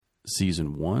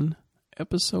Season 1,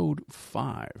 Episode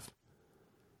 5,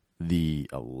 The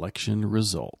Election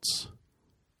Results.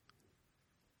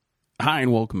 Hi,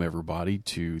 and welcome everybody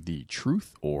to the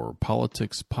Truth or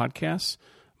Politics podcast.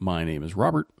 My name is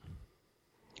Robert.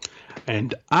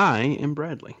 And I am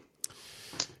Bradley.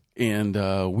 And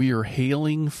we are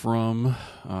hailing from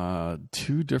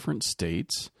two different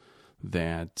states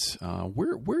that,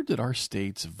 where did our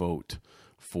states vote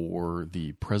for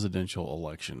the presidential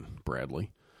election,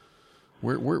 Bradley?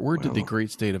 Where did the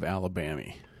great state of Alabama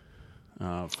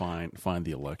find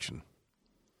the election?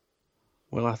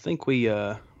 Well, I think we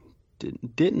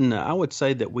didn't. I would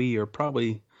say that we are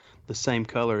probably the same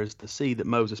color as the sea that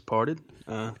Moses parted.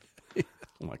 Oh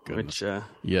my goodness! Which,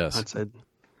 yes, I'd say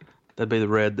that'd be the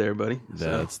red there, buddy.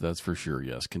 That's for sure.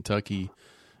 Yes, Kentucky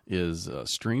is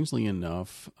strangely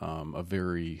enough a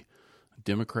very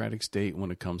Democratic state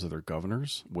when it comes to their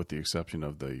governors, with the exception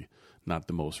of not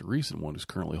the most recent one who's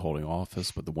currently holding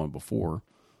office, but the one before.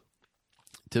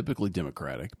 Typically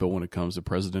Democratic, but when it comes to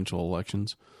presidential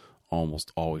elections,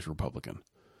 almost always Republican.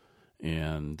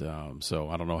 And so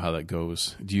I don't know how that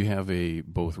goes. Do you have a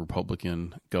both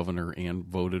Republican governor and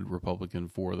voted Republican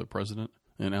for the president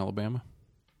in Alabama?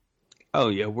 Oh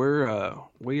yeah,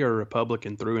 we are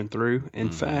Republican through and through.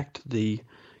 In fact, the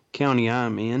county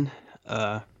I'm in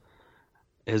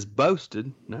has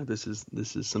boasted. Now this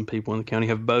is some people in the county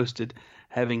have boasted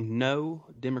having no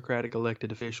Democratic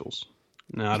elected officials.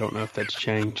 Now I don't know if that's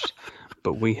changed,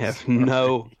 but we have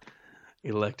no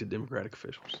elected Democratic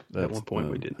officials. At one point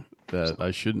we didn't.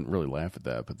 I shouldn't really laugh at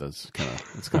that, but it's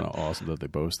kind of awesome that they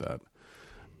boast that.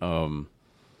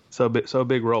 So a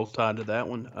big role tied to that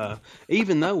one.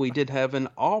 Even though we did have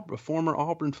a former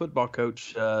Auburn football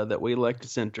coach that we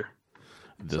elected senator.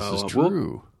 This is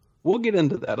true. We'll get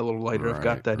into that a little later. Right, I've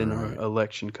got that in our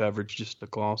election coverage just to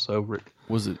gloss over it.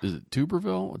 Is it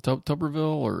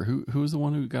Tuberville, or who was the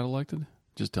one who got elected?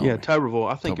 Just tell me. Yeah,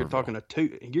 Tuberville. I think you're talking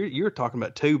you're talking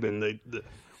about Tubin.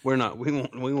 We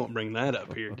won't bring that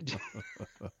up here.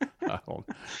 I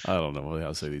don't know how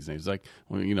to say these names. Like,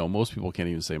 most people can't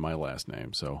even say my last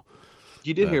name. So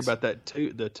you did hear about that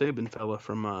the Tubin fella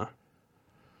from.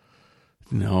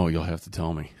 No, you'll have to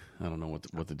tell me. I don't know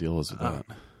what the deal is with that.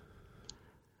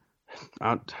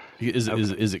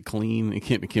 Is it clean?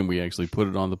 Can we actually put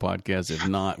it on the podcast? If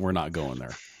not, we're not going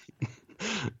there.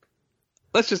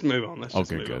 Let's just move on.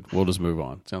 Okay, good. We'll just move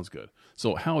on. Sounds good.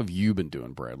 So, how have you been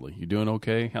doing, Bradley? You doing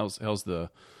okay? How's the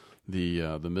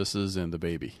missus and the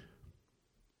baby?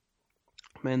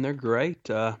 Man, they're great.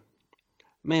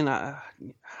 Man, I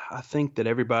think that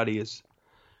everybody is,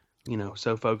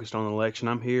 so focused on the election.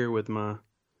 I'm here with my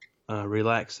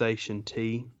relaxation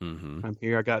tea. Mm-hmm. I'm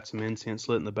here. I got some incense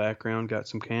lit in the background. Got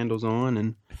some candles on,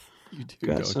 and you do,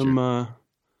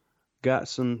 got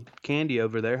some candy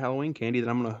over there, Halloween candy that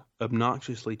I'm going to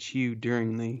obnoxiously chew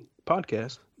during the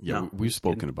podcast. Yeah, we've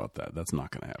spoken about that. That's not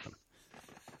going to happen.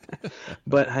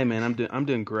 But hey, man, I'm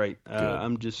doing great.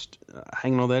 I'm just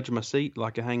hanging on the edge of my seat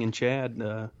like a hanging Chad,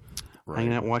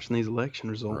 hanging out watching these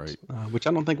election results. Right. Which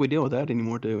I don't think we deal with that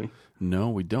anymore, do we? No,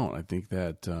 we don't. I think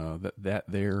that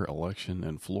their election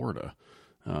in Florida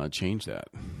changed that.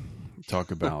 Talk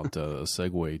about a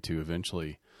segue to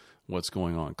eventually what's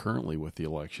going on currently with the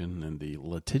election and the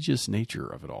litigious nature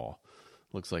of it all.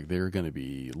 Looks like they're going to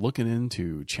be looking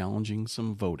into challenging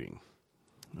some voting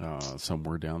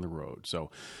somewhere down the road.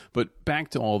 So, but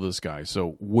back to all this, guys.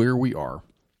 So where we are,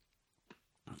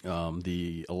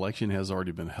 the election has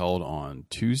already been held on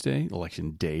Tuesday,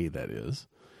 election day, that is.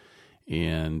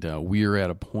 And we are at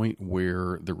a point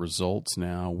where the results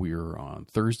now, we're on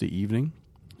Thursday evening,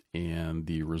 and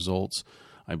the results,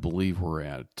 I believe we're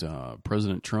at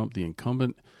President Trump, the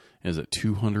incumbent, is at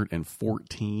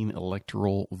 214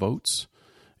 electoral votes.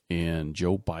 And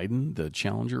Joe Biden, the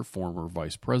challenger, former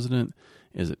vice president,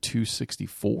 is at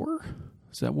 264.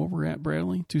 Is that what we're at,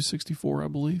 Bradley? 264, I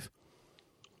believe.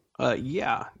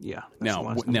 Yeah.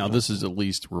 Now this is at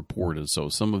least reported. So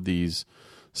some of these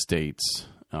states,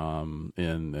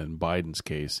 in Biden's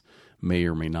case, may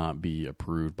or may not be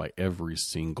approved by every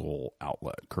single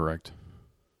outlet. Correct?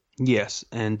 Yes,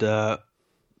 and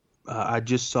I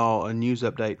just saw a news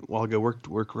update a while ago.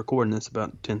 We're recording this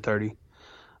about 10:30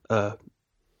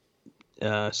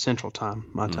 Central Time,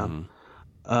 my time.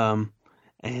 Mm-hmm.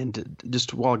 And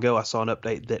just a while ago, I saw an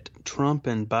update that Trump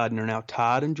and Biden are now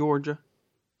tied in Georgia.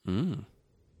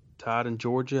 Tied in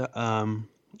Georgia.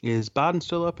 Is Biden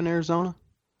still up in Arizona?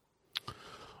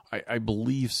 I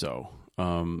believe so.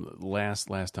 Last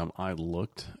time I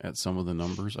looked at some of the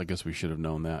numbers, I guess we should have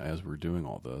known that as we're doing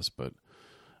all this, but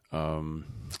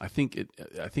I think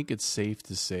it's safe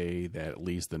to say that at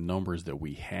least the numbers that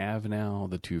we have now,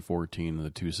 the 214 and the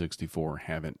 264,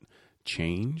 haven't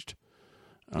changed.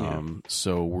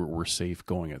 So we're safe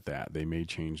going at that. They may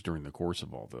change during the course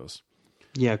of all this.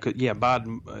 Yeah,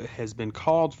 Biden has been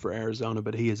called for Arizona,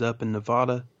 but he is up in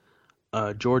Nevada.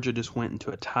 Georgia just went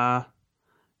into a tie,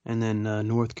 and then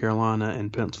North Carolina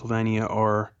and Pennsylvania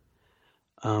are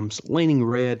leaning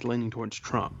red, leaning towards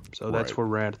Trump. So that's where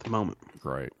we're at the moment.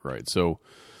 Right. So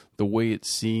the way it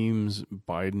seems,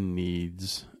 Biden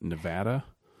needs Nevada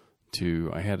to.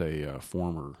 I had a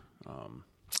former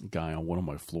guy on one of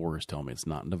my floors tell me it's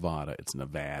not Nevada, it's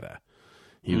Nevada.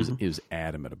 He was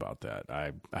adamant about that.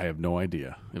 I have no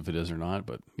idea if it is or not,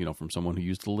 but from someone who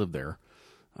used to live there,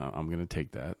 I'm going to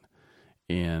take that.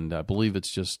 And I believe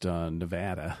it's just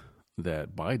Nevada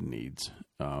that Biden needs,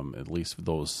 at least for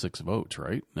those 6 votes,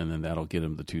 right? And then that'll get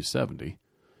him the 270.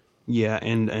 Yeah,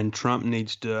 and Trump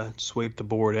needs to sweep the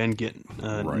board and get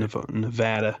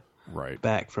Nevada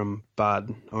back from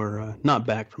Biden, or not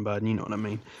back from Biden. You know what I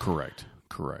mean? Correct.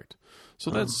 So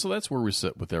that's where we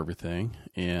sit with everything.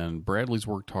 And Bradley's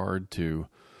worked hard to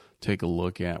take a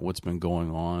look at what's been going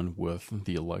on with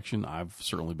the election. I've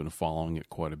certainly been following it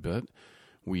quite a bit.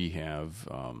 We have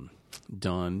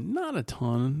done, not a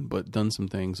ton, but done some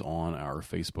things on our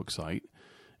Facebook site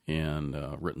and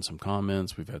written some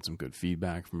comments. We've had some good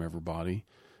feedback from everybody,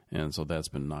 and so that's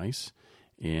been nice.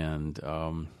 And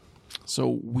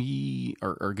so we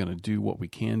are going to do what we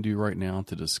can do right now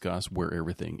to discuss where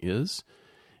everything is.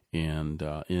 And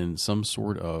in some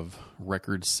sort of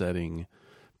record-setting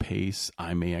pace,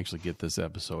 I may actually get this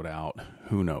episode out.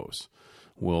 Who knows?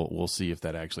 We'll see if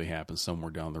that actually happens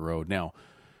somewhere down the road. Now,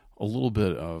 a little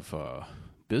bit of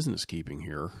business keeping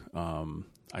here.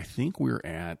 I think we're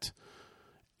at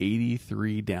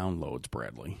 83 downloads,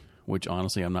 Bradley, which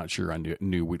honestly I'm not sure I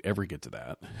knew we'd ever get to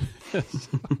that.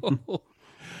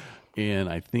 And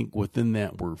I think within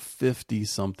that we're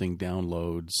 50-something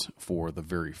downloads for the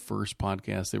very first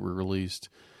podcast that we released.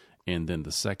 And then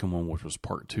the second one, which was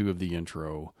part 2 of the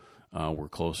intro, we're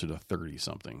closer to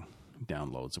 30-something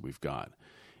downloads that we've got.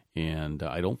 And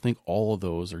I don't think all of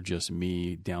those are just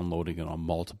me downloading it on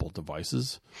multiple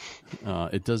devices.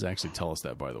 It does actually tell us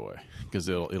that, by the way, because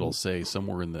it'll say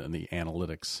somewhere in the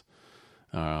analytics,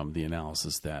 the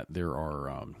analysis, that there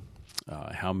are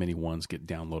how many ones get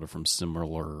downloaded from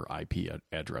similar IP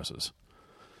addresses.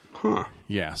 Huh.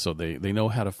 Yeah, so they know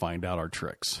how to find out our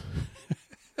tricks.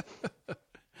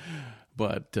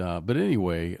 But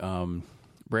anyway,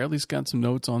 Bradley's got some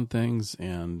notes on things,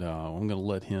 and I'm going to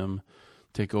let him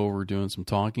take over doing some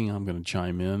talking. I'm going to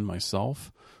chime in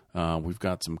myself. We've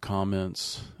got some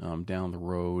comments down the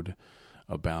road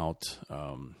about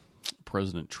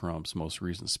President Trump's most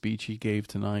recent speech he gave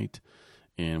tonight.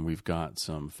 And we've got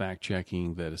some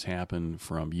fact-checking that has happened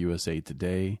from USA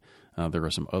Today. There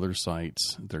are some other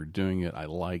sites that are doing it. I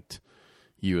liked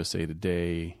USA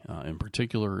Today in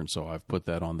particular, and so I've put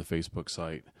that on the Facebook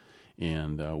site.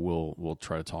 And we'll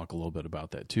try to talk a little bit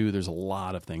about that, too. There's a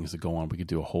lot of things that go on. We could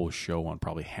do a whole show on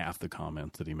probably half the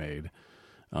comments that he made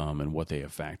and what they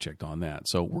have fact-checked on that.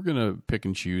 So we're going to pick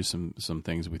and choose some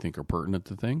things we think are pertinent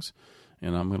to things.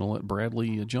 And I'm going to let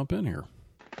Bradley jump in here.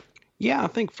 Yeah, I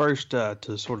think first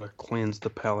to sort of cleanse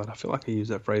the palate, I feel like I use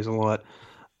that phrase a lot,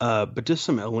 but just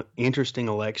some interesting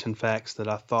election facts that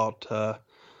I thought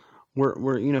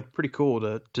were pretty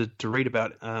cool to read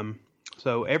about.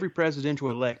 So every presidential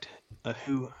elect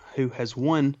who has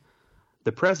won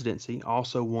the presidency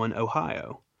also won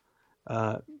Ohio.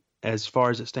 As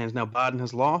far as it stands now, Biden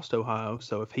has lost Ohio,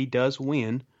 so if he does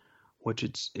win, which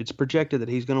it's projected that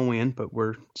he's going to win, but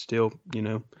we're still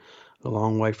a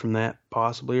long way from that,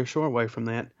 possibly a short way from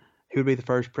that, he would be the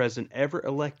first president ever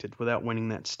elected without winning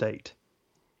that state.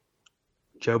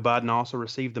 Joe Biden also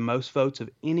received the most votes of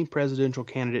any presidential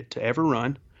candidate to ever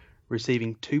run,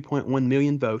 receiving 2.1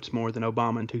 million votes more than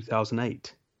Obama in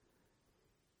 2008.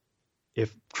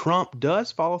 If Trump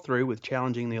does follow through with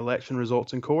challenging the election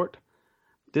results in court,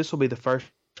 this will be the first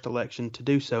election to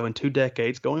do so in 2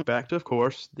 decades, going back to, of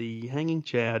course, the hanging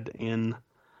Chad in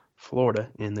Florida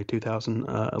in the 2000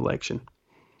 election.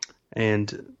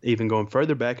 And even going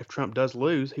further back, if Trump does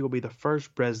lose, he will be the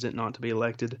first president not to be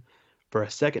elected for a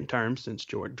second term since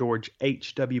George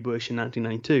H.W. Bush in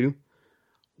 1992,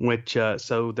 which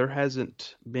so there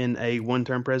hasn't been a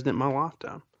one-term president in my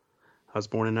lifetime. I was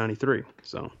born in 93,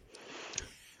 so.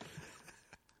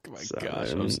 My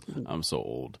gosh, I'm so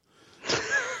old.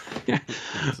 Do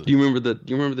you remember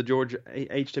the George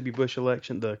H.W. Bush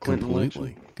election, the Clinton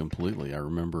election? Completely. I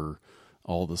remember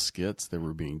all the skits that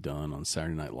were being done on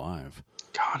Saturday Night Live.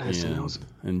 God,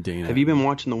 and Dana. Have you been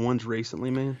watching the ones recently,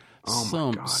 man? Oh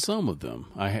my God. Some of them.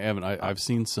 I haven't. I've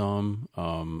seen some.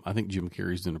 I think Jim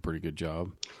Carrey's doing a pretty good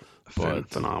job. But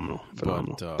Phenomenal.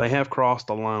 But, they have crossed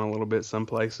the line a little bit some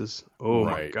places. Oh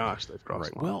my right. gosh, they've crossed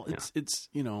Right. the line. Well, it's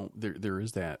there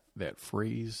is that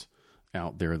phrase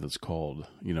out there that's called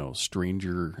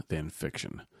stranger than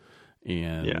fiction,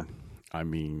 and I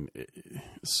mean,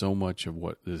 so much of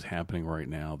what is happening right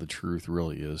now, the truth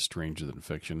really is stranger than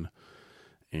fiction.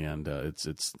 And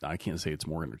it's I can't say it's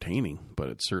more entertaining, but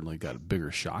it's certainly got a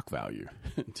bigger shock value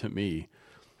to me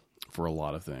for a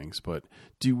lot of things. But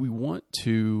do we want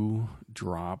to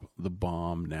drop the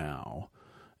bomb now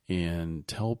and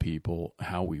tell people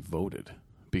how we voted?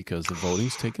 Because the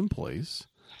voting's taken place.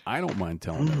 I don't mind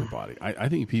telling everybody. I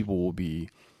think people will be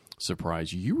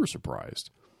surprised. You were surprised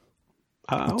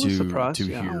I was surprised to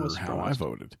yeah, hear I was how I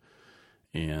voted.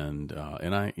 And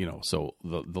I, so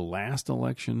the last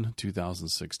election,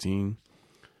 2016,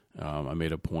 I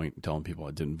made a point telling people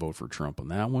I didn't vote for Trump on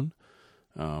that one.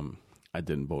 I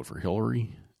didn't vote for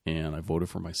Hillary, and I voted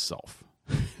for myself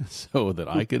so that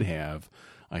I could have,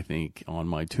 I think, on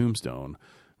my tombstone,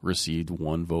 received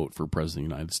one vote for President of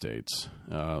the United States.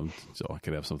 So I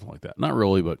could have something like that. Not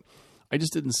really, but I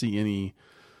just didn't see any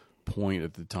point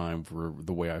at the time for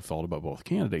the way I felt about both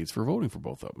candidates for voting for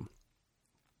both of them.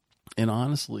 And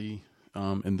honestly,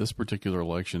 in this particular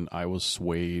election, I was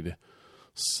swayed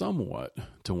somewhat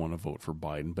to want to vote for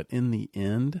Biden. But in the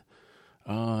end,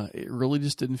 it really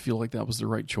just didn't feel like that was the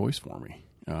right choice for me.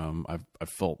 I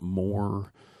felt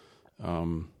more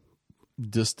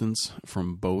distance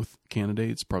from both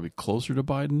candidates, probably closer to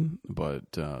Biden, but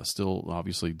still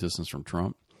obviously distance from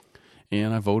Trump.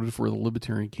 And I voted for the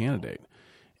Libertarian candidate.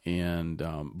 And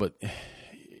but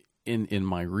in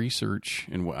my research,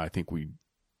 and what I think we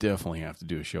definitely have to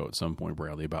do a show at some point,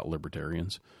 Bradley, about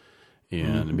libertarians,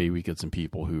 and maybe we get some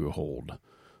people who hold,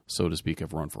 so to speak,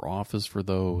 have run for office for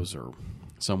those, or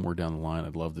somewhere down the line.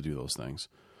 I'd love to do those things,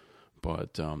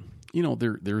 but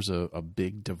there's a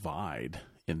big divide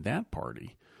in that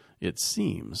party. It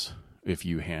seems, if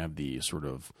you have the sort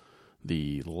of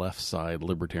the left side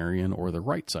libertarian or the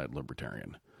right side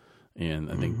libertarian,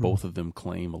 and I think both of them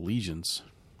claim allegiance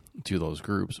to those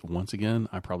groups. Once again,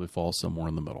 I probably fall somewhere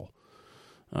in the middle.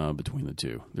 Between the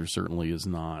two, there certainly is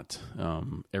not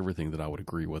everything that I would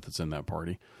agree with that's in that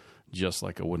party, just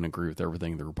like I wouldn't agree with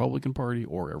everything in the Republican Party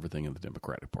or everything in the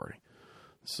Democratic Party.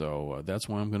 So that's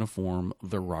why I'm going to form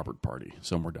the Robert Party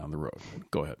somewhere down the road.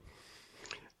 Go ahead.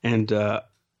 And I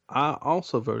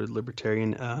also voted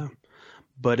Libertarian,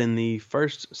 but in the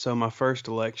my first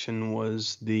election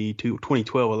was the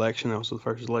 2012 election. That was the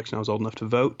first election I was old enough to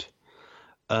vote.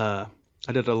 I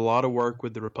did a lot of work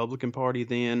with the Republican Party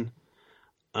then.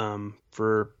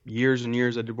 For years and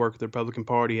years, I did work with the Republican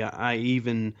Party. I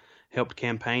even helped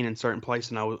campaign in certain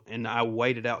places, and I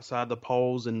waited outside the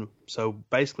polls. And so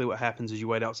basically, what happens is you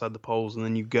wait outside the polls, and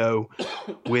then you go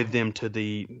with them to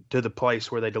the place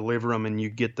where they deliver them, and you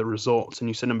get the results, and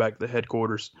you send them back to the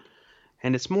headquarters.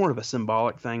 And it's more of a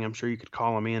symbolic thing. I'm sure you could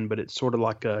call them in, but it's sort of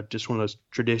like just one of those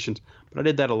traditions. But I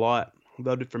did that a lot.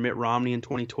 Voted for Mitt Romney in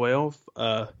 2012.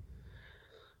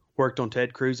 Worked on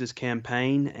Ted Cruz's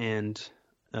campaign, and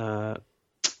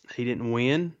he didn't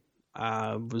win.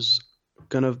 I was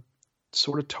gonna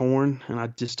sort of torn, and I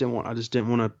just didn't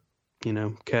want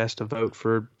to, cast a vote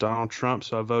for Donald Trump.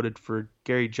 So I voted for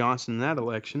Gary Johnson in that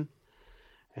election,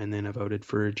 and then I voted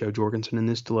for Joe Jorgensen in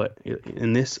this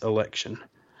election.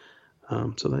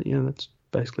 So that's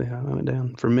basically how I went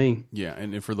down for me. Yeah,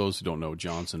 and for those who don't know,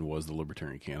 Johnson was the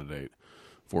Libertarian candidate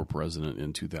for president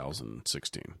in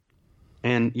 2016.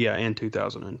 And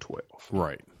 2012.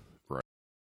 Right.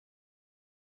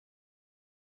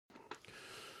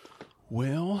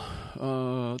 Well,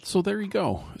 so there you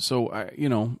go. So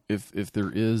if there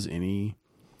is any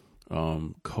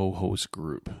co-host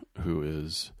group who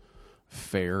is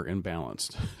fair and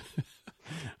balanced,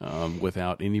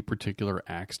 without any particular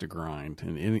axe to grind,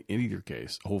 in either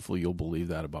case, hopefully you'll believe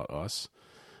that about us.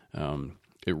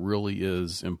 It really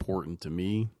is important to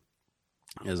me,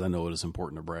 as I know it is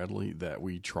important to Bradley, that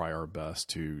we try our best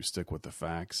to stick with the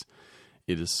facts.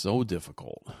 It is so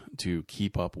difficult to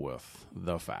keep up with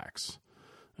the facts.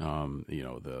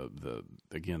 The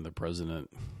president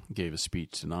gave a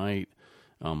speech tonight.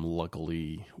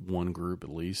 Luckily, one group, at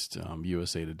least,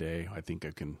 USA Today, I think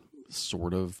I can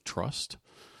sort of trust.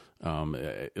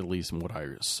 At least in what I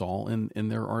saw in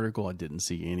their article, I didn't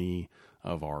see any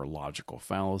of our logical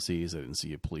fallacies. I didn't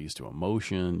see a pleas to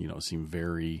emotion. It seemed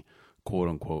very quote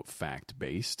unquote fact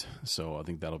based. So I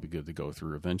think that'll be good to go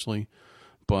through eventually.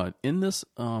 But in this,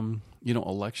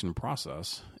 election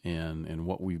process and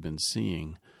what we've been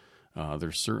seeing,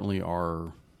 there certainly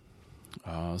are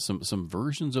some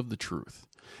versions of the truth.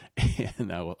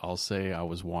 And I'll say I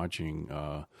was watching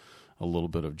a little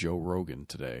bit of Joe Rogan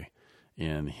today,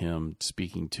 and him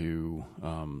speaking to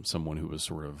someone who was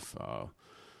sort of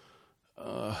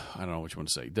I don't know what you want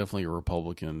to say, definitely a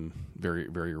Republican, very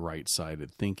very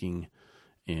right-sided thinking,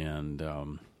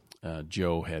 and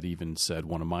Joe had even said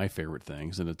one of my favorite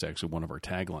things, and it's actually one of our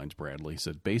taglines. Bradley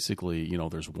said, basically,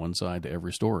 there's one side to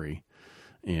every story,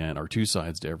 and or two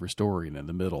sides to every story, and in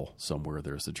the middle, somewhere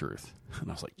there's the truth. And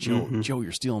I was like, Joe,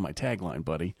 you're stealing my tagline,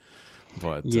 buddy.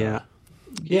 But yeah,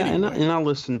 anyway. and I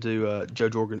listened to Joe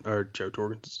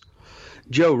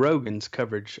Rogan's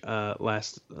coverage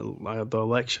the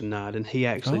election night, and he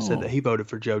actually said that he voted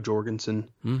for Jo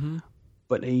Jorgensen,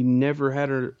 but he never had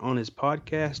her on his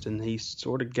podcast, and he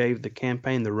sort of gave the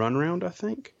campaign the runaround, I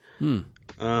think.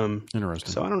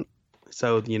 Interesting.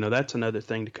 So that's another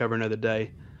thing to cover another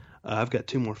day. I've got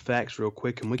two more facts real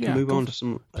quick, and we can move on to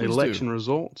some election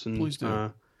results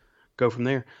and go from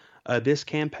there. This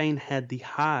campaign had the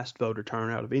highest voter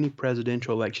turnout of any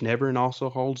presidential election ever, and also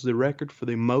holds the record for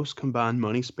the most combined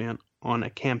money spent on a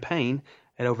campaign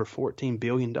at over $14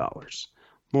 billion,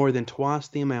 more than twice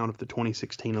the amount of the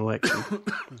 2016 election.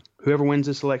 Whoever wins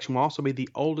this election will also be the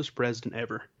oldest president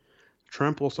ever.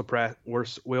 Trump will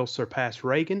surpass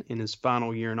Reagan in his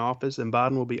final year in office, and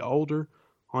Biden will be older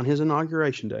on his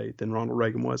inauguration day than Ronald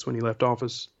Reagan was when he left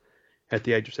office at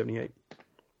the age of 78.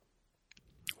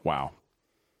 Wow.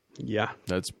 Yeah.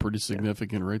 That's pretty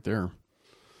significant right there.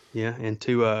 Yeah, and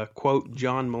to quote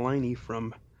John Mulaney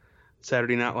from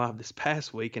Saturday Night Live this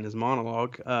past week in his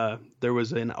monologue, there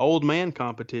was an old man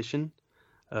competition.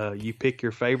 You pick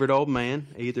your favorite old man,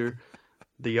 either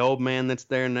the old man that's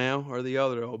there now or the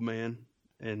other old man,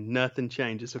 and nothing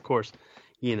changes. Of course,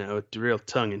 it's real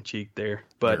tongue-in-cheek there,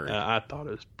 but I thought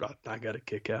I got a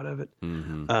kick out of it.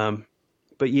 Mm-hmm.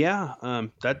 But yeah,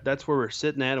 that's where we're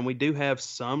sitting at, and we do have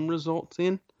some results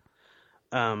in.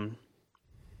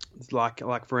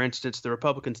 Like for instance, the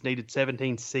Republicans needed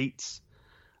 17 seats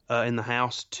in the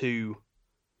House to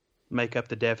make up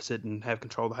the deficit and have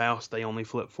control of the House. They only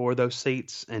flipped 4 of those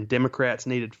seats, and Democrats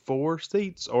needed 4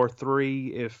 seats or 3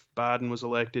 if Biden was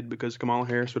elected, because Kamala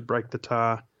Harris would break the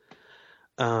tie.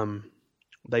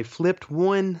 They flipped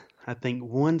 1. I think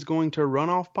 1's going to a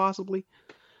runoff possibly.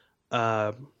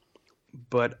 But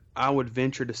I would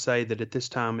venture to say that at this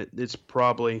time it's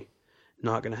probably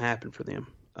not going to happen for them.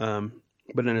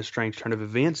 But in a strange turn of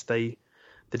events, the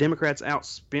Democrats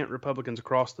outspent Republicans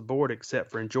across the board,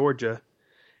 except for in Georgia,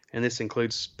 and this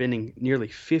includes spending nearly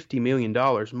 $50 million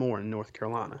more in North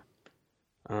Carolina.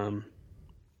 Wow.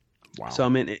 So I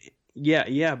mean,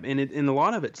 and a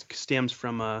lot of it stems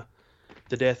from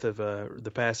the death of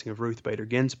the passing of Ruth Bader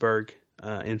Ginsburg.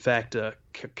 In fact,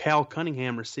 Cal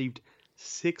Cunningham received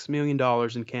 $6 million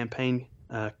in campaign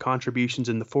contributions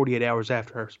in the 48 hours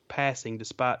after her passing,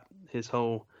 despite his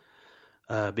whole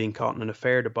being caught in an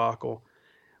affair debacle.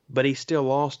 But he still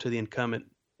lost to the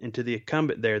incumbent,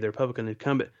 the Republican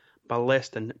incumbent, by less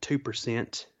than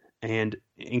 2%. And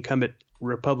incumbent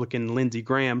Republican Lindsey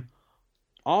Graham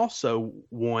also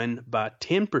won by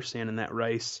 10% in that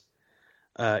race,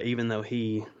 even though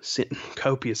he sent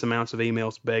copious amounts of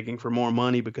emails begging for more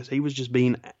money, because he was just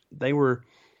the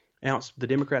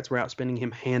Democrats were outspending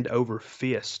him hand over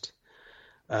fist.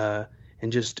 And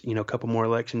just, a couple more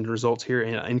election results here.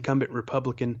 Incumbent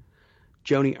Republican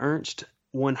Joni Ernst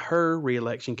won her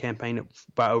re-election campaign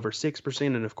by over 6%.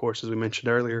 And of course, as we mentioned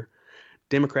earlier,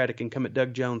 Democratic incumbent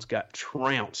Doug Jones got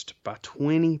trounced by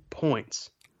 20 points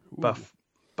by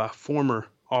former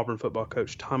Auburn football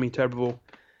coach Tommy Tuberville.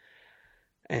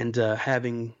 And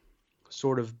having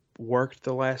sort of worked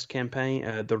the last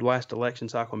campaign, the last election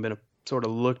cycle, and been sort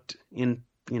of looked in,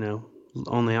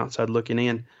 on the outside looking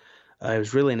in, it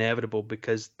was really inevitable,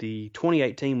 because the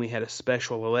 2018 we had a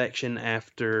special election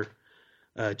after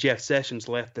Jeff Sessions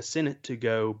left the Senate to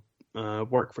go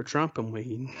work for Trump, and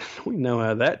we know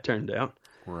how that turned out.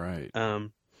 Right.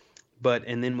 And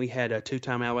then we had a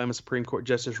 2-time Alabama Supreme Court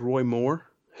Justice Roy Moore,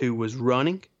 who was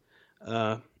running.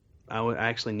 I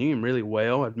actually knew him really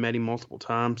well. I'd met him multiple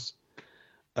times.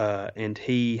 And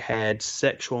he had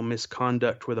sexual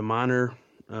misconduct with a minor,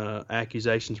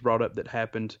 accusations brought up that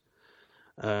happened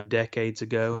decades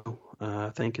ago, I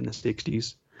think in the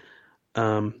 60s.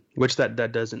 Which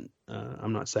that doesn't,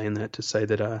 I'm not saying that to say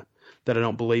that I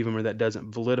don't believe him or that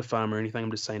doesn't validify him or anything.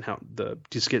 I'm just saying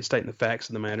stating the facts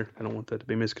of the matter. I don't want that to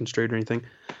be misconstrued or anything.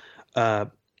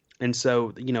 And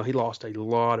so, he lost a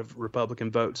lot of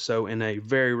Republican votes. So in a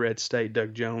very red state,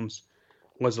 Doug Jones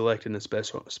was elected in a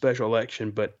special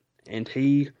election, and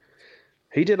he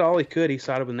did all he could. He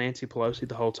sided with Nancy Pelosi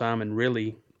the whole time and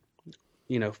really,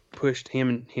 pushed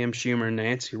him, Schumer and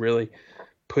Nancy really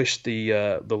pushed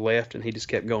the left, and he just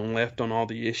kept going left on all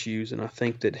the issues. And I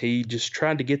think that he just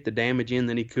tried to get the damage in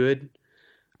that he could,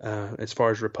 as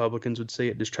far as Republicans would see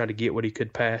it, just try to get what he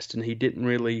could passed. And he didn't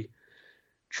really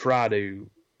try to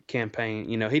campaign.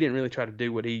 He didn't really try to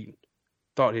do what he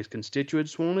thought his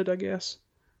constituents wanted, I guess.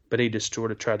 But he just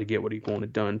sort of tried to get what he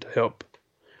wanted done to help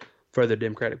further the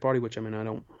Democratic Party, which, I mean, I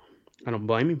don't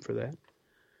blame him for that.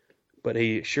 But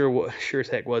he sure as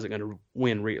heck wasn't going to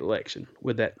win re-election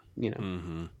with that,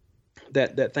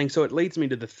 that thing. So it leads me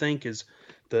to the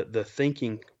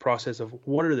thinking process of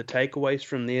what are the takeaways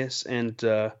from this, and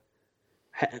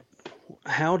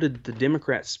how did the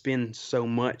Democrats spend so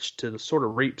much to sort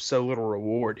of reap so little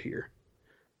reward here?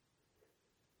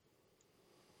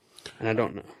 And I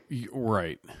don't know.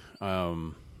 Right.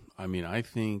 I mean, I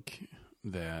think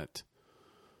that,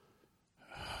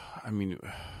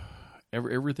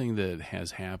 everything that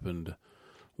has happened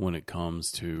when it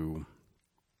comes to,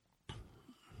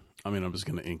 I'm just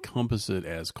going to encompass it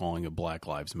as calling it Black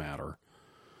Lives Matter,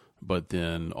 but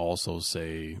then also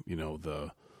say,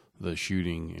 the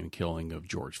shooting and killing of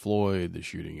George Floyd, the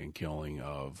shooting and killing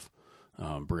of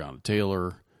Breonna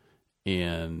Taylor.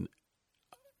 And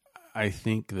I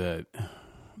think that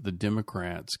the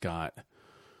Democrats got,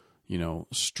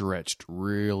 stretched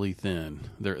really thin.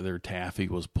 Their taffy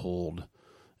was pulled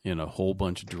in a whole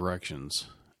bunch of directions,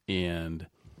 and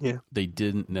they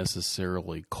didn't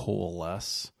necessarily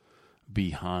coalesce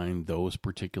behind those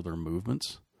particular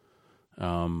movements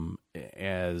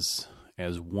as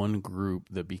one group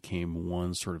that became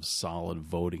one sort of solid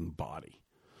voting body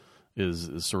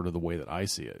is sort of the way that I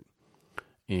see it.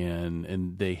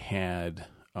 And they had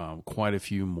quite a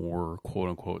few more quote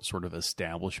unquote sort of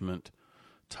establishment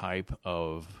type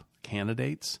of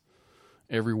candidates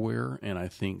everywhere. And I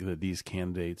think that these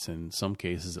candidates, in some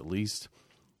cases at least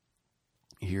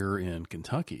here in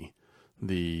Kentucky,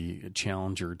 the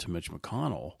challenger to Mitch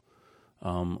McConnell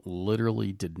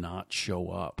literally did not show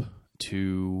up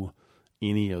to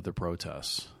any of the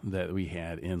protests that we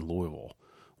had in Louisville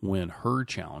when her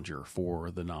challenger for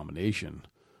the nomination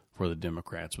for the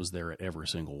Democrats was there at every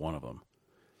single one of them.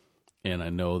 And I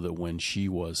know that when she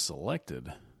was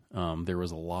selected, there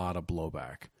was a lot of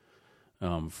blowback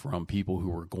from people who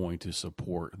were going to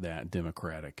support that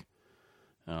Democratic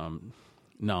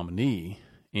nominee.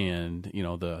 And,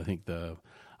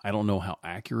 I don't know how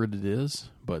accurate it is,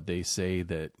 but they say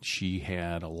that she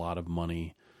had a lot of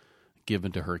money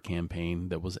given to her campaign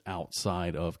that was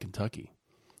outside of Kentucky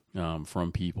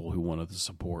from people who wanted to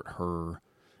support her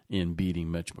in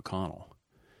beating Mitch McConnell.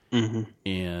 Mm-hmm.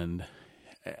 And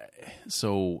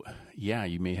so,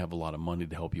 you may have a lot of money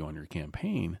to help you on your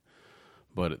campaign,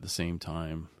 but at the same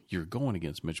time, you're going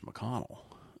against Mitch McConnell.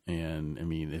 And,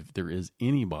 if there is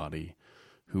anybody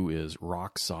who is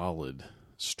rock solid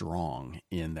strong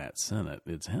in that Senate,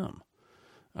 it's him.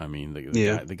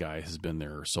 The guy has been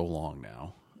there so long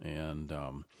now. And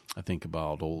I think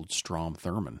about old Strom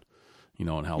Thurmond,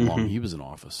 and how long he was in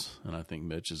office. And I think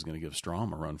Mitch is going to give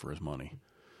Strom a run for his money.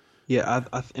 Yeah,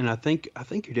 I think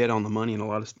you're dead on the money in a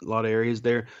lot of areas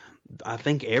there. I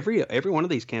think every one of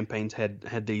these campaigns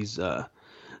had these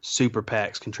super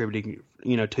PACs contributing,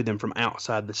 to them from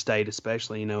outside the state,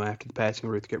 especially, after the passing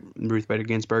of Ruth Bader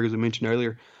Ginsburg, as we mentioned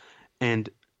earlier. And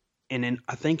then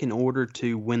I think in order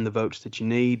to win the votes that you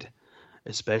need,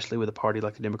 especially with a party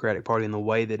like the Democratic Party and the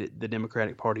way that the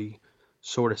Democratic Party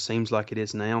sort of seems like it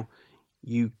is now,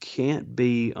 you can't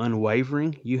be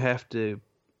unwavering. You have to,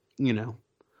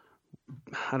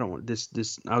 I don't want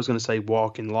this. I was going to say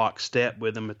walk in lockstep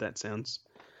with them, but that sounds,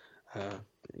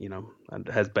 it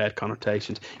has bad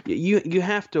connotations. You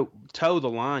have to toe the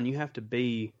line. You have to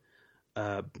be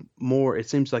more. It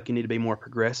seems like you need to be more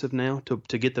progressive now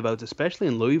to get the votes, especially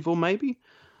in Louisville, maybe.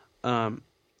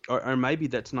 Or maybe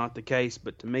that's not the case,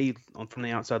 but to me, from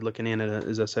the outside looking in,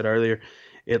 as I said earlier,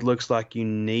 it looks like you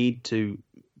need to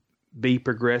be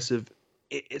progressive.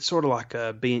 It's sort of like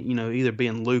being, either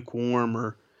being lukewarm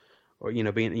or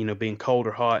being cold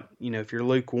or hot. If you're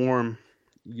lukewarm,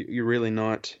 you're really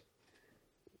not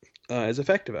as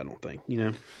effective, I don't think.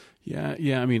 Yeah.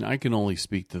 I can only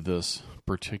speak to this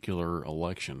particular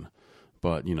election,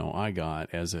 but I got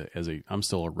I'm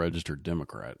still a registered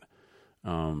Democrat.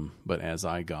 But as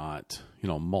I got,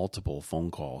 multiple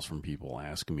phone calls from people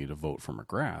asking me to vote for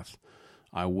McGrath,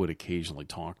 I would occasionally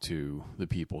talk to the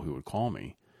people who would call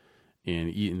me.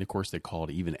 And of course, they called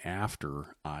even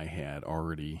after I had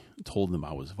already told them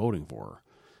I was voting for her.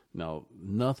 Now,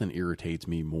 nothing irritates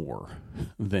me more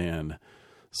than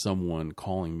someone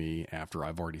calling me after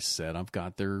I've already said I've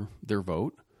got their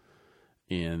vote,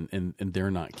 and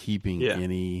they're not keeping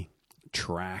any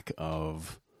track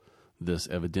of this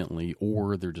evidently,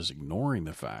 or they're just ignoring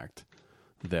the fact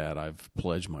that I've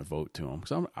pledged my vote to them,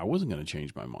 because I wasn't going to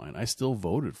change my mind. I still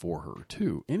voted for her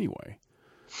too anyway.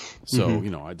 So,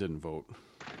 I didn't vote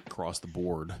across the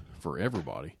board for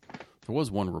everybody. There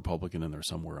was one Republican in there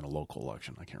somewhere in a local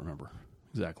election. I can't remember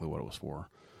exactly what it was for.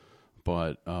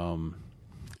 But,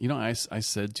 I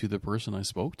said to the person I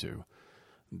spoke to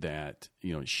that,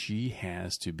 she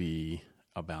has to be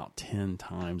about 10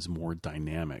 times more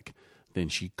dynamic than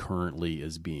she currently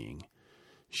is being.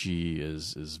 She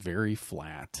is very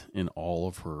flat in all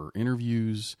of her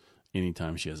interviews.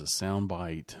 Anytime she has a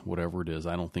soundbite, whatever it is,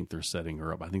 I don't think they're setting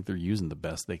her up. I think they're using the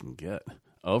best they can get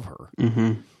of her.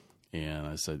 And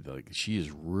I said, she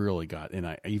has really got, and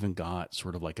I even got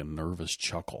sort of like a nervous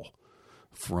chuckle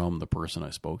from the person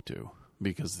I spoke to,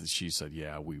 because she said,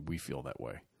 yeah, we feel that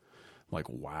way. Like,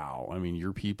 wow. I mean,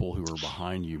 your people who are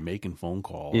behind you making phone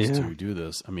calls to do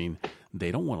this, I mean,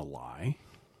 they don't want to lie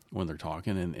when they're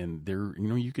talking, and they're,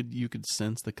 you could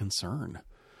sense the concern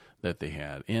that they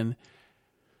had. And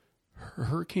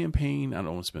her campaign, I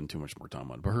don't want to spend too much more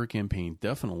time on it, but her campaign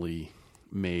definitely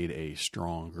made a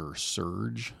stronger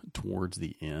surge towards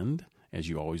the end, as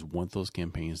you always want those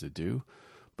campaigns to do.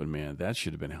 But man, that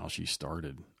should have been how she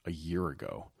started a year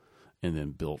ago and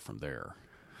then built from there,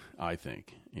 I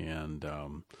think. And,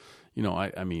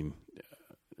 I mean,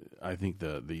 I think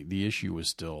the issue was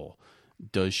still,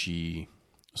 does she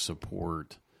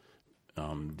support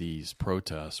these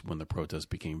protests when the protests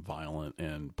became violent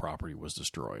and property was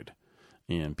destroyed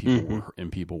and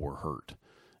people were hurt?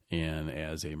 And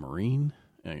as a Marine,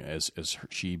 as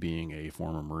she being a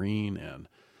former Marine, and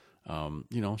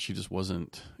she just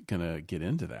wasn't gonna get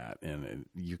into that. And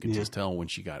you could just tell when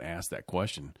she got asked that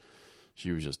question,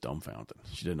 she was just dumbfounded.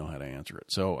 She didn't know how to answer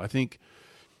it. So I think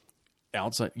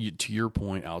to your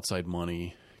point, outside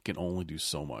money can only do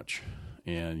so much,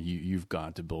 and you've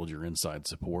got to build your inside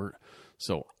support.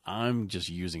 So I'm just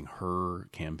using her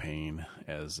campaign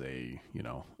as an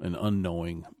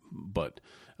unknowing but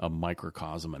a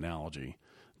microcosm analogy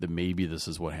that maybe this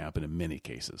is what happened in many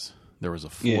cases. There was a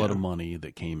flood of money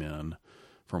that came in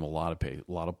from a lot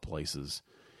of places,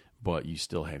 but you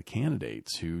still had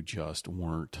candidates who just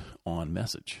weren't on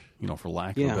message, for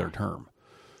lack of a better term.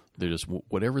 They're just,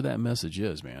 whatever that message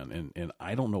is, man. And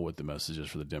I don't know what the message is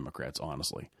for the Democrats,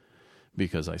 honestly,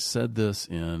 because I said this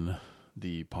in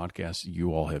the podcast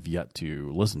you all have yet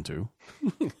to listen to,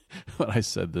 but I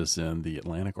said this in the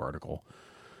Atlantic article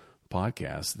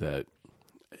podcast that,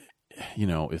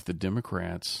 if the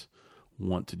Democrats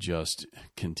want to just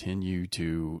continue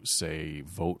to say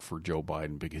vote for Joe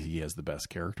Biden because he has the best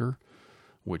character,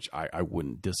 which I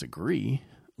wouldn't disagree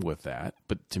with that,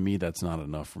 but to me that's not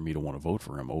enough for me to want to vote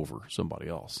for him over somebody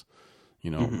else,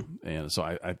 And so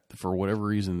I for whatever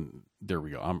reason, there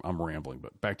we go. I'm rambling,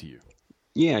 but back to you.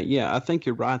 Yeah, I think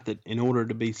you're right that in order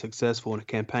to be successful in a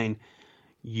campaign,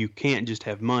 you can't just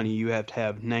have money. You have to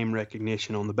have name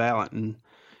recognition on the ballot, and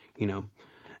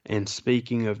And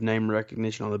speaking of name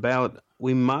recognition on the ballot,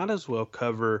 we might as well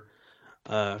cover.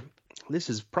 This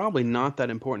is probably not that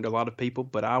important to a lot of people,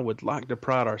 but I would like to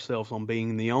pride ourselves on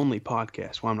being the only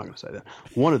podcast. Well, I'm not going to say that.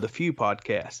 One of the few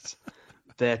podcasts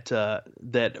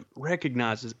that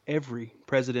recognizes every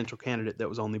presidential candidate that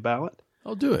was on the ballot.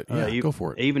 I'll do it. Yeah, go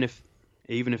for it.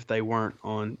 Even if they weren't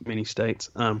on many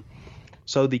states.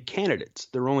 So the candidates,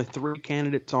 there were only 3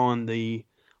 candidates on in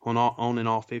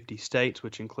all 50 states,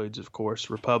 which includes, of course,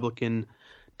 Republican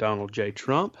Donald J.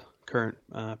 Trump, current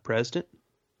president,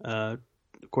 of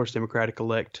course, Democratic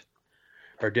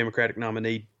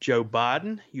nominee Joe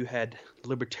Biden. You had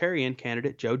Libertarian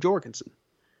candidate Joe Jorgensen,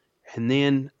 and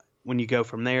then when you go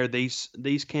from there, these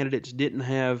candidates didn't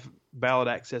have ballot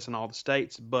access in all the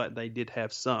states, but they did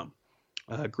have some.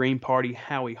 Green Party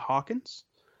Howie Hawkins,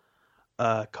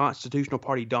 Constitutional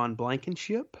Party Don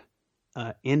Blankenship,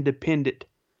 Independent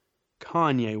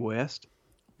Kanye West.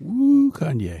 Woo,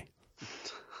 Kanye.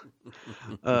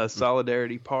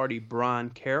 Solidarity Party Brian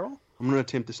Carroll. I'm going to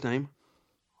attempt this name.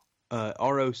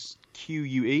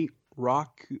 ROQUE,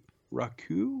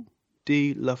 Raku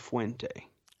de la Fuente.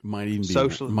 Might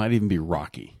even be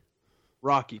Rocky.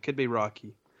 Rocky, could be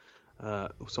Rocky.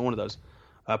 So one of those.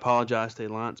 I apologize to the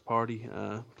Alliance Party.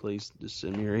 Please just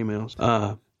send me your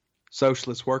emails.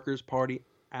 Socialist Workers Party,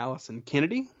 Allison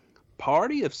Kennedy.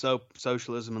 Party of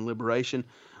Socialism and Liberation,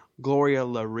 Gloria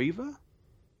La Riva.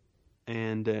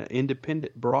 And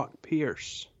Independent Brock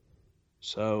Pierce.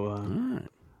 So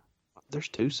there's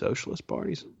 2 socialist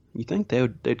parties. You think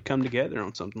they'd come together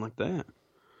on something like that?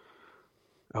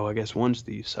 Oh, I guess one's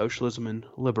the Socialism and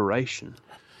Liberation.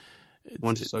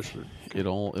 One's the Socialism. It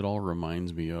all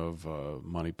reminds me of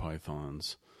Monty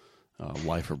Python's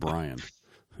Life of Brian.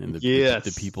 And Yes.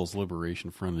 the People's Liberation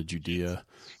Front of Judea,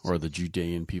 or the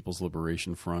Judean People's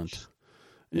Liberation Front.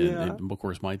 And of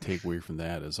course, my takeaway from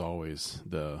that is always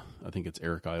I think it's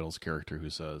Eric Idle's character who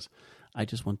says, "I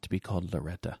just want to be called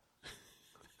Loretta."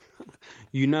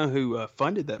 You know who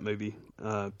funded that movie?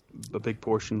 A big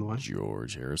portion of the way.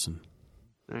 George Harrison.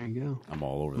 There you go. I'm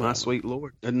all over My that. Sweet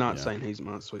Lord. Not saying he's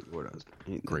my sweet Lord.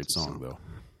 Great song, though.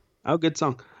 Oh, good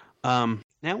song.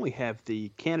 Now we have the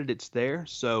candidates there.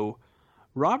 So,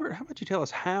 Robert, how about you tell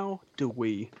us, how do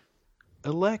we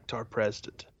elect our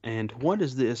president? And what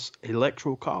is this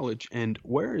electoral college? And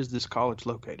where is this college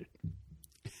located?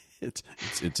 It's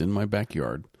in my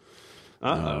backyard.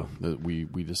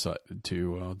 We decided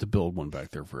to build one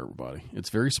back there for everybody. It's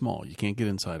very small. You can't get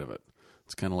inside of it.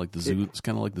 It's kind of like the zoo. It's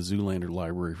kind of like the Zoolander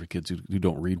library for kids who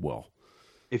don't read well.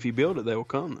 If you build it, they will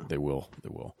come, though. They will.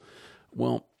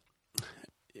 Well,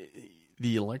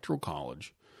 the Electoral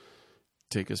College,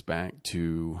 take us back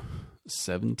to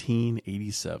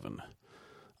 1787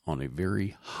 on a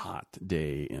very hot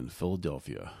day in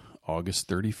Philadelphia, August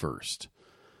 31st.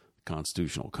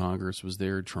 Constitutional Congress was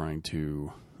there trying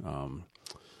to,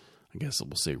 I guess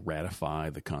we'll say, ratify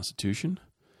the Constitution.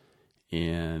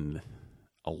 And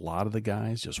a lot of the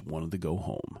guys just wanted to go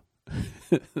home.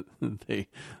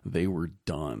 They were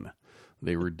done.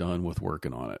 They were done with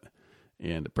working on it.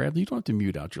 And Bradley, you don't have to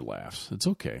mute out your laughs. It's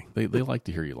okay. They like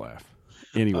to hear you laugh.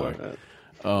 Anyway,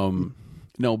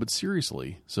 no, but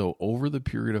seriously. So over the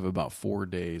period of about 4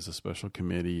 days, a special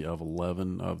committee of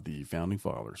 11 of the founding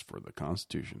fathers for the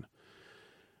Constitution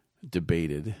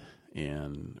debated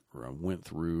and went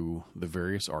through the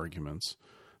various arguments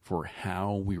for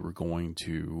how we were going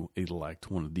to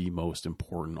elect one of the most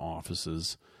important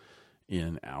offices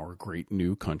in our great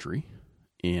new country,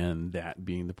 and that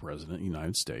being the President of the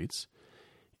United States.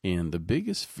 And the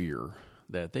biggest fear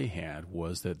that they had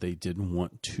was that they didn't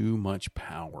want too much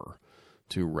power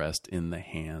to rest in the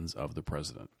hands of the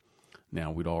president.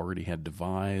 Now, we'd already had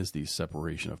devised the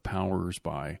separation of powers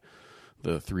by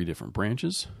the 3 different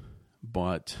branches,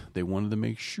 but they wanted to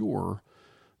make sure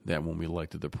that when we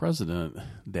elected the president,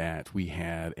 that we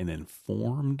had an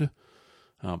informed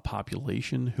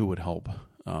population who would help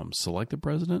select the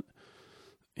president.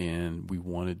 And we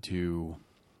wanted to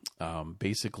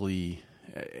basically,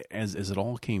 as it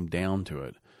all came down to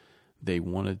it, they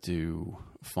wanted to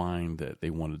find that they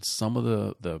wanted some of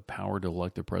the power to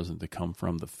elect the president to come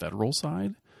from the federal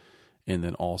side, and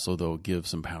then also, though, give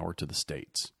some power to the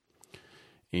states.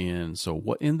 And so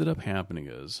what ended up happening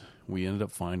is we ended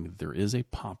up finding that there is a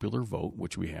popular vote,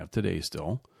 which we have today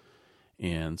still.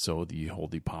 And so you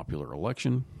hold the popular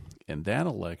election, and that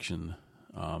election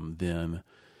then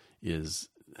is,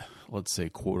 let's say,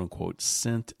 quote unquote,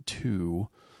 sent to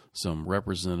some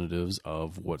representatives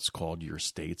of what's called your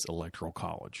state's electoral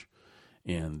college.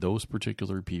 And those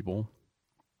particular people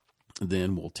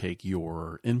then will take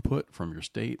your input from your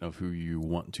state of who you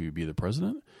want to be the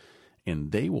president,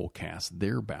 and they will cast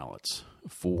their ballots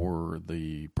for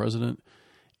the president,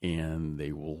 and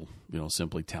they will,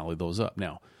 simply tally those up.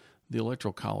 Now, the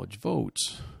electoral college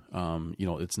votes,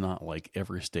 it's not like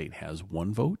every state has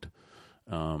one vote.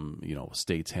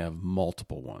 States have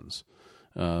multiple ones.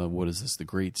 What is this? The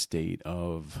great state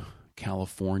of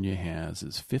California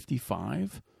is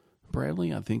 55,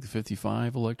 Bradley? I think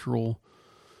 55 electoral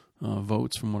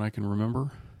votes from what I can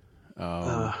remember.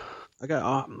 I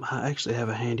actually have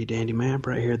a handy dandy map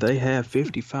right here. They have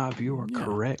 55. You are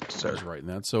correct, sir. That's right. And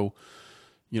that's so,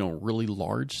 really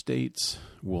large states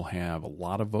will have a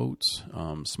lot of votes.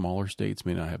 Smaller states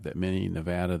may not have that many.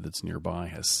 Nevada, that's nearby,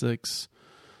 has 6.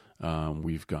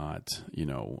 We've got,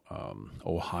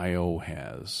 Ohio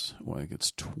has, I think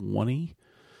it's 20,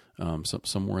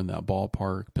 somewhere in that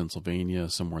ballpark. Pennsylvania,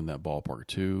 somewhere in that ballpark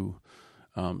too.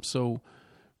 So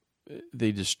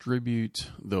they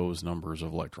distribute those numbers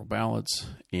of electoral ballots,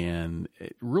 and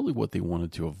really what they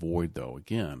wanted to avoid, though,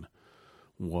 again,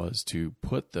 was to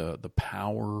put the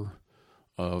power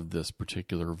of this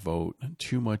particular vote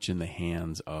too much in the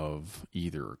hands of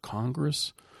either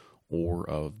Congress or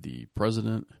of the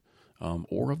president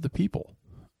or of the people.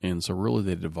 And so really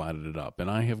they divided it up. And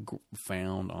I have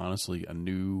found, honestly,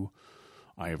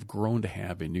 I have grown to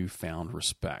have a newfound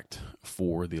respect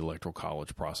for the Electoral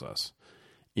College process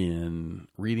in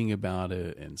reading about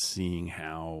it and seeing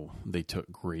how they took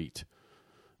great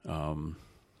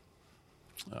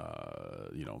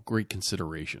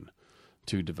consideration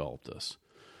to develop this.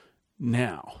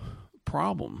 Now,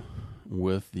 problem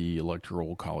with the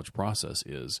Electoral College process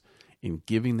is in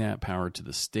giving that power to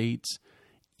the states,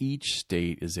 each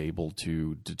state is able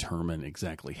to determine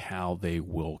exactly how they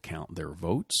will count their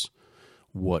votes,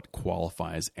 what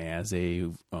qualifies as a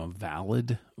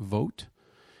valid vote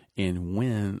and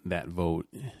when that vote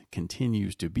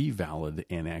continues to be valid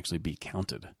and actually be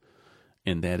counted.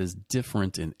 And that is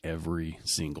different in every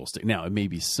single state. Now, it may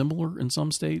be similar in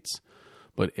some states,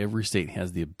 but every state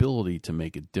has the ability to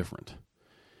make it different.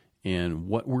 And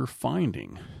what we're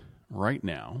finding right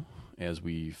now, as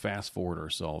we fast forward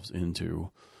ourselves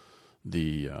into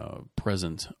the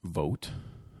present vote,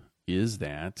 is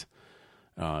that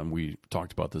we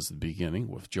talked about this at the beginning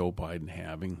with Joe Biden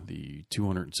having the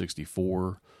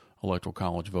 264 electoral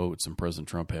college votes and President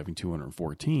Trump having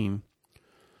 214.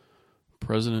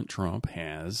 President Trump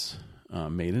has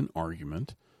made an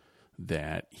argument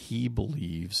that he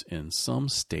believes in some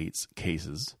states'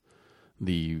 cases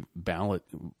the ballot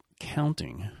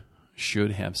counting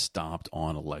should have stopped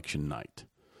on election night.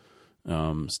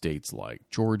 States like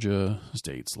Georgia,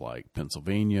 states like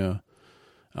Pennsylvania,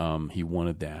 he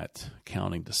wanted that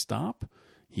counting to stop.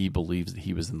 He believes that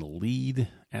he was in the lead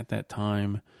at that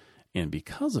time, and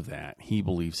because of that, he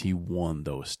believes he won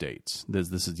those states.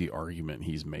 This is the argument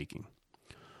he's making.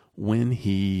 When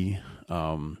he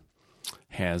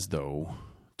has, though,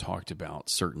 talked about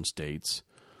certain states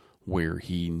where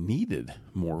he needed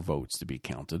more votes to be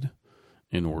counted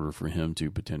in order for him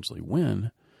to potentially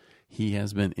win, he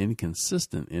has been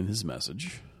inconsistent in his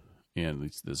message.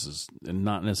 And this is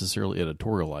not necessarily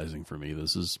editorializing for me.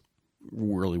 This is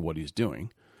really what he's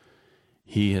doing.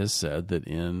 He has said that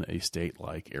in a state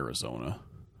like Arizona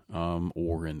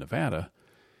or in Nevada,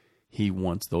 he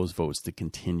wants those votes to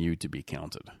continue to be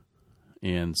counted.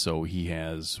 And so he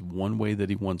has one way that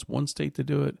he wants one state to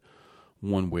do it,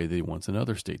 one way that he wants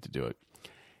another state to do it.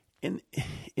 And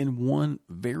in one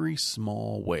very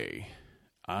small way,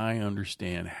 I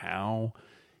understand how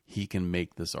he can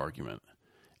make this argument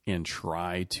and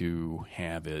try to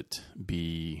have it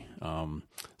be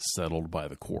settled by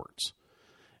the courts.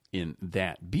 In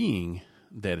that being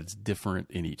that it's different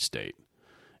in each state.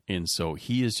 And so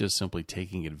he is just simply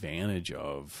taking advantage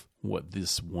of what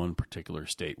this one particular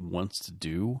state wants to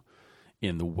do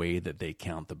in the way that they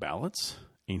count the ballots,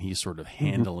 and he's sort of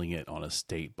handling it on a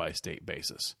state-by-state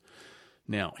basis.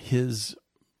 Now, his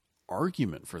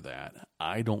argument for that,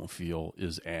 I don't feel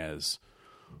is as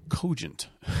cogent,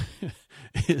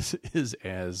 is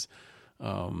as,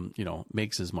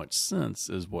 makes as much sense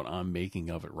as what I'm making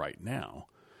of it right now.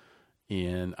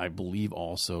 And I believe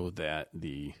also that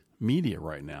the media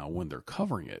right now, when they're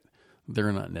covering it,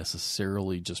 they're not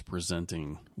necessarily just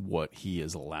presenting what he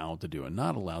is allowed to do and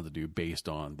not allowed to do based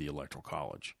on the Electoral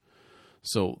College.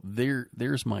 So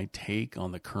there's my take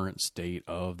on the current state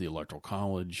of the Electoral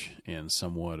College and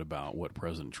somewhat about what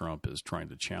President Trump is trying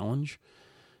to challenge.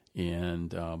 And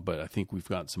but I think we've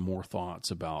got some more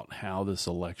thoughts about how this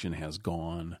election has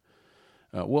gone.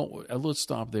 Let's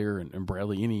stop there. And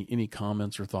Bradley, any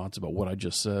comments or thoughts about what I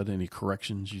just said? Any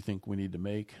corrections you think we need to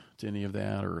make to any of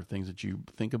that, or things that you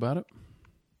think about it?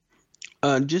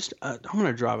 I'm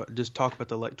going to just talk about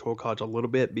the Electoral College a little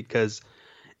bit, because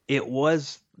it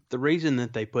was the reason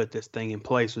that they put this thing in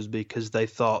place was because they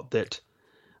thought that,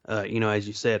 as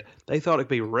you said, they thought it'd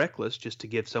be reckless just to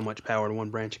give so much power to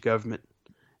one branch of government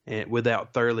and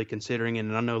without thoroughly considering it.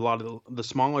 And I know a lot of the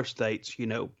smaller states,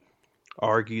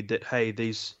 argued that, hey,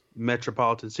 these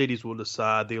metropolitan cities will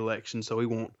decide the election, so we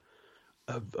want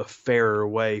a fairer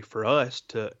way for us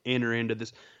to enter into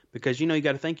this. Because, you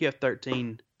got to think you have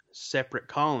 13 separate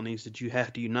colonies that you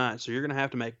have to unite, so you're going to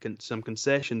have to make some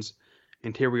concessions.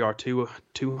 And here we are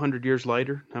 200 years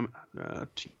later,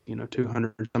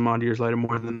 200 some odd years later,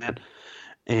 more than that.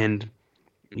 And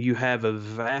you have a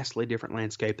vastly different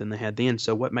landscape than they had then.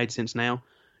 So what made sense now,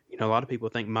 a lot of people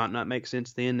think might not make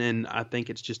sense then, and I think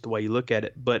it's just the way you look at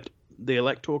it. But the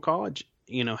Electoral College,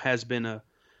 has been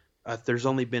there's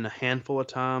only been a handful of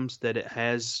times that it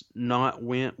has not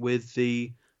went with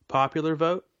the popular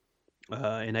vote. In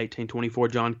 1824,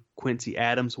 John Quincy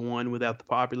Adams won without the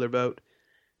popular vote.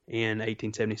 In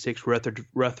 1876,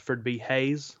 Rutherford B.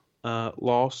 Hayes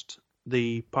lost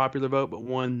the popular vote but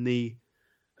won the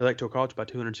Electoral College by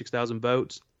 206,000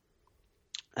 votes.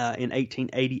 In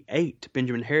 1888,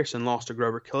 Benjamin Harrison lost to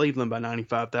Grover Cleveland by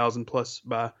 95,000 plus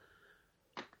by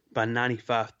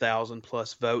 95,000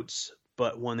 plus votes,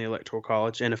 but won the Electoral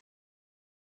College. And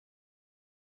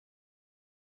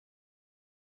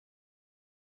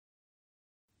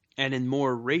in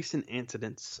more recent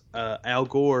incidents, Al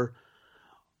Gore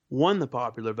won the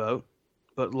popular vote,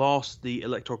 but lost the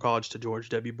Electoral College to George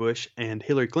W. Bush, and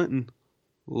Hillary Clinton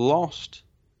lost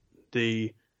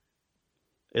the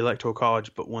Electoral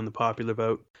College, but won the popular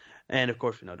vote. And of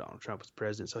course, Donald Trump was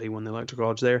president, so he won the Electoral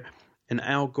College there. And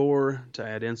Al Gore, to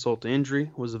add insult to injury,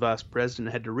 was the vice president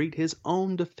and had to read his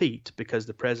own defeat because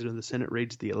the president of the Senate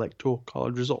reads the Electoral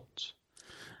College results.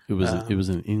 It was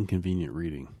an inconvenient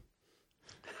reading.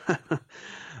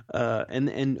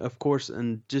 And of course,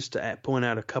 and just to point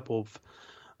out a couple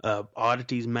of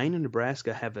oddities, Maine and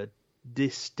Nebraska have a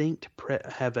district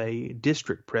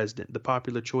president. The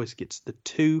popular choice gets the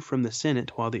 2 from the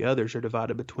Senate, while the others are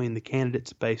divided between the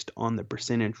candidates based on the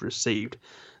percentage received.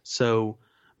 So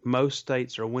most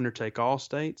states are winner-take-all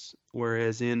states,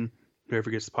 whereas in whoever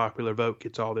gets the popular vote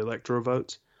gets all the electoral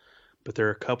votes. But there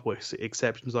are a couple of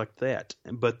exceptions like that.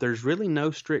 But there's really no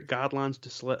strict guidelines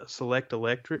to select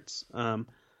electorates.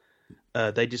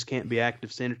 They just can't be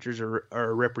active senators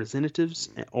or representatives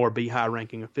or be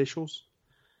high-ranking officials.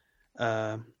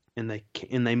 And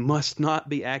they must not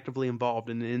be actively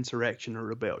involved in an insurrection or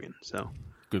rebellion. So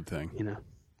good thing,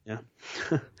 yeah.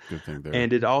 Good thing there.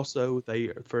 And it also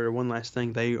for one last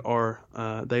thing, they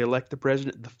elect the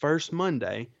president the first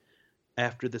Monday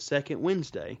after the second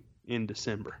Wednesday in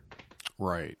December.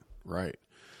 Right.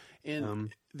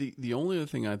 And the only other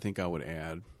thing I think I would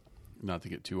add, not to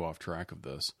get too off track of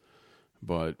this,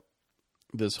 but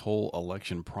this whole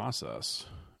election process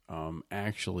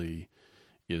actually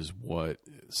is what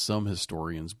some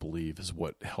historians believe is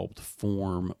what helped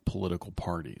form political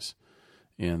parties.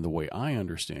 And the way I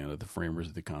understand it, the framers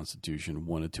of the Constitution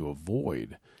wanted to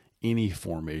avoid any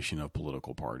formation of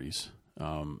political parties.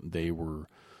 They were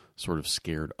sort of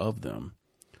scared of them.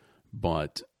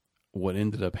 But what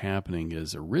ended up happening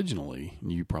is originally,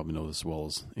 and you probably know this as well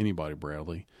as anybody,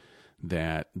 Bradley,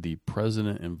 that the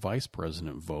president and vice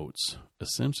president votes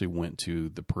essentially went to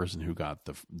the person who got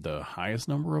the highest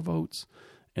number of votes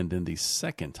and then the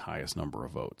second highest number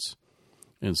of votes.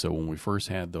 And so when we first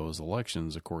had those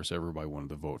elections, of course, everybody wanted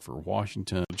to vote for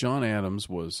Washington. John Adams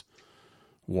was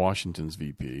Washington's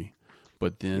VP,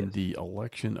 but then the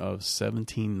election of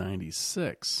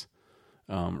 1796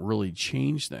 really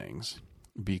changed things,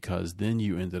 because then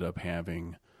you ended up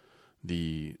having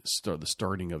the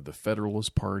starting of the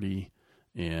Federalist Party,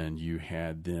 and you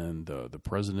had then the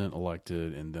president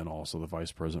elected, and then also the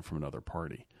vice president from another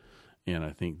party. And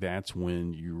I think that's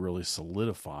when you really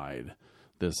solidified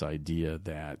this idea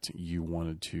that you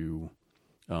wanted to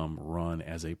run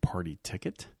as a party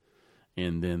ticket.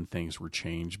 And then things were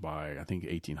changed by, I think,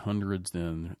 1800s.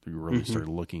 Then you really started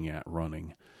looking at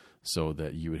running so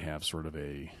that you would have sort of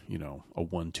a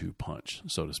 1-2 punch,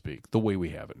 so to speak, the way we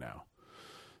have it now.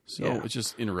 So It's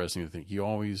just interesting to think. You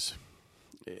always,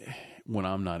 when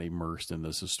I'm not immersed in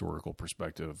this historical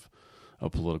perspective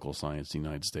of political science in the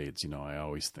United States, I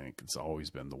always think it's always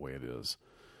been the way it is.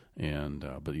 And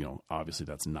but obviously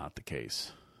that's not the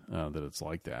case, that it's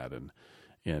like that. And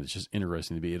it's just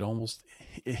interesting to be.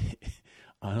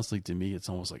 Honestly, to me, it's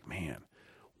almost like, man,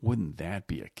 wouldn't that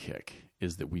be a kick?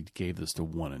 Is that we gave this to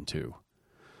 1 and 2,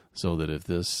 so that if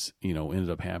this ended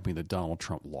up happening that Donald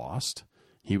Trump lost,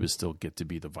 he would still get to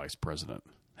be the vice president.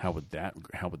 How would that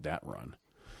run?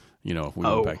 If we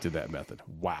went back to that method.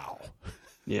 Wow.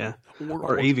 Yeah.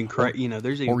 Or even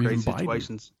there's even crazy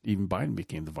situations. Even Biden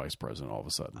became the vice president all of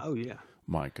a sudden. Oh yeah.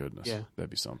 My goodness. Yeah. That'd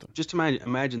be something. Just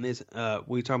imagine this.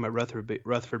 We talking about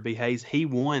Rutherford B. Hayes. He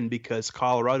won because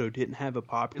Colorado didn't have a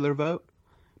popular vote.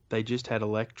 They just had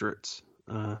electorates,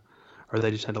 or they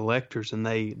just had electors, and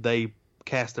they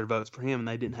cast their votes for him, and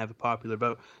they didn't have a popular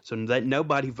vote. So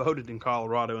nobody voted in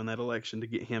Colorado in that election to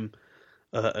get him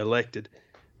elected.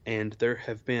 And there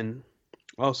have been,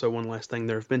 also one last thing,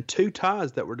 there have been 2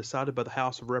 ties that were decided by the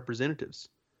House of Representatives.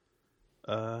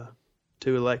 2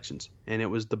 elections, and it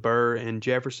was the Burr and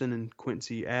Jefferson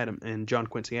and John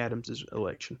Quincy Adams'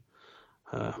 election.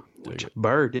 Which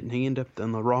Burr, didn't he end up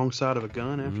on the wrong side of a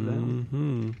gun after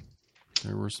that?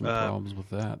 There were some problems with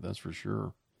that, that's for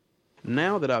sure.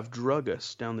 Now that I've drug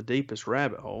us down the deepest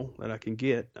rabbit hole that I can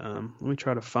get, let me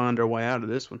try to find our way out of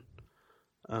this one.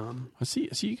 I see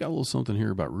you got a little something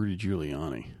here about Rudy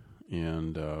Giuliani,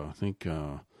 and I think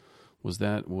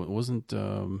wasn't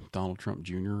Donald Trump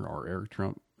Jr. or Eric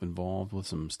Trump involved with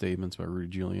some statements by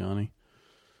Rudy Giuliani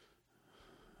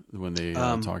when they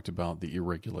talked about the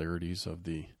irregularities of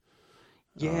the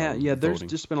there's voting?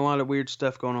 just been a lot of weird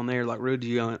stuff going on there. Like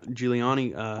Rudy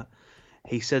Giuliani,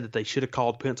 he said that they should have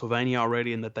called Pennsylvania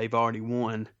already and that they've already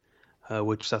won,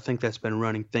 which I think that's been a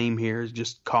running theme here, is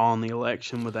just calling the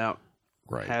election without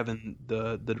having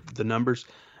the numbers.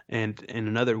 And in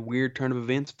another weird turn of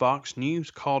events, Fox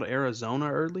News called Arizona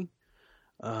early.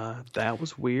 That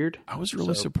was weird. I was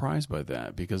really surprised by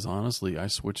that, because honestly, I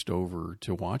switched over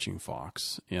to watching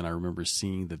Fox, and I remember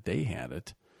seeing that they had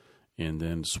it, and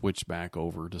then switched back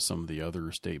over to some of the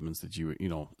other statements that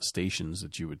stations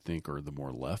that you would think are the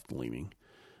more left leaning.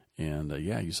 And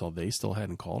you saw they still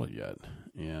hadn't called it yet.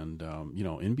 And,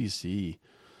 NBC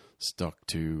stuck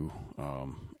to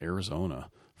Arizona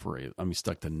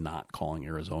stuck to not calling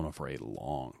Arizona for a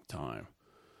long time,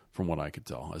 from what I could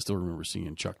tell. I still remember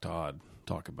seeing Chuck Todd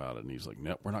talk about it, and he's like,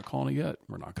 "Nope, we're not calling it yet.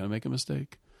 We're not going to make a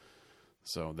mistake."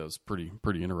 So that was pretty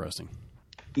interesting.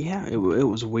 Yeah, it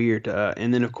was weird.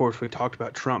 And then, of course, we talked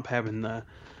about Trump having the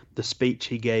speech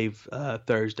he gave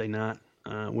Thursday night,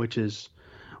 which is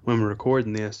when we're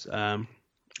recording this.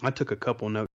 I took a couple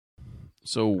notes.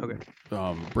 So Okay.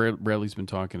 Bradley's been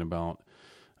talking about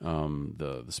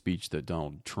the speech that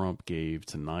Donald Trump gave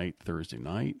tonight, Thursday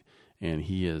night, and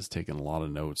he has taken a lot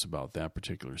of notes about that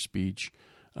particular speech.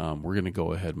 We're going to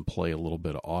go ahead and play a little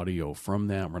bit of audio from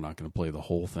that. We're not going to play the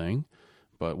whole thing,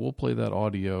 but we'll play that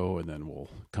audio, and then we'll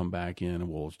come back in and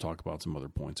we'll talk about some other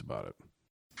points about it.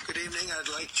 Good evening. I'd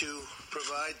like to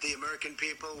provide the American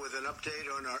people with an update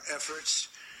on our efforts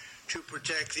to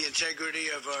protect the integrity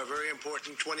of our very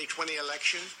important 2020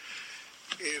 election.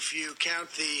 If you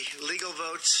count the legal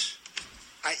votes,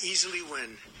 I easily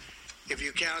win. If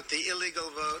you count the illegal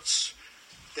votes,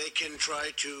 they can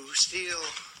try to steal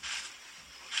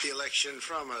the election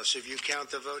from us. If you count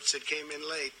the votes that came in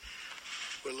late,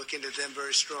 we're looking at them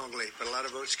very strongly, but a lot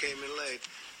of votes came in late.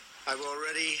 I've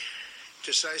already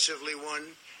decisively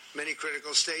won many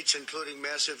critical states, including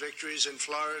massive victories in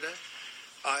Florida,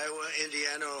 Iowa,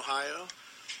 Indiana, Ohio.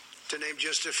 To name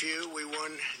just a few, we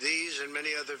won these and many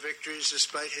other victories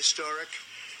despite historic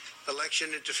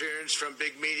election interference from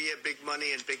big media, big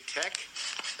money, and big tech.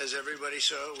 As everybody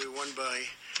saw, we won by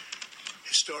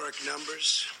historic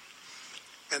numbers.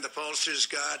 And the pollsters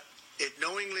got it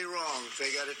knowingly wrong.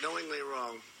 They got it knowingly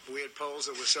wrong. We had polls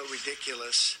that were so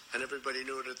ridiculous, and everybody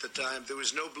knew it at the time. There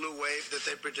was no blue wave that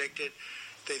they predicted.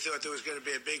 They thought there was going to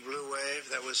be a big blue wave.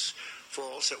 That was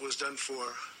false. That was done for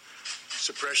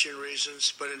suppression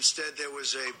reasons. But instead, there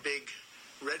was a big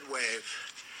red wave.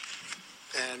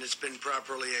 And it's been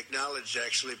properly acknowledged,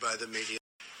 actually, by the media.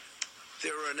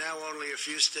 There are now only a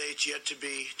few states yet to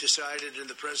be decided in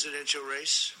the presidential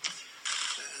race.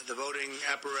 The voting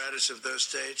apparatus of those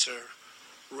states are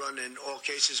run in all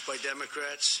cases by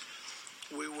Democrats.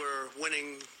 We were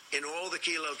winning in all the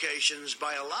key locations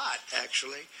by a lot,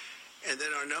 actually. And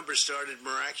then our numbers started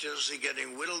miraculously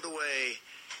getting whittled away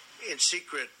in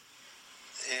secret.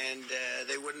 And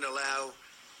they wouldn't allow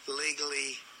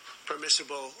legally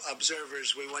permissible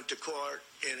observers. We went to court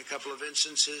in a couple of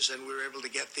instances, and we were able to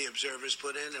get the observers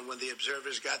put in. And when the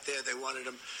observers got there, they wanted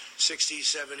them 60,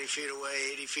 70 feet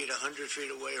away, 80 feet, 100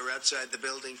 feet away, or outside the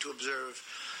building to observe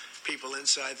people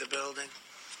inside the building.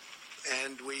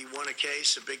 And we won a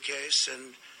case, a big case,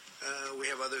 and we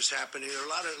have others happening. There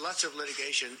are lots of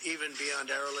litigation, even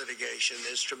beyond our litigation.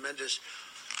 There's tremendous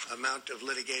amount of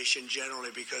litigation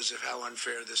generally because of how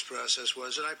unfair this process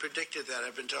was. And I predicted that.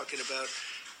 I've been talking about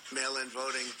mail-in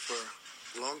voting for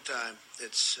a long time.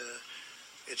 It's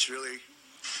really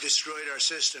destroyed our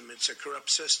system. It's a corrupt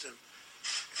system.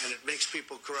 And it makes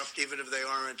people corrupt even if they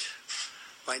aren't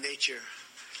by nature.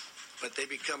 But they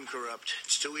become corrupt.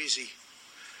 It's too easy.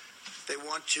 They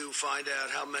want to find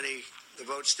out how many the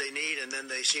votes they need, and then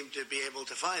they seem to be able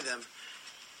to find them.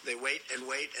 They wait,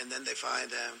 and then they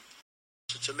find them.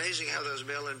 It's amazing how those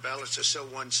mail-in ballots are so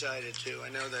one-sided, too. I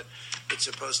know that it's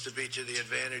supposed to be to the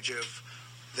advantage of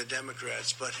the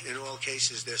Democrats, but in all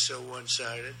cases, they're so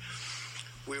one-sided.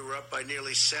 We were up by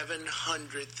nearly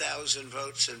 700,000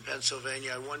 votes in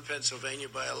Pennsylvania. I won Pennsylvania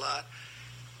by a lot,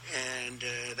 and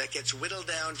that gets whittled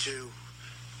down to,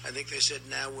 I think they said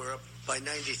now we're up by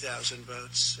 90,000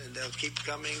 votes, and they'll keep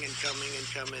coming and coming and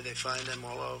coming. They find them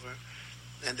all over,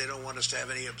 and they don't want us to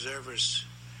have any observers,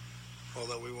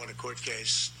 although we won a court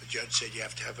case. The judge said you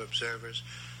have to have observers.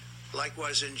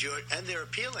 Likewise in Georgia, and they're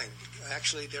appealing.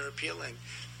 Actually, they're appealing.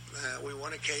 We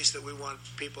won a case that we want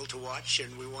people to watch,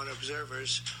 and we want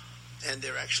observers, and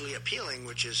they're actually appealing,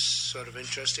 which is sort of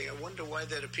interesting. I wonder why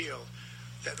they'd appeal,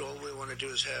 that all we want to do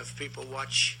is have people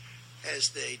watch as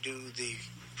they do the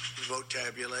vote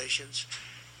tabulations.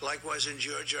 Likewise in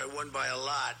Georgia, I won by a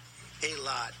lot,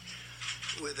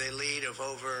 with a lead of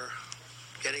over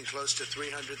getting close to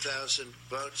 300,000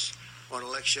 votes on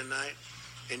election night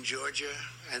in Georgia.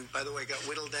 And by the way, got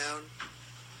whittled down,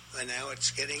 and now it's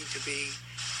getting to be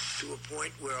to a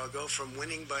point where I'll go from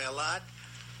winning by a lot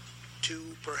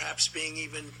to perhaps being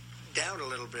even down a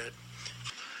little bit.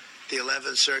 The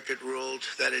 11th Circuit ruled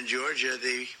that in Georgia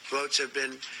the votes have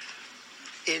been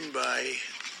in by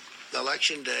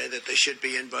Election Day, that they should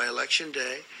be in by Election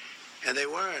Day, and they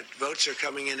weren't. Votes are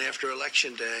coming in after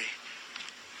Election Day.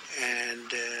 And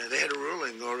they had a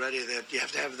ruling already that you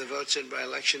have to have the votes in by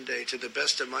Election Day. To the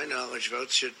best of my knowledge,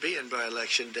 votes should be in by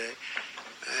Election Day.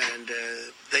 And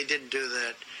they didn't do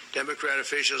that. Democrat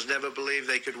officials never believed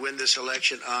they could win this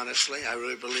election honestly. I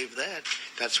really believe that.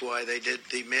 That's why they did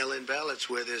the mail-in ballots,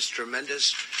 where there's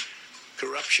tremendous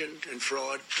corruption and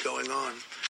fraud going on.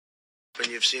 And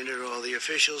you've seen it all. The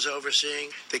officials overseeing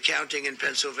the counting in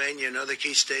Pennsylvania and other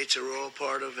key states are all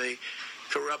part of a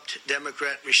corrupt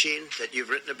Democrat machine that you've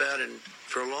written about. And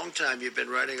for a long time, you've been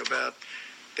writing about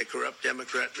the corrupt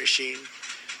Democrat machine.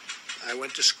 I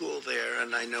went to school there,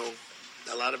 and I know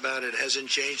a lot about it. It hasn't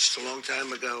changed. It's a long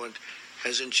time ago, and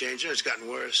hasn't changed. It's gotten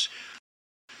worse.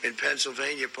 In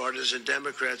Pennsylvania, partisan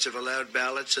Democrats have allowed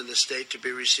ballots in the state to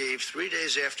be received 3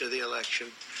 days after the election,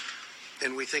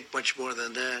 and we think much more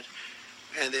than that.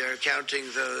 And they're counting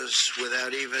those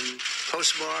without even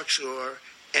postmarks or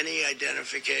any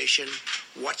identification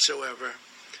whatsoever,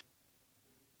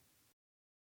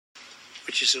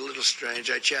 which is a little strange.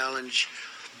 I challenge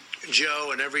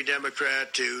Joe and every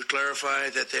Democrat to clarify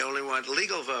that they only want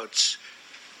legal votes,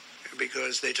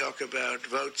 because they talk about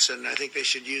votes, and I think they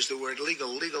should use the word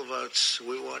legal votes.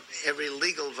 We want every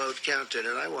legal vote counted,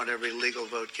 and I want every legal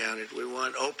vote counted. We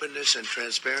want openness and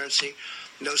transparency,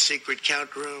 no secret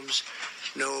count rooms,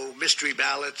 no mystery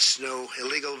ballots, no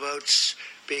illegal votes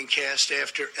being cast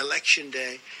after Election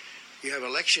Day. You have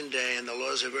Election Day, and the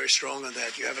laws are very strong on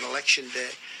that. You have an Election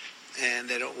Day, and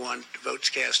they don't want votes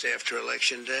cast after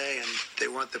Election Day, and they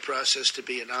want the process to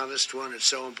be an honest one. It's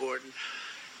so important.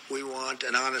 We want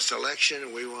an honest election,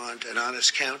 and we want an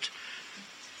honest count,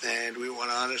 and we want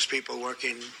honest people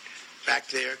working back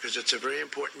there, because it's a very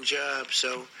important job.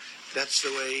 So that's the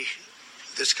way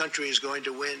this country is going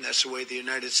to win. That's the way the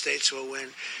United States will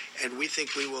win, and we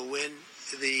think we will win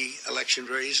the election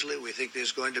very easily. We think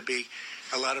there's going to be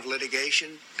a lot of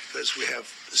litigation because we have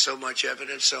so much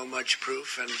evidence, so much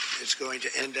proof, and it's going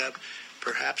to end up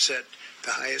perhaps at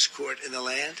the highest court in the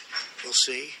land. We'll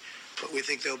see. But we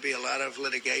think there'll be a lot of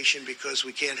litigation because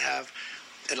we can't have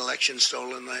an election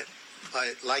stolen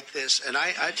like this. And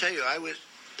I tell you, I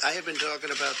have been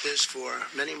talking about this for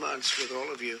many months with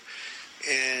all of you,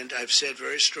 and I've said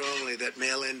very strongly that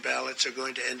mail-in ballots are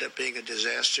going to end up being a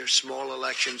disaster. Small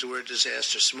elections were a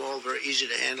disaster. Small, very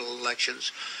easy-to-handle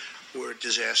elections were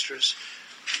disastrous.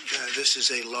 This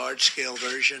is a large-scale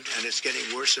version, and it's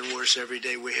getting worse and worse every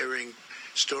day. We're hearing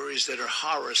stories that are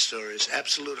horror stories,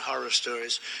 absolute horror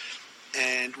stories.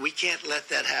 And we can't let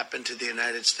that happen to the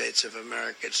United States of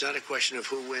America. It's not a question of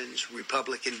who wins,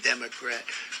 Republican, Democrat,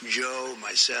 Joe,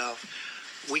 myself.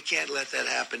 We can't let that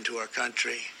happen to our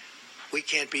country. We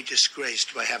can't be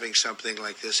disgraced by having something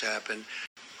like this happen.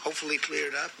 Hopefully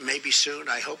cleared up, maybe soon,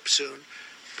 I hope soon,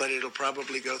 but it'll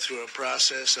probably go through a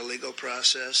process, a legal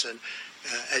process. And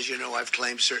as you know, I've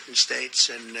claimed certain states,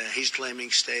 and he's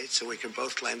claiming states, so we can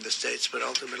both claim the states. But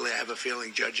ultimately, I have a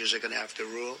feeling judges are going to have to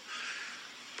rule.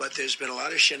 But there's been a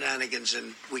lot of shenanigans,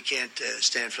 and we can't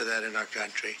stand for that in our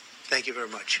country. Thank you very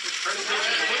much.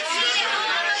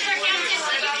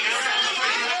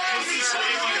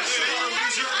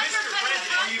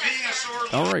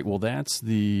 All right, well, that's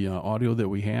the audio that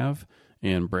we have.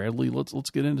 And Bradley,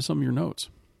 let's get into some of your notes.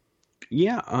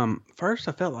 Yeah, first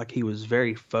I felt like he was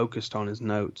very focused on his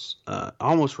notes,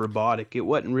 almost robotic. It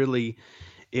wasn't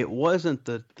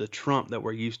the Trump that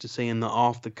we're used to seeing, the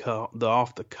off the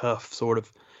cuff sort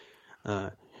of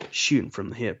shooting from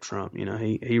the hip Trump. You know,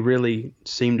 he really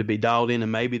seemed to be dialed in,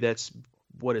 and maybe that's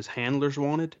what his handlers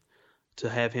wanted, to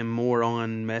have him more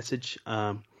on message.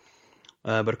 But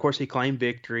of course he claimed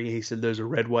victory. He said there's a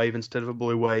red wave instead of a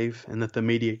blue wave, and that the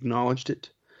media acknowledged it.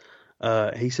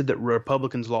 He said that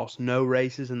Republicans lost no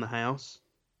races in the House,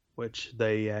 which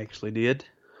they actually did.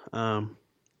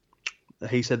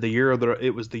 He said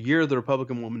it was the year of the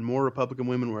Republican woman. More Republican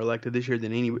women were elected this year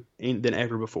than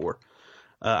ever before.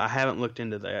 I haven't looked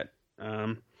into that.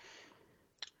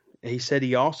 He said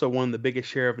he also won the biggest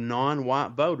share of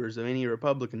non-white voters of any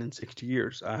Republican in 60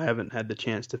 years. I haven't had the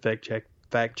chance to fact check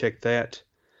that.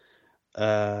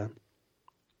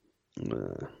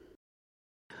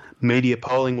 Media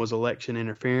polling was election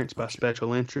interference by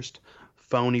special interest.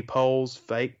 Phony polls,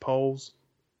 fake polls.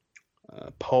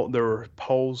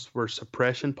 Polls were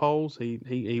suppression polls.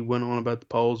 He went on about the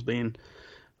polls being,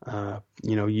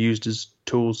 used as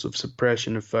tools of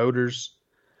suppression of voters.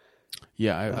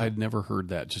 Yeah, I'd never heard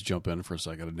that. Just jump in for a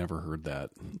second. I'd never heard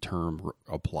that term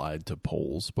applied to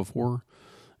polls before,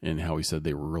 and how he said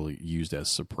they were really used as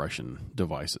suppression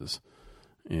devices.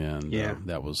 And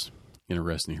that was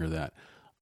interesting to hear that.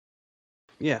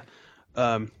 Yeah.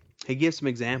 He gives some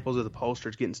examples of the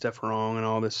pollsters getting stuff wrong and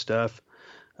all this stuff.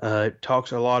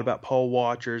 Talks a lot about poll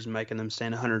watchers, making them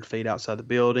stand 100 feet outside the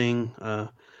building.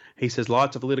 He says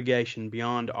lots of litigation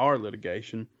beyond our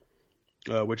litigation.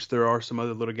 which there are some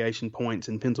other litigation points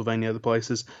in Pennsylvania and other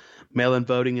places. Mail-in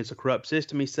voting is a corrupt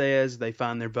system, he says. They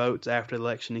find their votes after the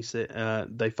election. He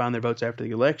said they find their votes after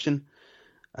the election.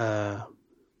 A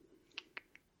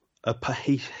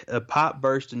pipe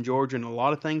burst in Georgia, and a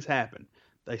lot of things happened.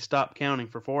 They stopped counting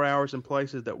for 4 hours in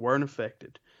places that weren't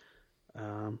affected.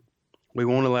 We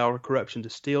won't allow corruption to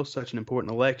steal such an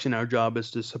important election. Our job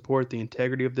is to support the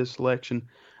integrity of this election.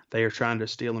 They are trying to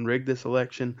steal and rig this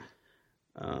election.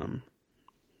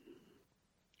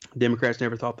 Democrats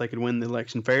never thought they could win the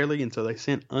election fairly, and so they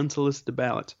sent unsolicited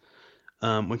ballots,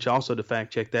 which also, to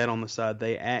fact check that on the side,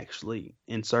 they actually,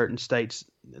 in certain states,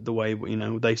 the way,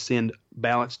 they send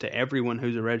ballots to everyone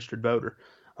who's a registered voter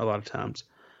a lot of times.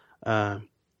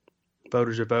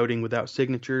 Voters are voting without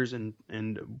signatures, and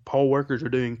poll workers are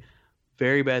doing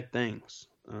very bad things.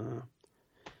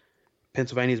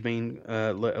 Pennsylvania is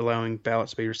allowing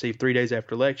ballots to be received 3 days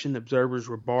after election. Observers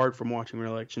were barred from watching the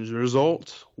election's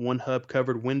results. One hub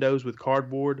covered windows with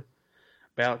cardboard.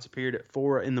 Ballots appeared at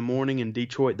 4 in the morning in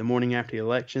Detroit the morning after the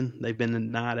election. They've been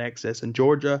denied access in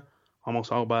Georgia.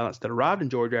 Almost all ballots that arrived in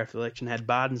Georgia after the election had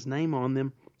Biden's name on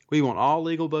them. We want all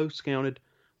legal votes counted.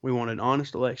 We want an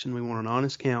honest election. We want an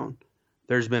honest count.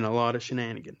 There's been a lot of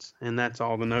shenanigans, and that's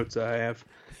all the notes I have.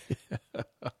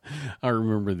 I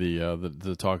remember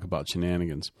the talk about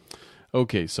shenanigans.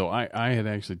 Okay, so I had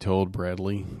actually told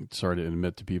Bradley, sorry to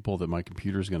admit to people, that my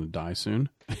computer is going to die soon,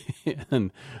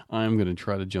 and I'm going to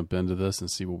try to jump into this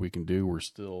and see what we can do. We're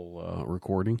still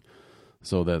recording,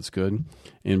 so that's good.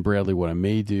 And Bradley, what I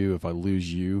may do if I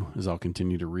lose you is I'll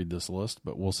continue to read this list,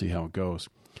 but we'll see how it goes.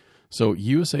 So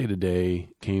USA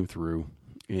Today came through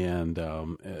and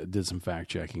did some fact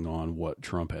checking on what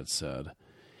Trump had said.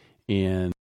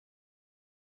 And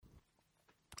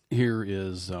here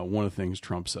is one of the things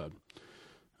Trump said.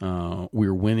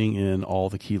 We're winning in all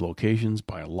the key locations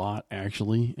by a lot,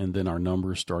 actually, and then our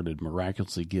numbers started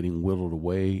miraculously getting whittled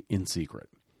away in secret.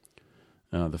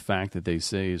 The fact that they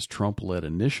say is Trump led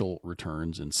initial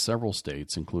returns in several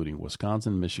states, including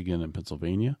Wisconsin, Michigan, and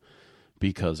Pennsylvania,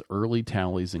 because early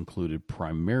tallies included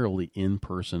primarily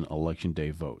in-person Election Day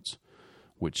votes,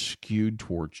 which skewed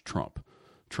towards Trump.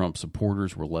 Trump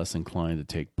supporters were less inclined to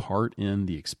take part in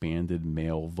the expanded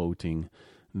mail voting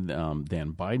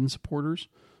than Biden supporters,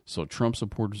 so Trump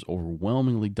supporters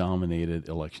overwhelmingly dominated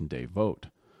Election Day vote.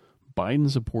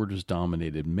 Biden supporters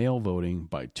dominated mail voting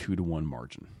by 2-1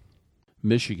 margin.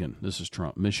 Michigan, this is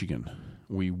Trump, Michigan.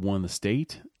 We won the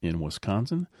state. In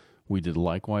Wisconsin, we did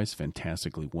likewise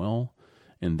fantastically well,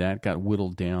 and that got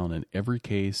whittled down. In every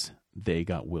case, they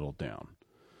got whittled down.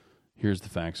 Here's the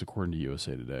facts according to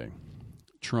USA Today.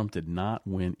 Trump did not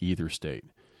win either state.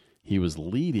 He was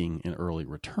leading in early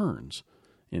returns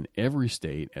in every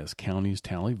state as counties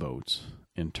tally votes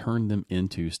and turn them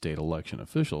into state election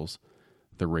officials.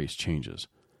 The race changes.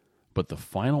 But the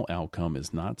final outcome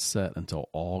is not set until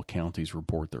all counties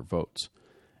report their votes.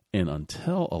 And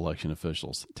until election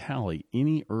officials tally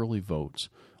any early votes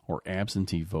or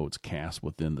absentee votes cast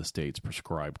within the state's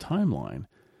prescribed timeline,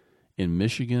 in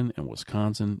Michigan and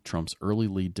Wisconsin, Trump's early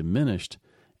lead diminished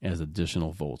as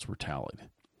additional votes were tallied.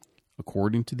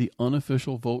 According to the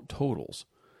unofficial vote totals,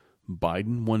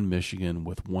 Biden won Michigan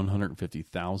with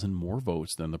 150,000 more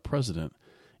votes than the president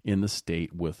in the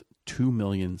state with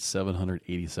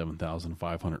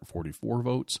 2,787,544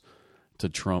 votes to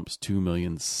Trump's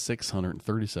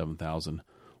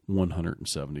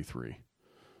 2,637,173.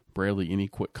 Bradley, any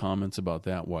quick comments about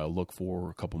that while I look for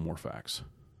a couple more facts?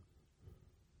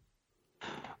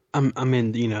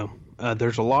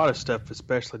 There's a lot of stuff,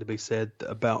 especially to be said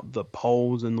about the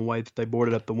polls and the way that they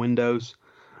boarded up the windows.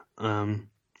 From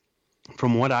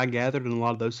what I gathered in a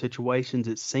lot of those situations,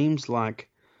 it seems like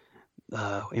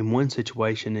in one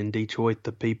situation in Detroit,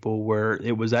 the people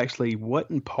it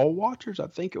wasn't poll watchers. I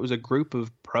think it was a group of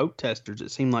protesters.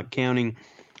 It seemed like counting,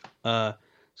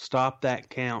 stop that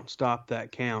count.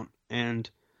 And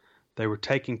they were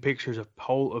taking pictures of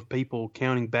people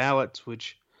counting ballots,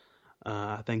 which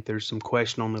I think there's some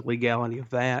question on the legality of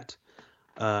that.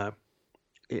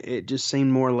 It just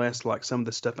seemed more or less like some of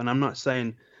the stuff, and I'm not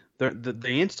saying the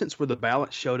instance where the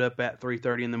ballot showed up at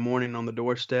 3:30 in the morning on the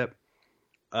doorstep.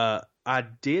 I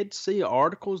did see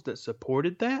articles that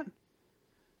supported that,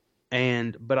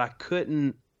 but I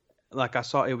couldn't. Like I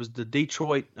saw, it was the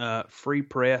Detroit Free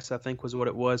Press, I think was what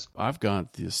it was. I've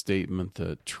got the statement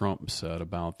that Trump said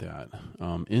about that.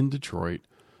 In Detroit,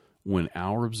 when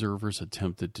our observers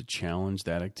attempted to challenge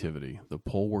that activity, the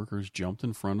poll workers jumped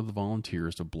in front of the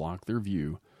volunteers to block their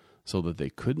view so that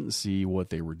they couldn't see what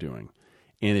they were doing,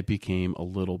 and it became a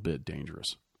little bit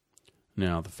dangerous.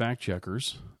 Now, the fact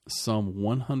checkers, some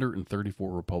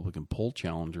 134 Republican poll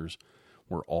challengers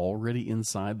were already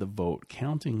inside the vote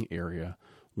counting area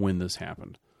when this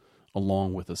happened,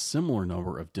 along with a similar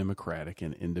number of Democratic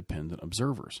and independent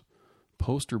observers.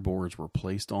 Poster boards were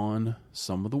placed on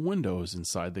some of the windows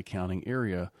inside the counting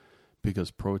area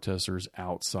because protesters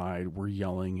outside were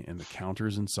yelling and the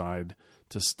counters inside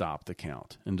to stop the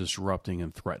count and disrupting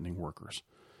and threatening workers.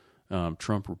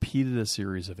 Trump repeated a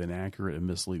series of inaccurate and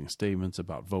misleading statements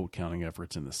about vote counting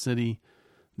efforts in the city.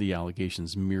 The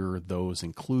allegations mirrored those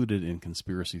included in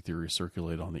conspiracy theories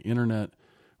circulated on the internet,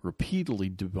 repeatedly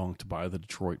debunked by the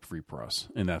Detroit Free Press.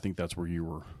 And I think that's where you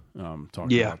were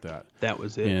talking about that. That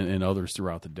was it. And others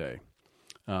throughout the day.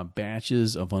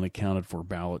 Batches of unaccounted for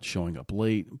ballots showing up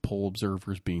late, poll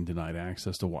observers being denied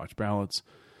access to watch ballots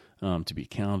to be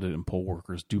counted, and poll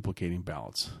workers duplicating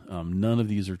ballots. None of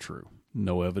these are true.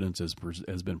 No evidence has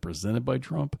been presented by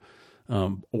Trump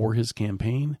or his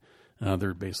campaign.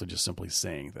 They're basically just simply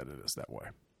saying that it is that way.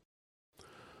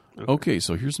 Okay,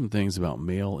 so here's some things about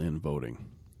mail-in voting.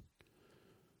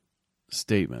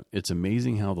 Statement: it's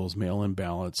amazing how those mail-in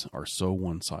ballots are so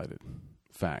one-sided.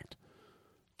 Fact: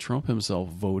 Trump himself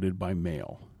voted by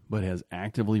mail, but has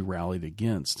actively railed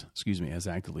against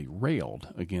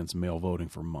mail voting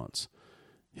for months.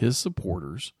 His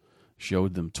supporters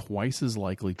showed them twice as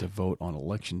likely to vote on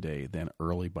Election Day than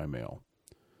early by mail.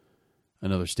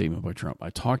 Another statement by Trump: I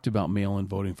talked about mail-in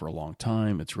voting for a long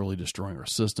time. It's really destroying our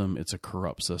system. It's a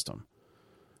corrupt system.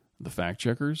 The fact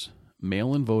checkers: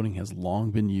 mail-in voting has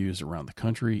long been used around the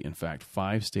country. In fact,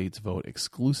 5 states vote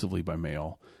exclusively by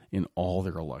mail in all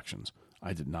their elections.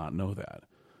 I did not know that.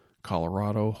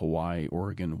 Colorado, Hawaii,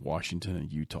 Oregon, Washington,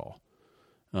 and Utah.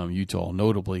 Utah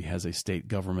notably has a state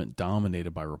government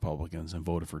dominated by Republicans and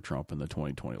voted for Trump in the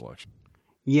 2020 election.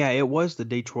 Yeah, it was the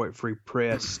Detroit Free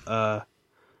Press.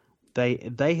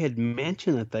 They had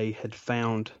mentioned that they had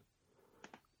found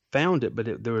it,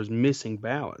 but there was missing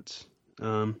ballots.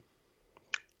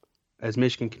 As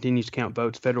Michigan continues to count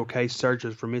votes, federal case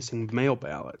searches for missing mail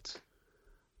ballots.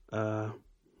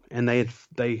 And they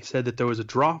said that there was a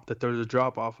drop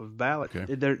off of ballots.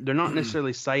 Okay. They're not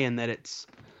necessarily saying that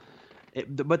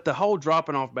but the whole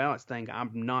dropping off ballots thing,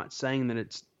 I'm not saying that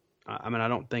it's. I mean, I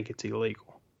don't think it's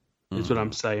illegal. Is what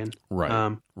I'm saying.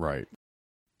 Right. Right.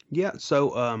 Yeah. So,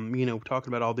 talking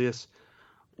about all this,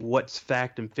 what's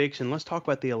fact and fiction? Let's talk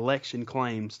about the election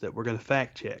claims that we're going to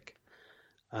fact check.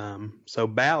 So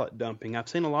ballot dumping. I've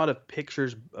seen a lot of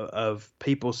pictures of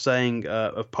people saying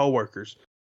of poll workers.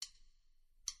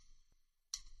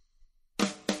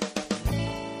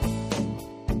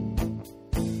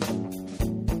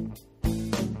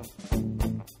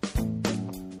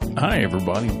 Hi,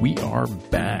 everybody. We are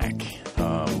back.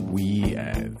 We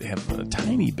have a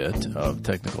tiny bit of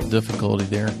technical difficulty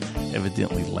there.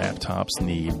 Evidently, laptops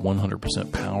need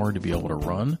 100% power to be able to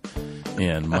run,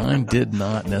 and mine did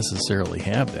not necessarily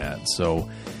have that. So,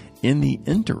 in the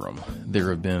interim, there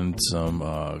have been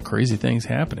some crazy things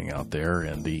happening out there,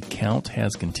 and the count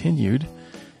has continued,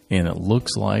 and it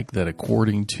looks like that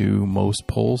according to most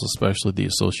polls, especially the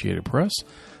Associated Press,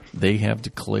 they have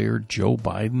declared Joe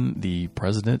Biden the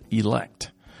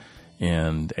president-elect.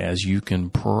 And as you can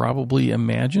probably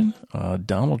imagine,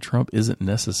 Donald Trump isn't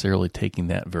necessarily taking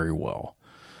that very well.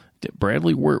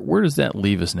 Bradley, where does that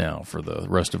leave us now for the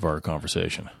rest of our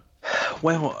conversation?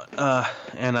 Well,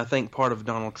 and I think part of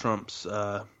Donald Trump's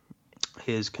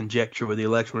his conjecture with the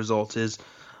election results is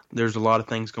there's a lot of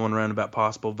things going around about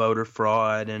possible voter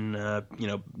fraud and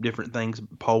different things,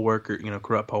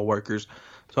 corrupt poll workers.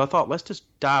 So I thought let's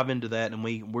just dive into that, and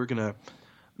we're gonna.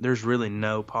 There's really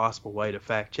no possible way to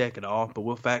fact check it all, but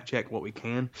we'll fact check what we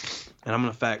can, and I'm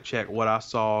gonna fact check what I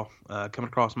saw coming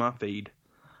across my feed.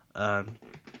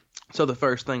 So the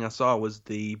first thing I saw was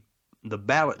the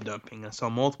ballot dumping. I saw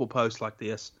multiple posts like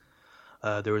this.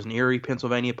 There was an Erie,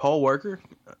 Pennsylvania poll worker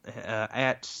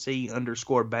at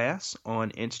C_Bass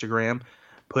on Instagram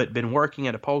been working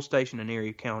at a poll station in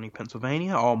Erie County,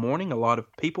 Pennsylvania all morning. A lot of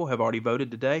people have already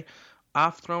voted today.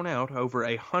 I've thrown out over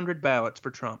 100 ballots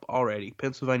for Trump already.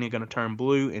 Pennsylvania going to turn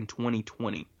blue in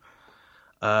 2020.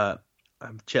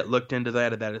 Chet looked into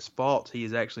that. That is false. He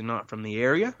is actually not from the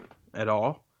area at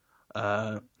all.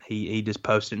 He just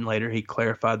posted it, and later he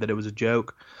clarified that it was a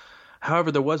joke. However,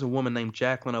 there was a woman named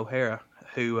Jacqueline O'Hara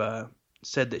who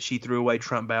said that she threw away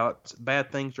Trump ballots.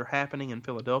 Bad things are happening in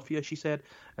Philadelphia, she said.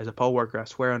 As a poll worker, I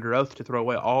swear under oath to throw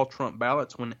away all Trump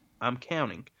ballots when I'm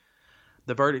counting.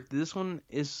 The verdict, this one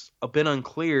is a bit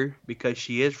unclear because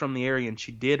she is from the area and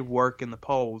she did work in the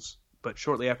polls, but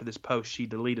shortly after this post, she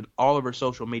deleted all of her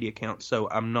social media accounts, so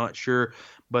I'm not sure,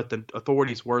 but the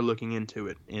authorities were looking into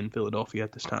it in Philadelphia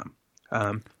at this time.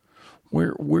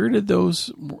 Where did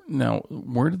those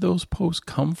posts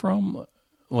come from?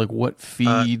 what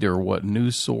feed or what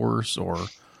news source or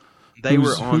they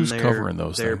were on who's covering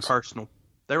those their things? personal.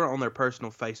 They were on their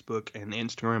personal Facebook and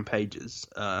Instagram pages.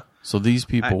 So these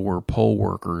people were poll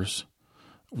workers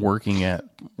working at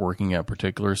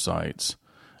particular sites.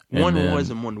 One was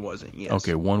and one wasn't. Yes.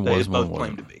 Okay, one they was, one both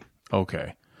wasn't. claimed to be.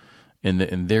 Okay,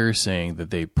 and they're saying that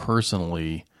they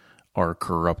personally are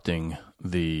corrupting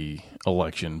the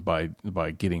election by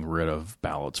getting rid of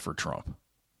ballots for Trump.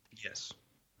 Yes.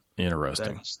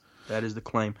 Interesting. That is the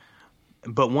claim.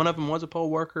 But one of them was a poll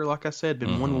worker, like I said,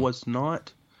 and one was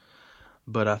not.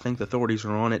 But I think the authorities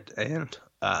are on it, and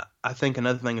I think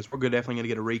another thing is we're definitely going to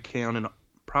get a recount in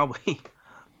probably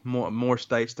more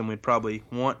states than we'd probably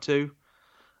want to.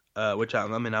 Which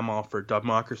I'm all for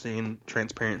democracy and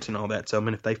transparency and all that. So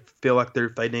if they feel like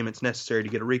if they deem it's necessary to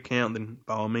get a recount, then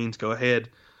by all means go ahead.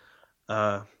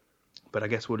 But I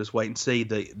guess we'll just wait and see.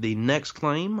 The next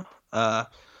claim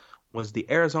was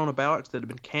the Arizona ballots that have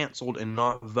been canceled and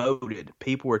not voted.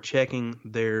 People were checking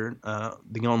the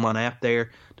online app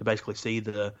there to basically see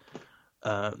the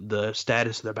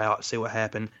status of their ballot, see what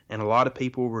happened, and a lot of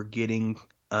people were getting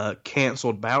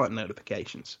canceled ballot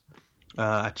notifications.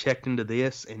 I checked into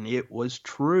this, and it was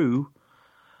true.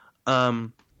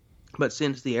 But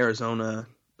since the Arizona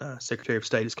Secretary of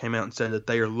State has came out and said that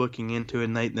they are looking into it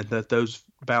and that those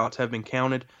ballots have been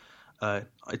counted,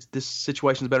 this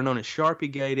situation is better known as Sharpie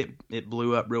Gate. It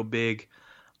blew up real big.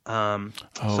 Some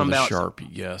ballots, Sharpie.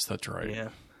 Yes, that's right.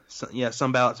 Yeah.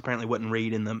 Some ballots apparently wouldn't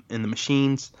read in the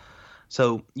machines.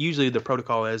 So usually the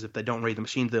protocol is if they don't read the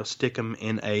machines, they'll stick them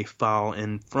in a file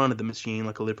in front of the machine,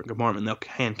 like a different compartment, and they'll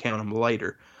hand count them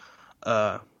later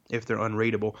if they're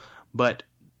unreadable. But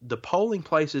the polling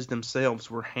places themselves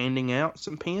were handing out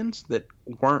some pens that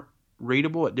weren't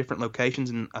readable at different locations,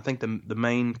 and I think the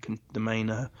main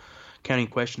county in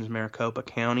question is Maricopa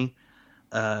County.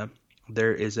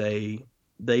 There is they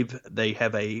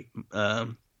have a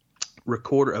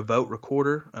recorder, a vote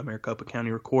recorder, a Maricopa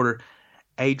County recorder.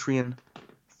 Adrian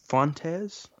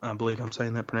Fontes, I believe I'm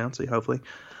saying that pronounce it, hopefully.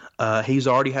 He's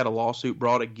already had a lawsuit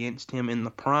brought against him in the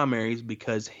primaries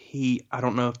because I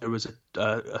don't know if there was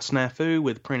a snafu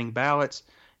with printing ballots.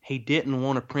 He didn't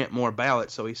want to print more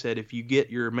ballots, so he said if you get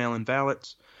your mail-in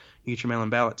ballots,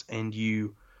 and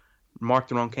you mark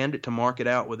the wrong candidate, to mark it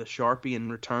out with a Sharpie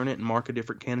and return it and mark a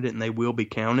different candidate, and they will be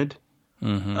counted.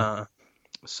 Mm-hmm.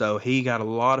 So he got a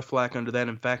lot of flack under that.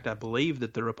 In fact, I believe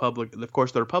that the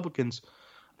Republicans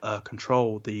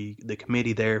control the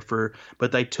committee there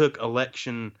but they took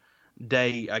election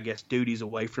day, I guess, duties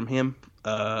away from him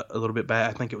a little bit back.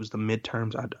 I think it was the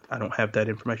midterms. I don't have that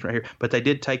information right here, but they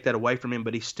did take that away from him,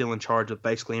 but he's still in charge of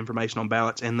basically information on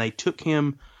ballots, and they took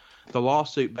him. The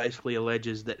lawsuit basically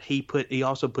alleges that he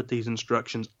also put these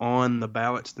instructions on the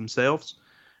ballots themselves,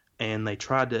 and he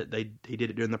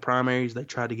did it during the primaries. They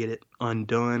tried to get it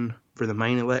undone for the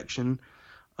main election.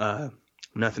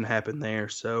 Nothing happened there.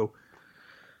 So,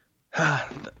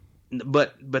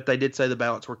 but they did say the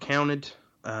ballots were counted.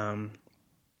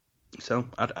 So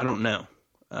I don't know.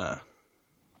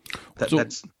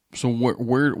 So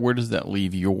where does that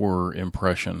leave your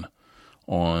impression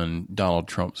on Donald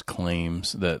Trump's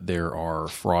claims that there are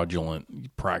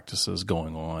fraudulent practices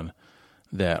going on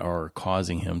that are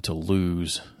causing him to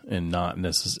lose and not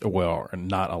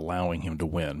allowing him to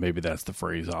win? Maybe that's the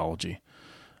phraseology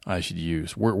I should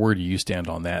use. Where do you stand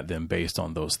on that then, based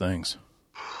on those things?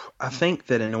 I think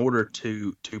that in order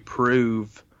to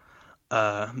prove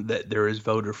that there is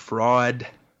voter fraud,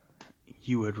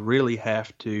 it would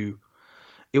have to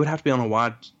be on a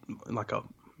wide, like a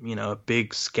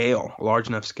big scale, a large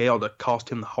enough scale to cost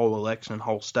him the whole election and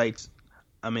whole states.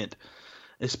 I meant,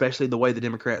 especially the way the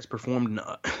Democrats performed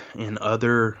in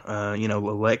other,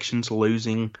 elections,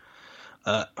 losing,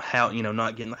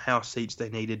 not getting the House seats they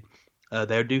needed.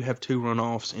 They do have 2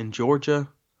 runoffs in Georgia.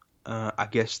 I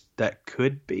guess that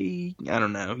could be, I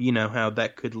don't know, how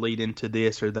that could lead into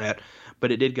this or that,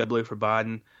 but it did go blue for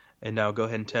Biden, and I'll go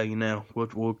ahead and tell you now,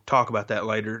 we'll talk about that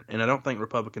later, and I don't think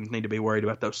Republicans need to be worried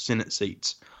about those Senate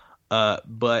seats,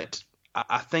 but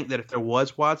I think that if there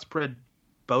was widespread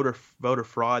voter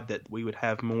fraud, that we would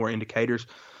have more indicators.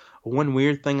 One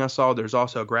weird thing I saw, there's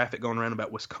also a graphic going around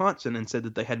about Wisconsin and said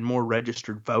that they had more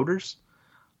registered voters,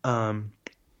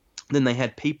 then they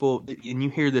had people, and you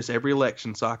hear this every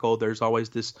election cycle, there's always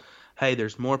this, hey,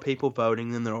 there's more people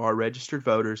voting than there are registered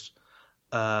voters.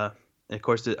 And of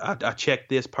course, I checked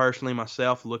this personally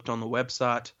myself, looked on the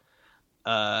website.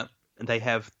 I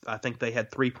think they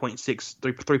had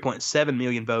 3.7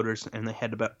 million voters, and they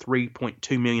had about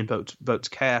 3.2 million votes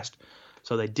cast.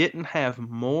 So they didn't have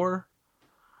more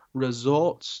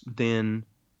results than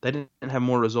they didn't have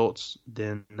more results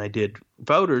than they did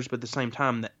voters, but at the same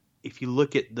time, that if you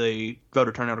look at the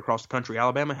voter turnout across the country,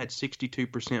 Alabama had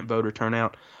 62% voter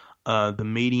turnout. The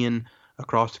median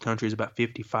across the country is about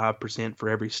 55% for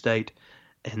every state,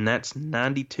 and that's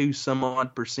 92 some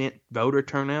odd percent voter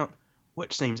turnout,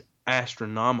 which seems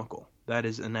astronomical. That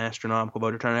is an astronomical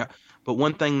voter turnout. But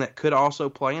one thing that could also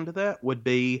play into that would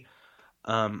be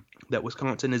that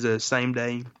Wisconsin is a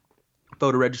same-day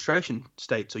voter registration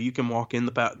state, so you can walk in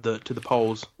to the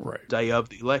polls day of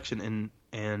the election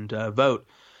and vote.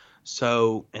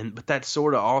 So, but that's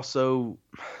sort of also,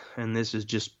 and this is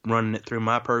just running it through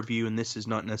my purview, and this is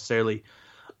not necessarily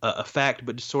a fact,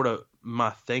 but just sort of my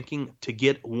thinking, to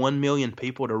get 1 million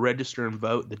people to register and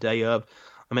vote the day of.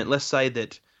 I mean, let's say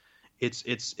that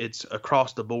it's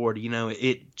across the board.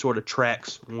 It sort of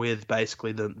tracks with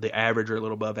basically the average or a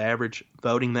little above average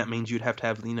voting. That means you'd have to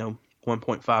have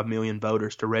 1.5 million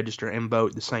voters to register and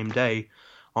vote the same day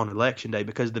on election day,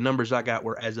 because the numbers I got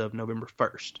were as of November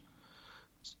 1st.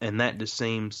 And that just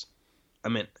seems, I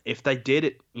mean, if they did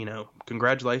it,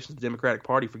 congratulations to the Democratic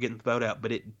Party for getting the vote out,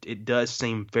 but it does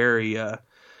seem very,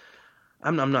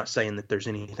 I'm not saying that there's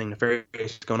anything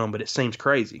nefarious going on, but it seems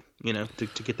crazy,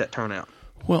 to get that turnout.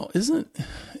 Well, isn't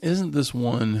this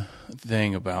one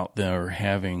thing about there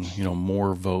having,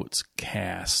 more votes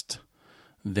cast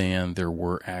than there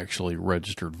were actually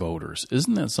registered voters?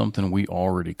 Isn't that something we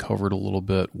already covered a little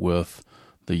bit with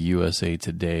the USA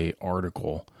Today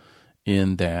article?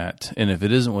 In that, and if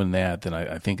it isn't in that, then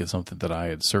I think it's something that I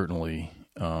had certainly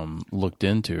looked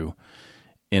into,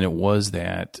 and it was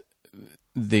that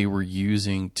they were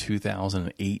using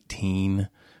 2018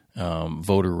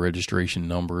 voter registration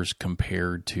numbers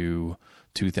compared to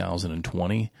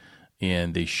 2020,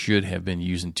 and they should have been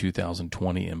using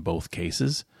 2020 in both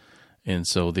cases. And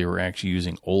so they were actually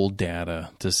using old data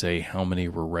to say how many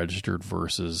were registered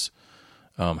versus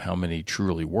how many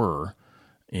truly were.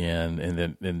 And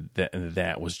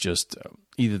that was just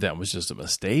either that was just a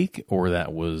mistake or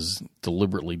that was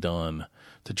deliberately done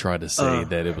to try to say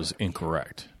that it was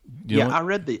incorrect.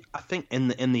 I think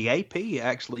in the AP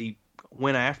actually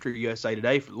went after USA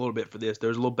Today for a little bit for this. There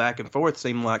was a little back and forth.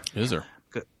 Seemed like, is there?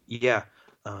 Yeah,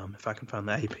 if I can find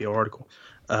the AP article.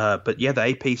 But yeah, the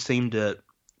AP seemed to,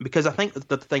 because I think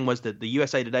the thing was that the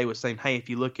USA Today was saying, hey, if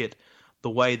you look at the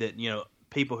way that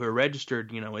people who are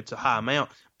registered, it's a high amount.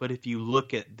 But if you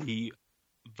look at the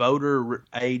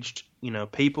voter-aged,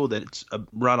 people, that it's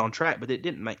right on track. But it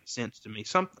didn't make sense to me.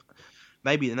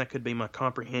 Maybe that could be my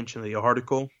comprehension of the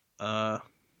article. Let's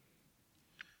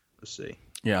see.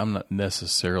 Yeah, I'm not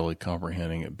necessarily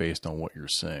comprehending it based on what you're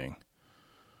saying.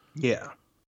 Yeah.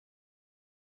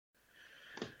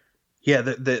 Yeah,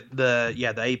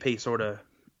 the AP sort of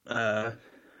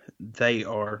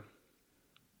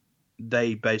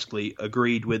they basically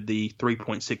agreed with the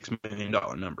 $3.6 million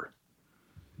number.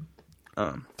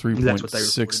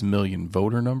 3.6 million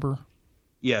voter number?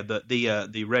 Yeah,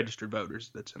 the registered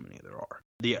voters, that's how many there are.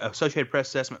 The Associated Press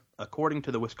assessment, according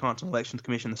to the Wisconsin Elections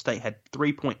Commission, the state had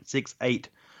 3.68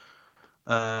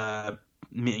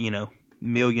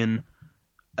 million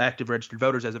active registered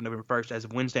voters as of November 1st. As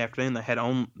of Wednesday afternoon,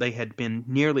 they had been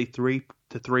nearly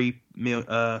 3.3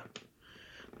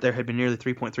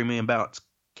 million ballots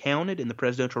counted in the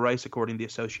presidential race, according to the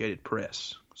Associated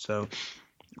Press. So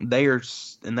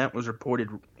and that was reported,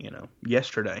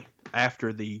 yesterday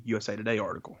after the USA Today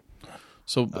article.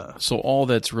 So all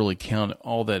that's really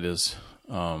all that is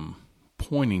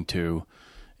pointing to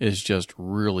is just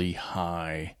really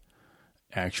high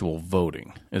actual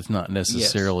voting. It's not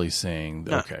necessarily saying,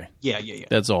 okay. Yeah.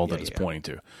 That's all that it's pointing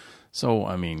to. So,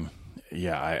 I mean,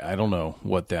 I don't know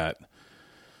what that,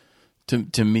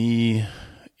 to me,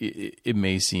 it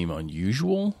may seem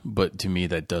unusual, but to me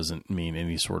that doesn't mean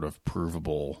any sort of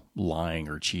provable lying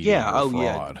or cheating or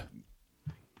fraud.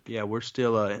 Yeah, we're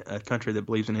still a country that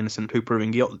believes in innocent until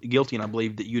proven guilty, and I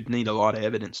believe that you'd need a lot of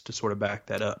evidence to sort of back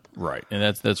that up. Right,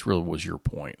 and that's really was your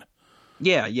point.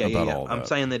 Yeah. I'm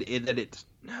saying that it's.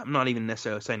 I'm not even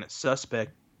necessarily saying it's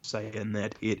suspect. Saying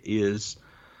that it is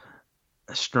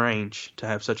strange to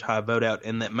have such a high vote out,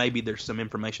 and that maybe there's some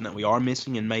information that we are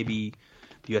missing, and maybe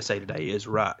the USA Today is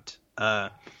right.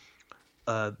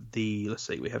 Let's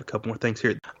see, we have a couple more things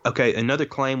here. Okay, another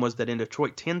claim was that in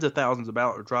Detroit, tens of thousands of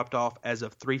ballots were dropped off as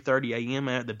of 3:30 a.m.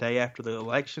 the day after the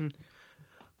election.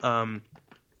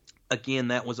 Again,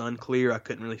 that was unclear. I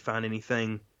couldn't really find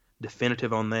anything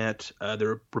definitive on that. There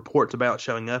were reports about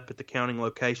showing up at the counting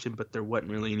location, but there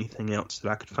wasn't really anything else that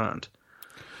I could find.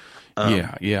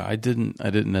 Yeah, I didn't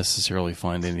necessarily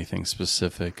find anything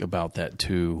specific about that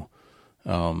too.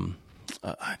 I'm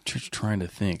just trying to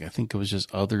think. I think it was just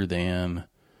other than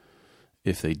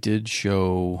if they did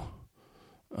show,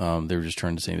 they were just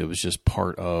trying to say it was just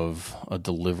part of a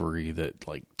delivery that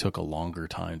like took a longer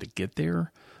time to get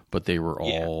there, but they were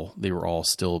all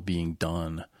still being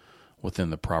done within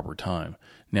the proper time.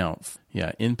 Now,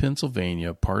 in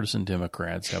Pennsylvania, partisan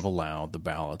Democrats have allowed the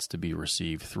ballots to be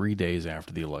received 3 days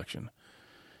after the election.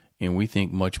 And we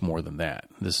think much more than that.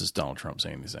 This is Donald Trump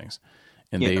saying these things.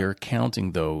 And they are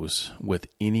counting those with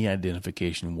any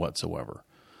identification whatsoever.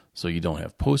 So you don't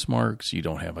have postmarks, you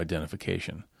don't have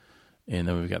identification. And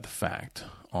then we've got the fact.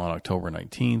 On October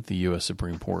 19th, the U.S.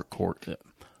 Supreme Court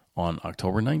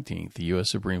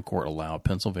allowed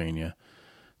Pennsylvania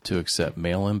to accept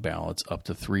mail-in ballots up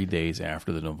to 3 days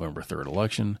after the November 3rd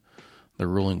election. The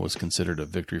ruling was considered a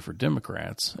victory for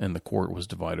Democrats, and the court was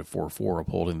divided 4-4,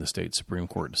 upholding the state Supreme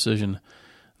Court decision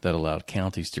that allowed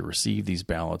counties to receive these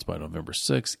ballots by November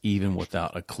 6th, even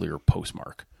without a clear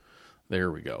postmark.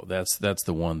 There we go. That's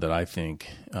the one that I think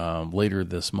later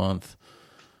last month,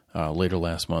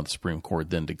 the Supreme Court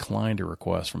then declined a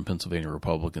request from Pennsylvania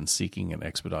Republicans seeking an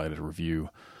expedited review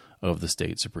of the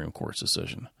state Supreme Court's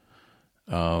decision.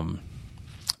 That's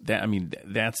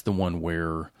the one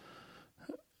where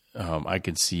I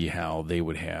could see how they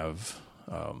would have,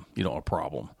 a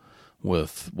problem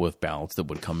with ballots that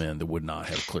would come in that would not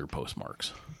have clear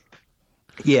postmarks.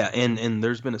 Yeah, and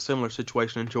there's been a similar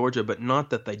situation in Georgia, but not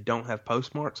that they don't have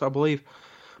postmarks, I believe,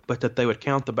 but that they would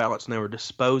count the ballots and they were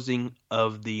disposing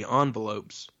of the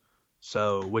envelopes.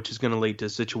 So, which is going to lead to a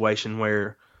situation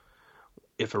where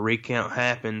if a recount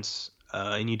happens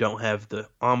and you don't have the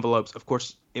envelopes, of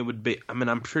course, it would be,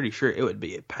 I'm pretty sure it would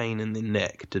be a pain in the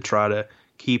neck to try to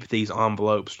keep these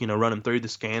envelopes, run them through the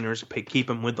scanners, keep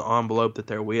them with the envelope that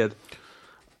they're with.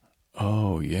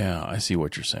 Oh, yeah, I see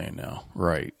what you're saying now.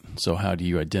 Right. So how do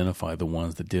you identify the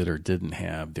ones that did or didn't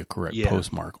have the correct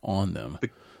postmark on them?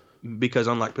 Because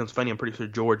unlike Pennsylvania, I'm pretty sure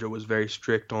Georgia was very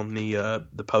strict on the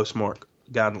postmark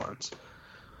guidelines.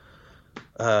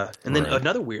 And then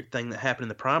another weird thing that happened in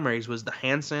the primaries was the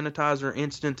hand sanitizer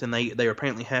incident, and they were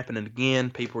apparently happening again.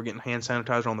 People were getting hand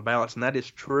sanitizer on the ballots, and that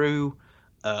is true.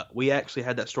 We actually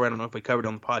had that story. I don't know if we covered it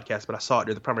on the podcast, but I saw it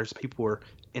during the primaries. People were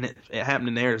in it. It happened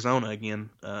in Arizona again,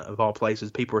 of all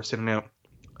places. People were sending out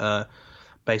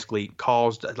basically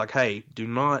calls like, hey, do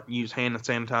not use hand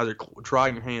sanitizer. Dry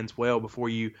your hands well before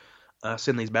you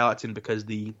send these ballots in, because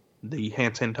the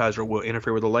hand sanitizer will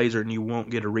interfere with the laser and you won't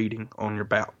get a reading on your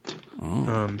ballot.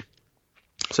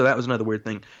 So that was another weird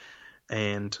thing.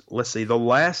 And let's see, the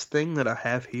last thing that I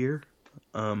have here,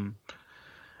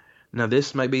 now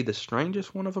this may be the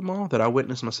strangest one of them all that I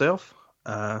witnessed myself.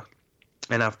 And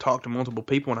I've talked to multiple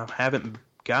people and I haven't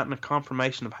gotten a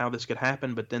confirmation of how this could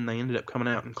happen, but then they ended up coming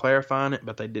out and clarifying it,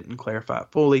 but they didn't clarify it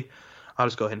fully. I'll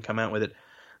just go ahead and come out with it.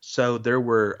 So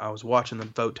I was watching the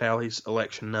vote tallies,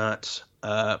 election nuts,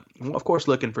 of course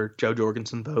looking for Jo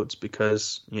Jorgensen votes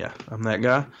because, I'm that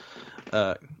guy.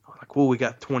 We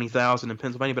got 20,000 in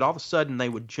Pennsylvania, but all of a sudden they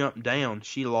would jump down.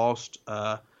 She lost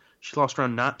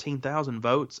around 19,000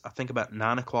 votes, I think about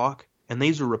 9 o'clock. And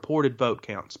these are reported vote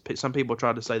counts. Some people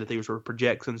tried to say that these were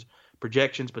projections,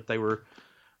 but they were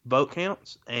vote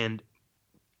counts. And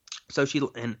so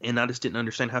and I just didn't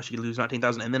understand how she could lose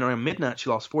 19,000. And then around midnight, she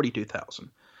lost 42,000.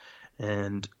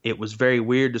 And it was very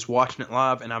weird just watching it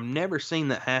live. And I've never seen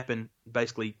that happen.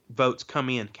 Basically,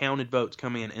 counted votes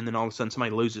come in, and then all of a sudden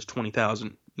somebody loses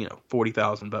 20,000,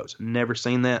 40,000 votes. Never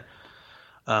seen that.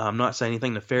 I'm not saying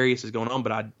anything nefarious is going on,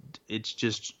 but it's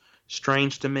just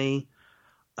strange to me.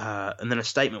 And then a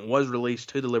statement was released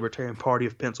to the Libertarian Party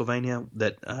of Pennsylvania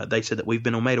that they said that we've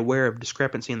been made aware of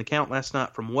discrepancy in the count last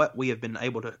night. From what we have been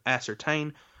able to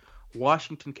ascertain,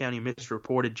 Washington County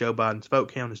misreported Joe Biden's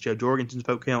vote count as Jo Jorgensen's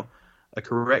vote count. A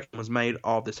correction was made.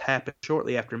 All this happened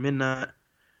shortly after midnight.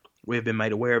 We have been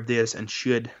made aware of this, and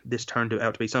should this turn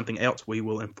out to be something else, we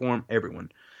will inform everyone.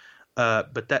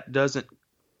 But that doesn't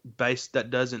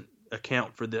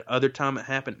account for the other time it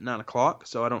happened at 9 o'clock,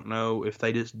 so I don't know if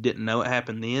they just didn't know it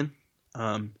happened then.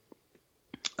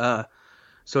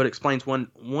 So it explains one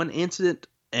incident,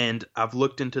 and I've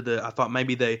looked into I thought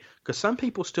maybe because some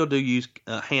people still do use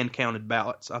hand-counted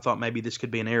ballots. I thought maybe this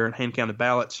could be an error in hand-counted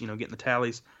ballots, getting the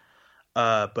tallies.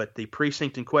 But the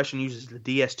precinct in question uses the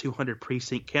DS200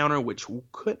 precinct counter, which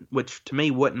to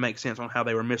me wouldn't make sense on how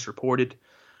they were misreported,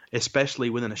 especially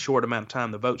within a short amount of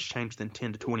time. The votes changed in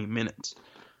 10 to 20 minutes.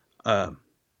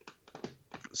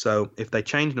 So if they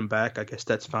changed them back, I guess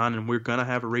that's fine, and we're going to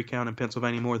have a recount in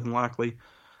Pennsylvania more than likely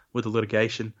with the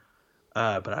litigation.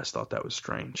 But I just thought that was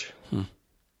strange.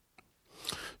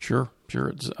 Sure.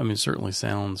 It certainly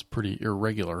sounds pretty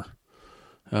irregular,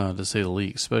 to say the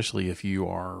least, especially if you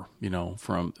are,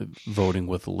 from voting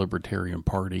with the Libertarian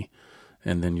Party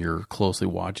and then you're closely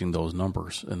watching those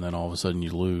numbers, and then all of a sudden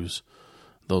you lose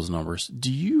those numbers.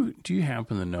 Do you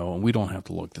happen to know, and we don't have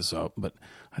to look this up, but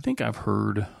I think I've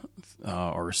heard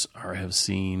or have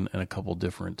seen in a couple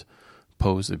different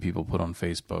posts that people put on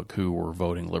Facebook who were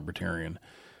voting Libertarian,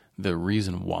 the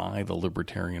reason why the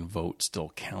Libertarian vote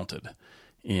still counted.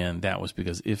 And that was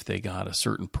because if they got a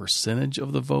certain percentage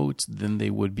of the votes, then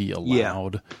they would be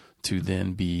allowed to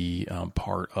then be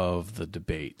part of the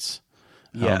debates.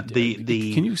 Yeah.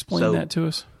 Can you explain that to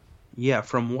us? Yeah,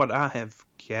 from what I have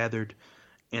gathered,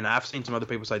 and I've seen some other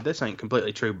people say this ain't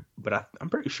completely true, but I'm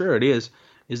pretty sure it is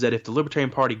that if the Libertarian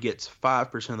Party gets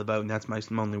 5% of the vote, and that's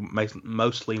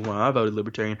mostly when I voted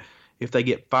Libertarian, if they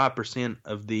get 5%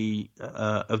 of the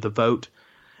vote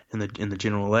in the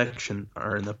general election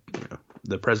or in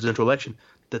the presidential election,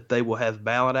 that they will have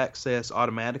ballot access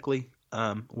automatically.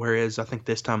 Whereas I think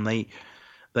this time they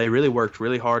really worked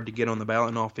really hard to get on the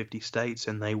ballot in all 50 states,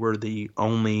 and they were the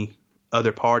only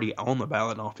other party on the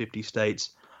ballot in all 50 states.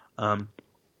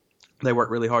 They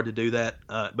worked really hard to do that,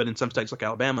 but in some states like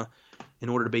Alabama, in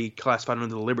order to be classified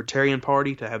under the Libertarian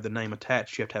Party, to have the name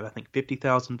attached, you have to have, I think,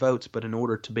 50,000 votes. But in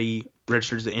order to be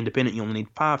registered as an independent, you only need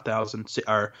 50,000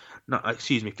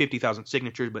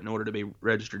 signatures. But in order to be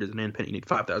registered as an independent, you need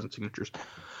 5,000 signatures.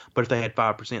 But if they had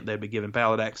 5%, they'd be given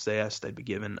ballot access. They'd be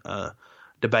given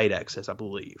debate access, I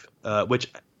believe. I think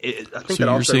so that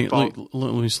also saying,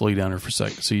 let me slow you down here for a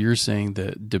second. So you're saying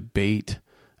that debate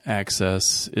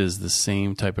access is the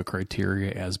same type of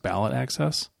criteria as ballot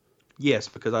access? Yes,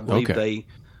 because I believe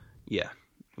yeah.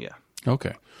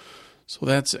 Okay. So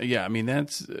that's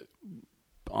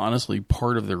honestly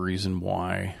part of the reason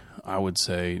why I would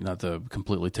say, not to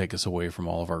completely take us away from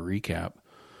all of our recap,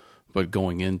 but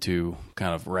going into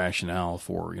kind of rationale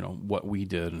for, what we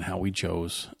did and how we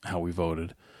chose, how we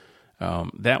voted.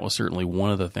 That was certainly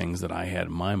one of the things that I had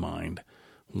in my mind,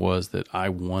 was that I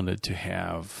wanted to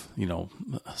have,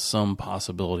 some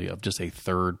possibility of just a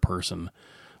third person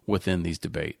within these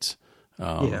debates.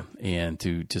 And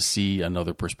to see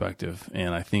another perspective.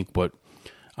 And I think what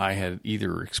I had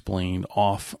either explained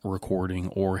off recording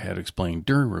or had explained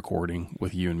during recording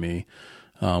with you and me,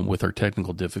 with our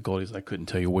technical difficulties, I couldn't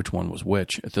tell you which one was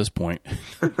which at this point.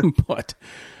 But,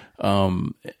 I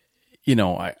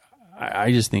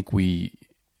just think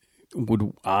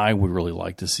I would really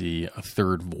like to see a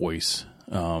third voice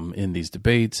in these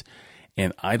debates.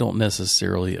 And I don't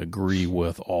necessarily agree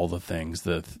with all the things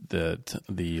that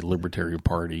the Libertarian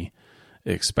Party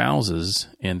espouses,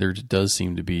 and there does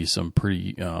seem to be some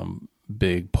pretty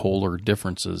big polar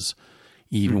differences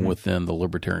even within the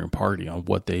Libertarian Party on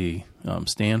what they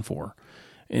stand for,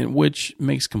 and which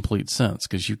makes complete sense,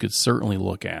 because you could certainly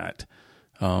look at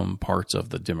parts of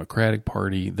the Democratic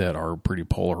Party that are pretty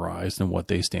polarized in what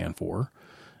they stand for.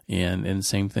 And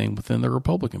same thing within the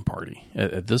Republican Party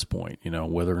at this point,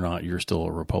 whether or not you're still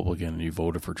a Republican and you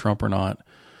voted for Trump or not,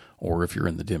 or if you're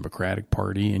in the Democratic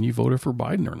Party and you voted for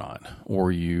Biden or not, or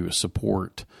you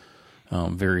support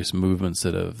various movements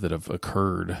that have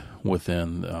occurred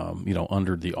within,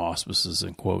 under the auspices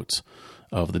and quotes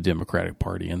of the Democratic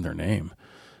Party in their name.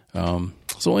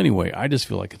 So anyway, I just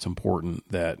feel like it's important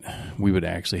that we would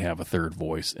actually have a third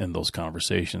voice in those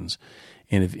conversations.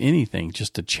 And if anything,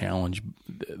 just to challenge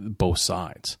both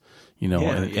sides,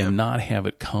 and not have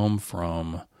it come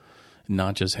from,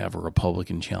 not just have a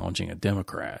Republican challenging a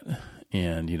Democrat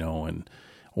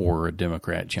or a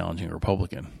Democrat challenging a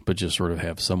Republican, but just sort of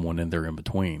have someone in there in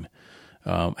between.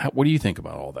 What do you think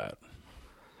about all that?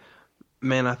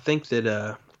 Man, I think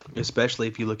that, especially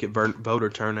if you look at voter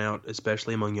turnout,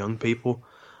 especially among young people,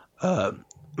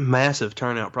 massive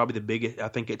turnout, probably the biggest. I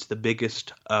think it's the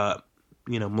biggest,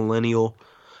 millennial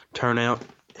turnout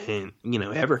and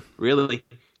ever really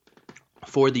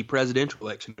for the presidential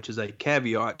election, which is a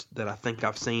caveat that I think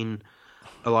I've seen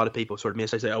a lot of people sort of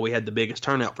miss. They say, "Oh, we had the biggest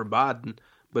turnout for Biden,"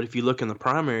 but if you look in the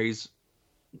primaries,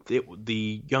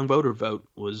 the young voter vote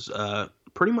was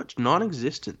pretty much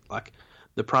non-existent. Like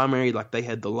the primary, like they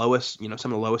had the lowest, some of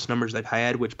the lowest numbers they've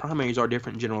had, which primaries are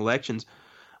different in general elections,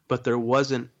 but there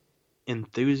wasn't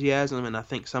enthusiasm, and I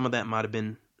think some of that might have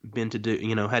been to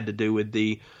do, had to do with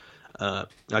the,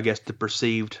 I guess, the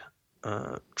perceived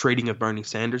treating of Bernie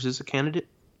Sanders as a candidate.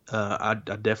 I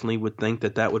definitely would think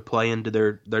that would play into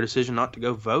their decision not to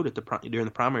go vote during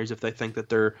the primaries if they think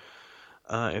that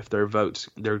if their votes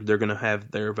they're going to have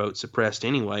their votes suppressed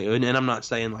anyway. And I'm not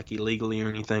saying like illegally or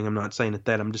anything. I'm not saying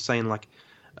that. I'm just saying like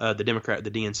the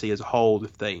DNC as a whole,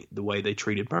 the way they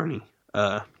treated Bernie,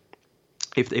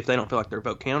 if they don't feel like their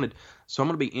vote counted. So I'm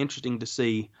going to be interesting to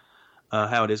see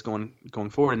how it is going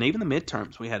forward. And even the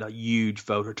midterms, we had a huge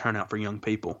voter turnout for young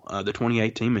people. The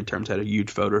 2018 midterms had a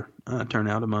huge voter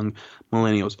turnout among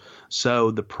millennials.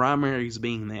 So the primaries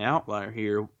being the outlier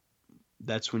here,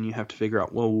 that's when you have to figure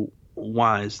out, well,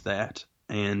 why is that?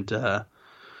 And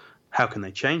how can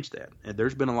they change that? And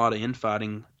there's been a lot of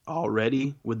infighting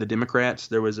already with the Democrats.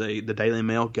 There was the Daily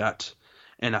Mail got,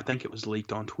 and I think it was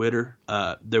leaked on Twitter.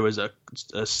 There was a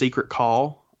secret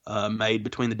call made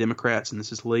between the Democrats, and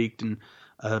this is leaked and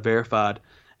verified.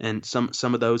 And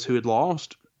some of those who had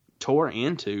lost tore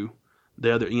into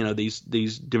the other,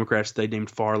 these Democrats they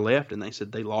deemed far left, and they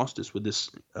said they lost us with this,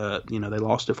 they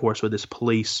lost it for us with this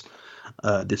police,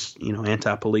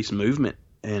 anti-police movement,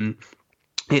 and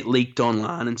it leaked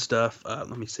online and stuff.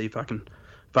 Let me see if I can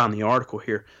find the article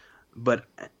here. But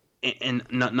and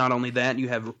not only that, you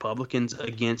have Republicans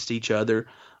against each other.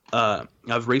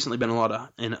 I've recently been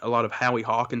in a lot of Howie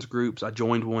Hawkins groups. I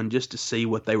joined one just to see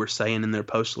what they were saying in their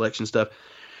post-election stuff,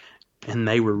 and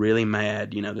they were really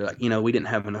mad. They're like, we didn't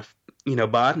have enough,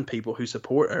 Biden people who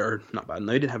support, or not Biden.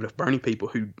 They didn't have enough Bernie people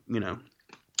who,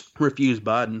 refused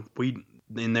Biden.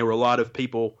 And there were a lot of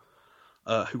people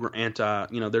who were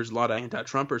there's a lot of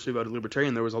anti-Trumpers who voted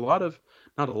Libertarian. There was a lot of,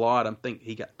 not a lot, I think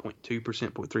he got 0.2%,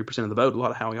 0.3% of the vote. A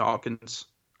lot of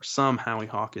some Howie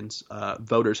Hawkins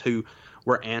voters who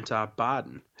were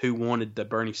anti-Biden, who wanted the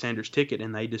Bernie Sanders ticket,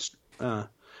 and they just,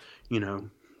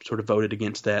 sort of voted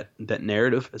against that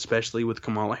narrative, especially with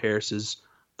Kamala Harris's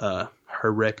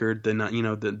her record, the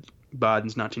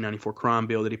Biden's 1994 crime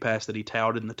bill that he passed that he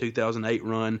touted in the 2008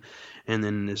 run, and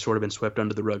then has sort of been swept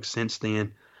under the rug since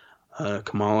then.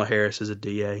 Kamala Harris is a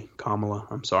DA. Kamala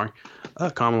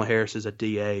Harris is a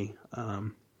DA.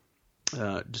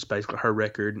 Just basically her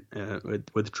record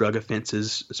with drug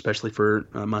offenses, especially for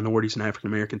minorities and African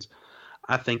Americans.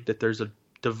 I think that there's a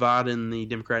divide in the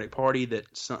Democratic Party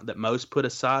that most put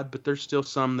aside, but there's still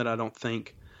some that I don't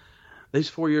think. These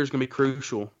 4 years are going to be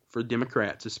crucial for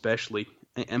Democrats, especially.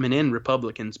 I mean, and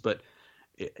Republicans, but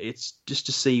it's just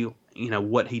to see,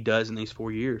 what he does in these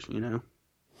 4 years,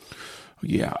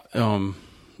 Yeah.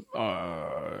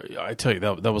 I tell you,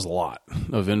 that was a lot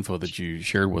of info that you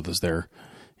shared with us there.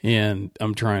 And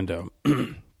I'm trying to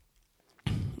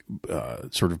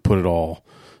sort of put it all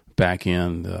back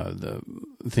in,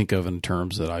 think of in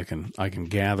terms that I can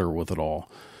gather with it all,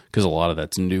 because a lot of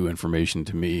that's new information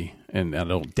to me, and I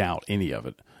don't doubt any of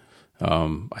it.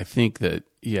 I think that,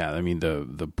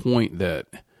 the point that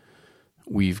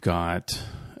we've got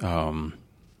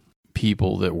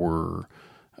people that were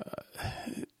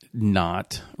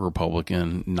not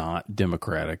Republican, not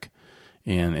Democratic,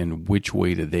 and which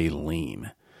way did they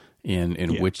lean?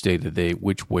 And which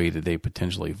way did they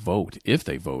potentially vote if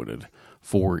they voted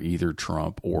for either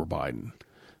Trump or Biden?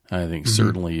 I think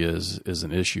certainly is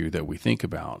an issue that we think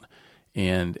about.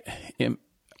 And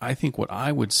I think what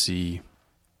I would see,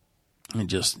 and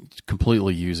just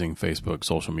completely using Facebook,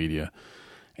 social media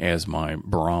as my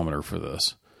barometer for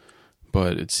this,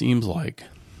 but it seems like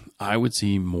I would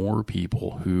see more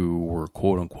people who were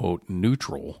quote unquote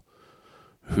neutral,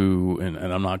 and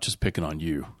I'm not just picking on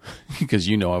you because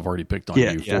I've already picked on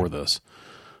you for this,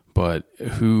 but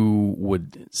who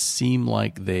would seem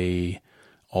like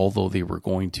although they were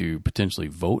going to potentially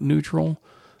vote neutral,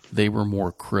 they were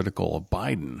more critical of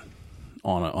Biden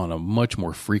on a much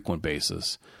more frequent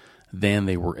basis than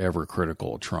they were ever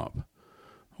critical of Trump,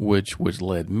 which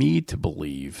led me to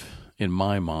believe in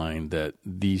my mind that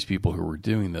these people who were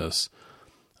doing this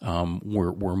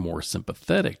were more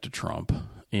sympathetic to Trump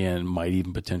and might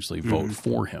even potentially vote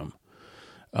for him.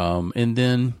 And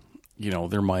then,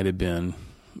 there might have been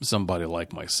somebody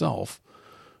like myself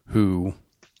who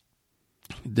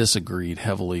disagreed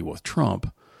heavily with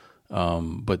Trump,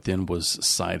 but then was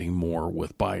siding more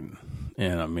with Biden.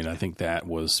 And I think that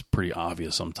was pretty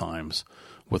obvious sometimes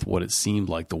with what it seemed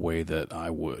like the way that I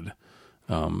would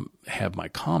have my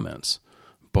comments.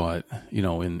 But,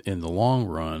 in the long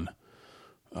run,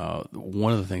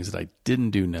 one of the things that I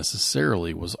didn't do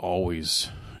necessarily was always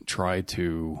try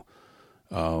to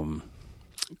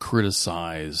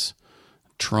criticize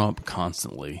Trump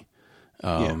constantly.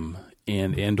 But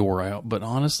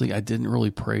honestly, I didn't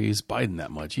really praise Biden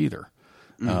that much either.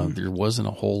 There wasn't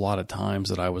a whole lot of times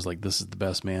that I was like, this is the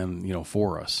best man,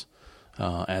 for us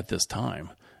at this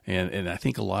time. And I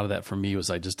think a lot of that for me was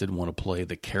I just didn't want to play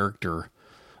the character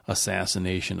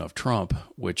assassination of Trump,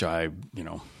 which I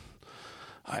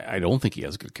don't think he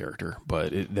has a good character,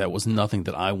 but that was nothing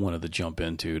that I wanted to jump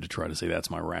into to try to say that's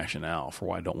my rationale for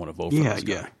why I don't want to vote for this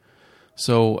guy.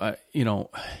 So,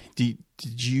 did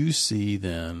you see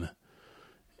then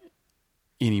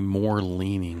any more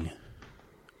leaning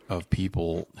of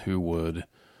people who would,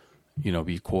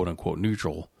 be quote unquote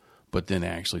neutral, but then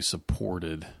actually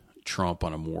supported Trump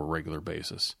on a more regular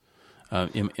basis.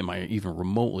 Am I even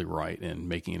remotely right in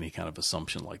making any kind of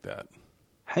assumption like that?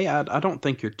 Hey, I don't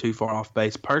think you're too far off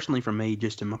base. Personally, for me,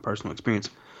 just in my personal experience,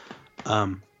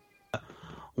 my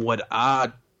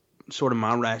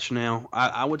rationale,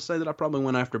 I would say that I probably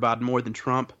went after Biden more than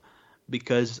Trump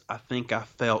because I think I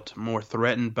felt more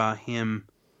threatened by him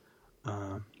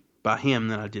than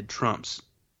I did Trump's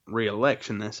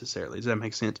re-election necessarily. Does that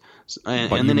make sense?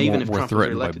 And then even if Trump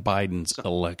threatened by Biden's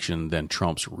election than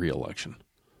Trump's re-election.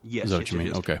 Yes, is that what you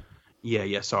mean? Okay.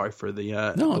 Yeah. Sorry for the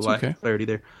lack of clarity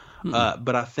there.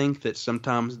 But I think that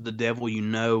sometimes the devil you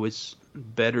know is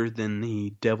better than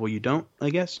the devil you don't, I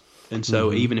guess. And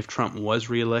so even if Trump was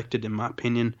reelected, in my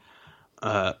opinion,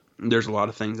 there's a lot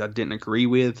of things I didn't agree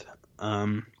with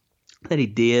that he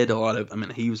did.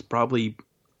 He was probably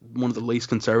one of the least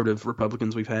conservative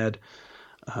Republicans we've had.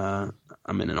 In a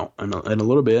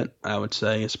little bit, I would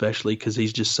say, especially because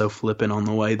he's just so flippant on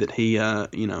the way that he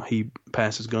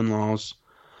passes gun laws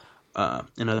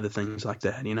and other things like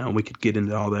that. We could get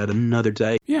into all that another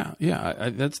day. Yeah,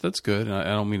 that's good. I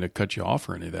don't mean to cut you off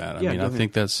or any of that. I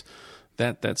think that's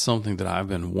something that I've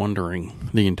been wondering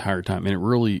the entire time, and it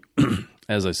really,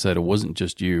 as I said, it wasn't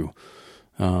just you.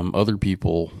 Other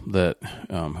people that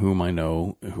whom I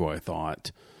know, who I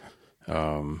thought.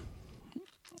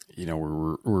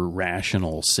 Were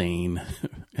rational, sane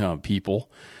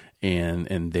people,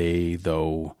 and they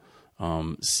though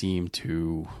seem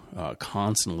to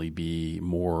constantly be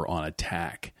more on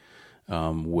attack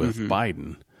with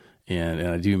Biden, and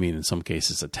I do mean in some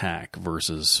cases attack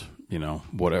versus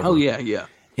whatever. Oh yeah.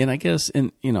 And I guess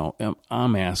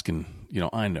I'm asking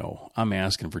I'm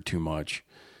asking for too much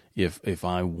if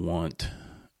I want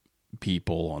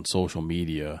people on social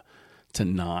media to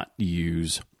not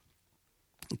use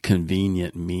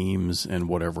convenient memes and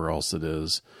whatever else it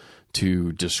is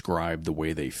to describe the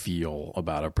way they feel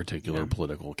about a particular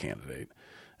political candidate.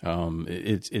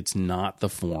 It's not the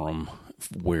forum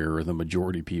where the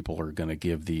majority of people are going to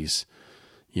give these,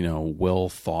 well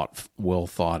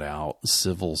thought out,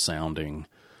 civil sounding,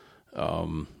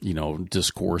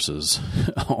 discourses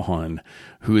on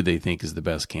who they think is the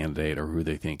best candidate or who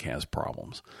they think has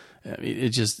problems.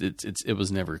 It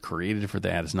was never created for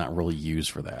that. It's not really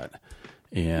used for that.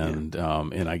 And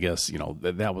I guess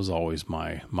that was always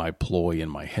my ploy in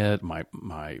my head,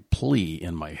 my plea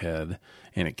in my head,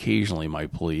 and occasionally my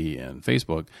plea in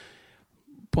Facebook.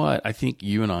 But I think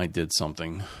you and I did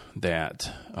something that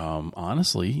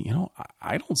honestly,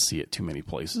 I don't see it too many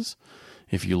places.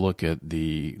 If you look at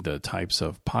the types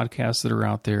of podcasts that are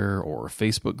out there or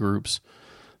Facebook groups,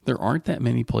 there aren't that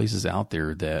many places out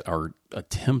there that are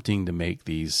attempting to make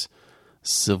these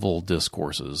civil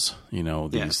discourses,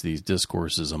 these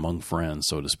discourses among friends,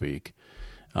 so to speak,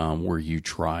 where you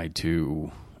try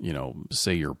to,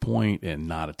 say your point and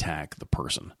not attack the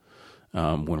person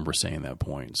when we're saying that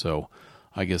point. So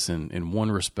I guess in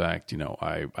one respect,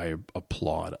 I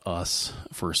applaud us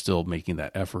for still making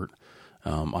that effort.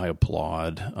 I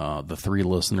applaud the 3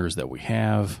 listeners that we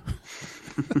have.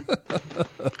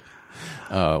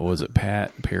 Was it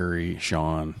Pat, Perry,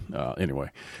 Sean? Anyway,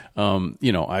 I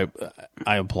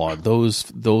applaud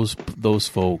those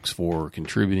folks for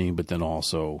contributing, but then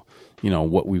also,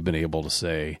 what we've been able to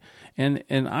say, and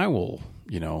I will,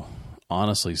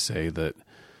 honestly say that,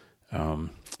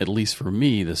 at least for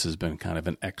me, this has been kind of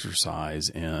an exercise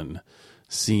in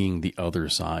seeing the other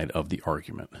side of the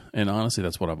argument, and honestly,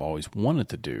 that's what I've always wanted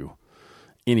to do.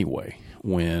 Anyway,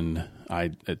 when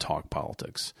I talk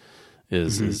politics.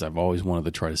 Is I've always wanted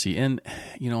to try to see, and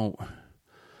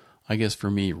I guess for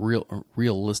me,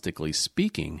 realistically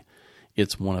speaking,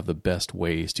 it's one of the best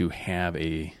ways to have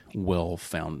a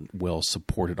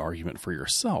well-supported argument for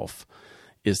yourself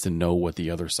is to know what the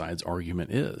other side's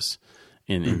argument is,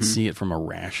 and see it from a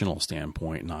rational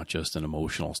standpoint, not just an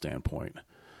emotional standpoint.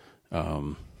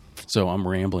 So I'm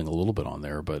rambling a little bit on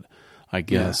there, but I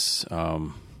guess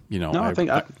I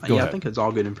think it's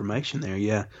all good information there.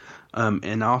 Yeah.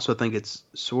 And I also think it's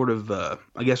sort of, I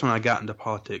guess when I got into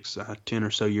politics 10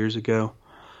 or so years ago,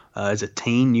 as a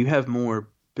teen, you have more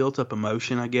built up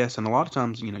emotion, I guess. And a lot of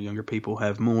times, younger people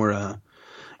have more,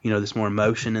 this more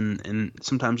emotion, and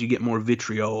sometimes you get more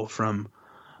vitriol from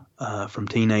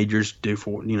teenagers due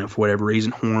for whatever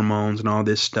reason, hormones and all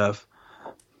this stuff.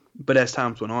 But as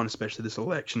times went on, especially this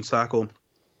election cycle,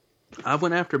 I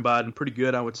went after Biden pretty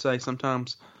good, I would say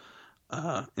sometimes,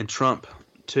 and Trump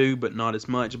too, but not as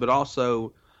much. But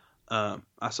also, I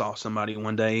saw somebody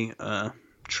one day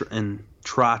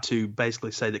try to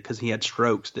basically say that because he had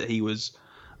strokes, that he was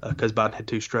because Biden had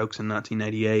 2 strokes in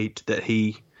 1988, that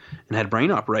he and had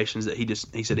brain operations that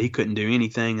he said he couldn't do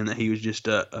anything and that he was just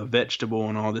a vegetable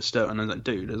and all this stuff. And I was like,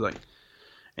 dude, I was like,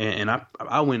 and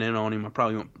I went in on him. I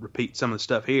probably won't repeat some of the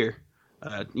stuff here.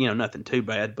 Nothing too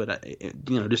bad, but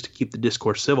just to keep the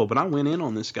discourse civil. But I went in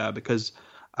on this guy because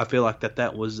I feel like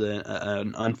that was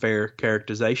an unfair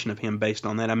characterization of him based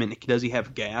on that. I mean, does he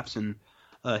have gaps? And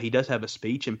he does have a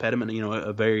speech impediment,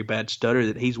 a very bad stutter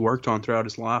that he's worked on throughout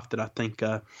his life that I think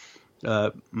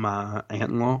my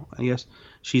aunt-in-law, I guess,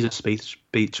 she's a speech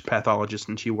pathologist,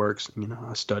 and she works,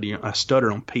 I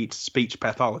stutter on Pete's speech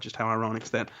pathologist. How ironic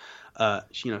is that?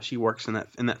 She works in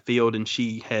that field, and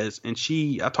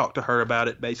I talked to her about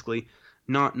it, basically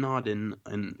not in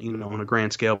on a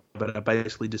grand scale, but I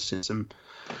basically just sent some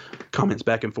comments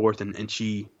back and forth, and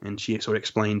she sort of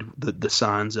explained the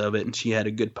signs of it, and she had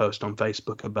a good post on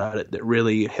Facebook about it that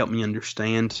really helped me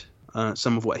understand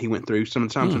some of what he went through. Some of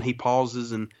the times when he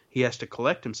pauses and he has to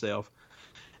collect himself.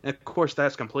 And of course,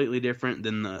 that's completely different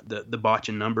than the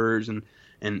botching numbers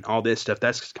and all this stuff.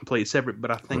 That's completely separate.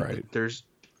 But I think that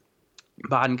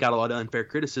Biden got a lot of unfair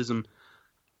criticism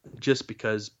just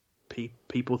because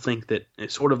people think that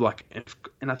it's sort of like,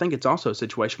 and I think it's also a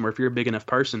situation where if you're a big enough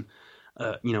person,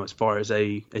 as far as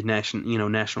a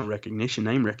national recognition,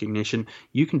 name recognition,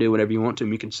 you can do whatever you want to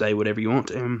him. You can say whatever you want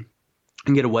to him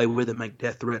and get away with it, make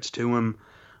death threats to him,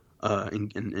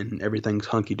 and everything's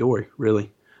hunky-dory,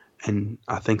 really. And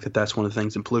I think that that's one of the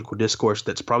things in political discourse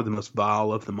that's probably the most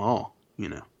vile of them all,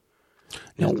 Now,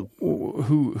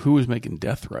 who is making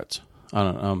death threats? I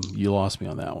don't. You lost me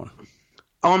on that one.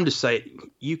 Oh, I'm just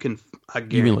saying, you can. I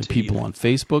guarantee you mean like people on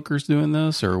Facebook are doing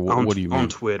this, or what do you mean? On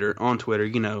Twitter,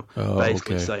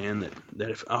 basically saying that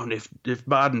if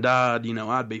Biden died,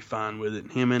 I'd be fine with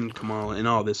it. Him and Kamala and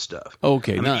all this stuff.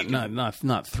 Okay,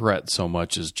 not threat so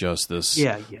much as just this.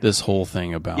 This whole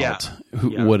thing about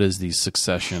what is the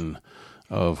succession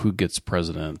of who gets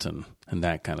president and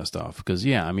that kind of stuff. Because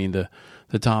the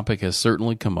topic has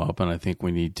certainly come up, and I think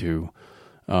we need to,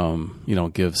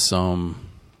 give some.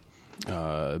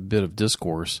 Bit of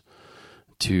discourse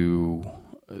to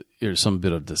some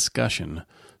bit of discussion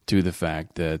to the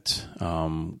fact that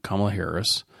Kamala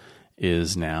Harris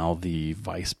is now the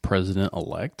vice president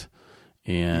elect,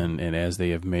 and as they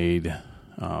have made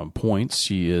points,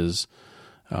 she is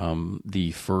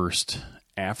the first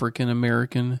African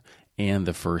American and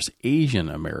the first Asian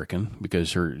American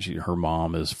because her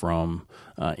mom is from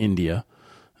India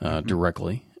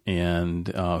directly, and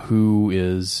who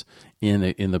is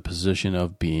in the position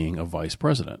of being a vice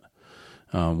president,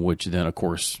 which then, of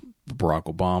course, Barack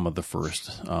Obama, the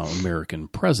first American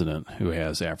president who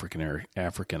has African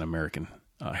American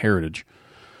heritage.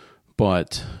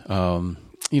 But the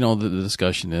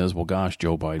discussion is, well, gosh,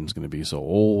 Joe Biden's going to be so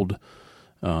old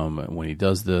when he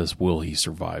does this. Will he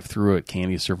survive through it?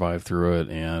 Can he survive through it?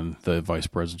 And the vice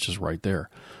president's just right there.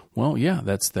 Well, yeah,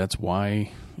 that's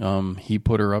why he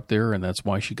put her up there, and that's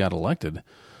why she got elected.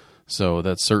 So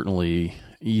that's certainly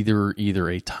either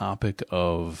a topic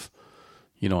of,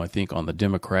 I think on the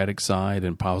Democratic side,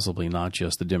 and possibly not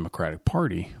just the Democratic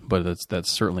Party, but that's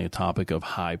certainly a topic of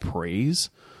high praise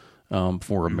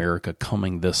for America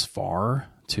coming this far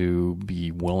to be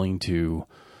willing to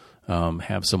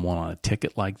have someone on a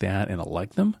ticket like that and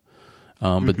elect them.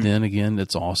 But then again,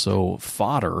 it's also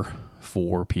fodder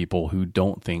for people who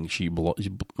don't think she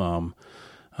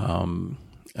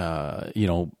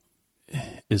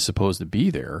is supposed to be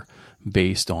there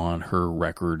based on her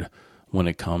record when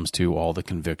it comes to all the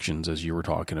convictions, as you were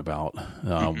talking about,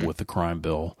 with the crime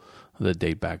bill that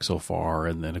date back so far.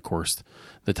 And then, of course,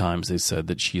 the times they said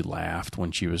that she laughed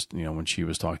when she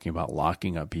was talking about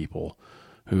locking up people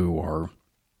who are,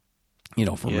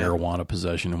 for marijuana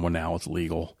possession, and when now it's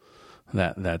legal,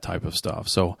 that type of stuff.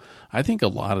 So I think a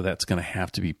lot of that's going to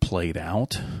have to be played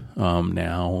out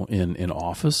now in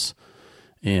office,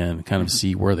 and kind of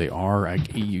see where they are. I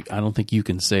don't think you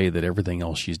can say that everything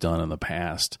else she's done in the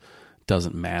past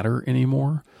doesn't matter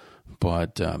anymore.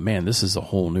 But, man, this is a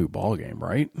whole new ballgame,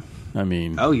 right? I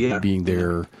mean, being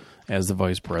there as the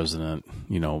vice president,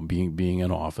 being in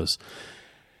office.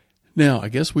 Now, I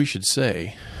guess we should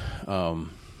say,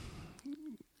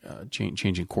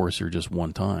 changing course here just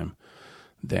one time,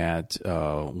 that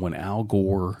when Al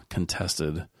Gore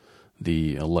contested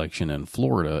the election in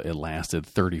Florida, it lasted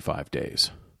 35 days.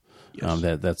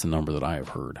 Yes. That's the number that I have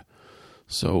heard.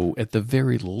 So at the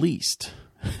very least,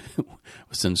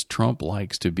 since Trump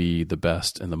likes to be the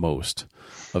best and the most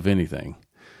of anything,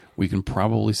 we can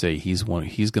probably say he's going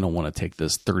to want to take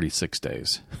this 36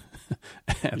 days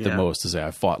at the most, to say I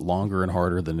fought longer and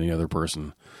harder than any other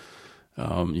person,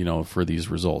 for these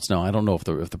results. Now, I don't know if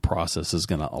the process is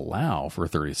going to allow for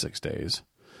 36 days.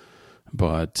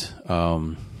 But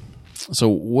so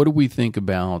what do we think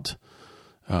about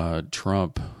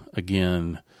Trump,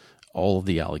 again, all of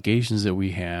the allegations that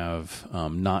we have,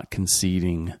 not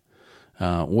conceding?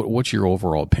 What's your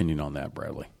overall opinion on that,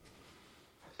 Bradley?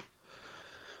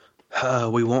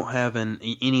 We won't have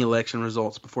any election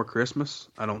results before Christmas,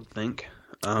 I don't think.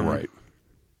 Right.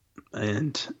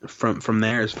 And from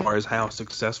there, as far as how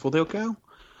successful they'll go,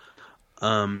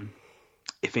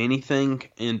 if anything,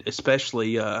 and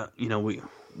especially,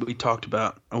 we talked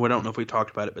about, or I don't know if we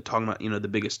talked about it, but talking about, the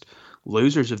biggest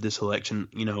losers of this election,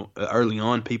 early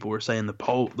on, people were saying the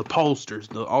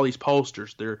pollsters, all these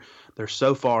pollsters, they're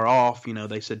so far off.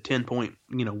 They said 10-point,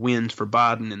 wins for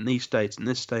Biden in these states and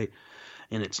this state,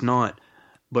 and it's not.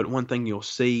 But one thing you'll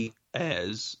see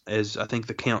as I think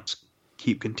the counts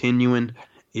keep continuing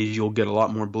is you'll get a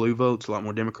lot more blue votes, a lot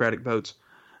more Democratic votes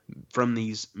from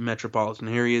these metropolitan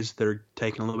areas that are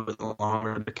taking a little bit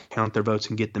longer to count their votes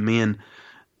and get them in.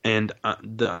 And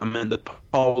the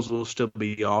polls will still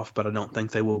be off, but I don't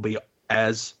think they will be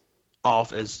as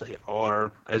off as they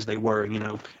were, as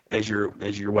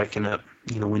you're waking up,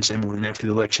 Wednesday morning after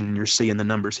the election and you're seeing the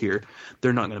numbers here.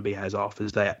 They're not going to be as off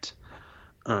as that.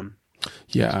 I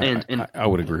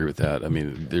would agree with that. I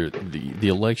mean, the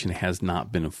election has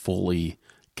not been fully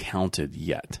counted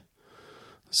yet.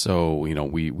 So,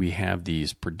 we have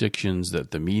these predictions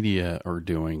that the media are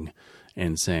doing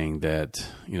and saying that,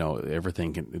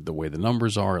 everything the way the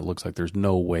numbers are, it looks like there's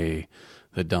no way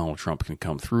that Donald Trump can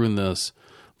come through in this.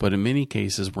 But in many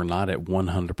cases, we're not at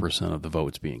 100% of the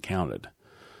votes being counted.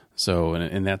 So,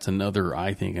 and that's another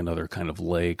kind of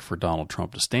leg for Donald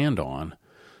Trump to stand on,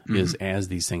 is as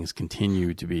these things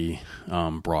continue to be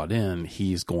brought in,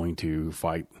 he's going to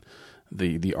fight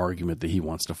the argument that he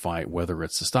wants to fight, whether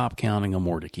it's to stop counting them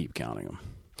or to keep counting them,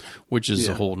 which is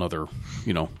a whole nother,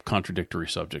 contradictory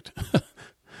subject.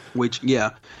 And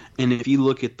if you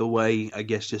look at the way, I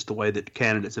guess just the way that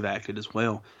candidates have acted as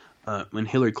well, when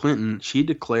Hillary Clinton, she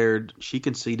declared, she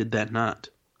conceded that night,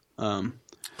 the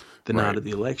night of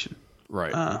the election.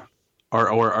 Right.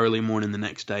 Or early morning the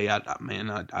next day.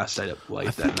 I stayed up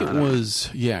late that night. It was,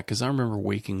 because I remember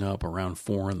waking up around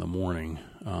 4 a.m.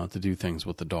 To do things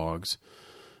with the dogs,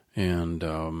 and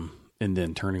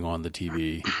then turning on the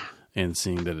TV and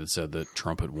seeing that it said that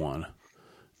Trump had won,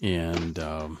 and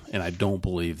I don't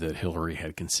believe that Hillary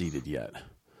had conceded yet.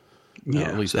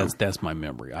 At least that's my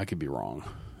memory. I could be wrong,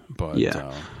 but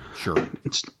sure.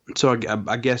 So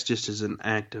I guess just as an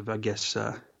act of,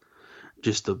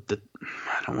 just the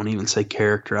I don't want to even say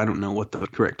character. I don't know what the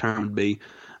correct term would be.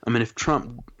 I mean, if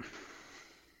Trump.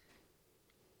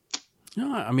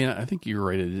 No, I mean, I think you're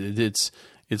right. It's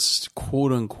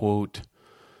quote unquote,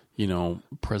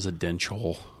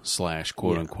 presidential /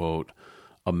 quote unquote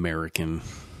American,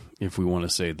 if we want to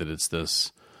say that it's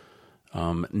this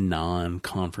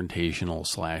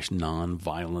non-confrontational /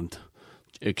 non-violent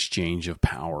exchange of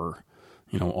power,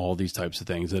 all these types of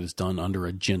things that is done under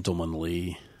a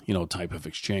gentlemanly, type of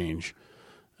exchange.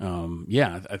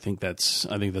 I think that's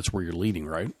where you're leading,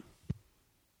 right?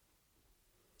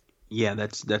 Yeah,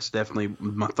 that's definitely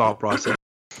my thought process.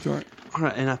 Sure. All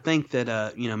right, and I think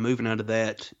that moving out of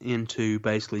that into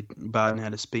basically Biden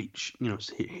had a speech,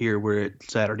 here we're at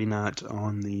Saturday night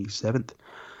on the 7th.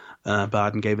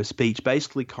 Biden gave a speech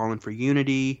basically calling for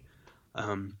unity,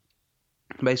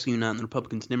 basically uniting the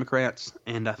Republicans and Democrats,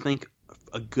 and I think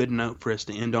a good note for us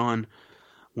to end on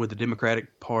with the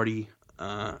Democratic Party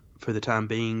for the time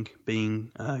being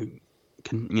being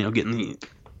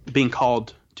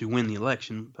called to win the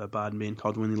election, Biden being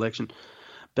called to win the election.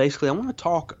 Basically, I want to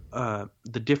talk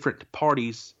the different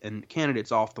parties and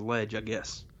candidates off the ledge, I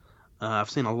guess. I've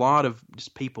seen a lot of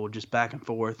just people just back and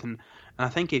forth, and I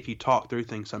think if you talk through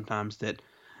things sometimes that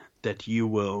you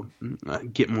will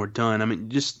get more done. I mean,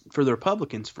 just for the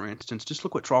Republicans, for instance, just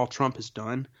look what Trump has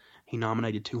done. He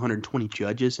nominated 220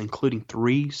 judges, including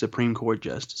 3 Supreme Court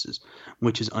justices,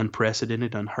 which is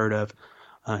unprecedented, unheard of.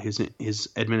 His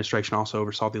administration also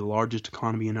oversaw the largest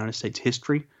economy in United States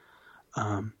history.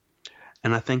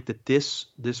 And I think that this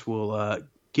will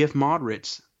give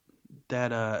moderates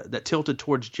that tilted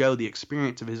towards Joe the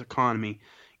experience of his economy,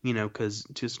 because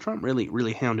Trump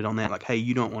really hounded on that. Like, hey,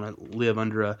 you don't want to live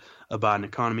under a Biden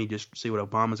economy. Just see what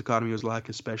Obama's economy was like,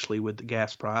 especially with the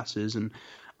gas prices and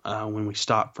when we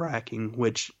stopped fracking,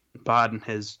 which Biden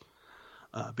has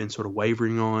been sort of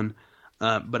wavering on.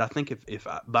 But I think if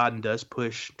Biden does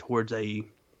push towards a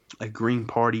Green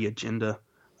Party agenda,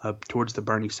 towards the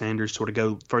Bernie Sanders, sort of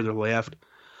go further left,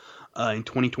 in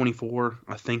 2024,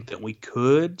 I think that we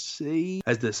could see,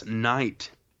 as this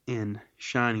knight in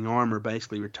shining armor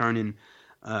basically returning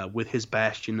with his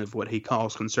bastion of what he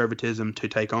calls conservatism to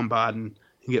take on Biden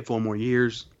and get 4 more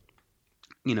years.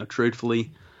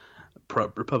 Truthfully,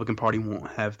 Republican Party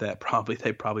won't have that.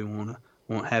 They probably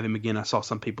won't have him again. I saw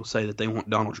some people say that they want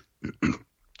Donald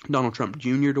Trump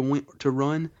Jr. to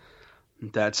run. I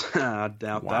doubt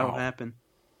that'll happen.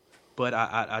 But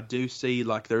I do see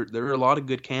there are a lot of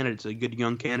good candidates, good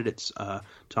young candidates.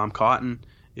 Tom Cotton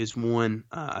is one.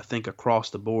 I think across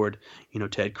the board,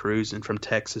 Ted Cruz and from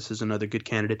Texas is another good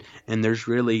candidate. And there's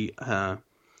really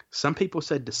some people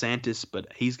said DeSantis, but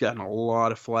he's gotten a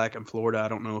lot of flack in Florida. I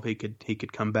don't know if he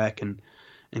could come back and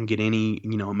get any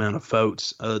amount of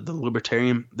votes.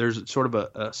 The there's sort of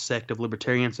a sect of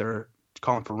libertarians that are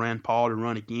calling for Rand Paul to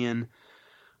run again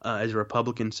as a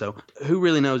Republican. So who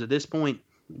really knows at this point?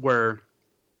 We're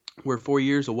 4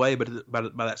 years away, but by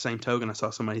that same token, I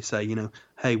saw somebody say,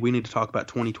 hey, we need to talk about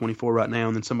 2024 right now,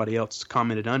 and then somebody else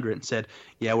commented under it and said,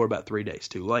 yeah, we're about 3 days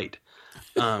too late.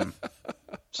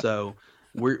 So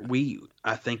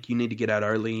I think you need to get out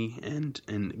early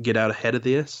and get out ahead of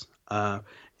this.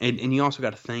 And you also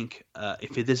got to think,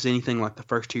 if this is anything like the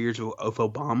first 2 years of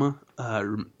Obama,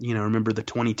 remember the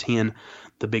 2010,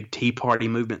 the big Tea Party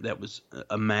movement that was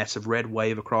a massive red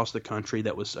wave across the country.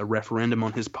 That was a referendum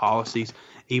on his policies,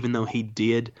 even though he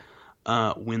did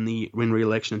win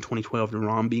re-election in 2012 to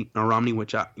Romney,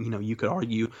 which you could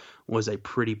argue was a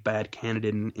pretty bad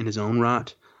candidate in his own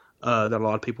right. That a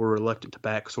lot of people were reluctant to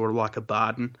back, sort of like a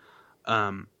Biden.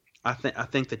 I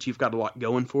think that you've got a lot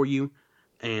going for you.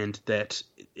 And that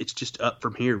it's just up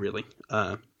from here, really,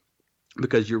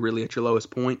 because you're really at your lowest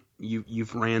point.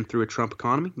 You've ran through a Trump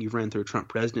economy, you've ran through a Trump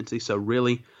presidency, so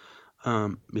really,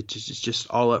 it's just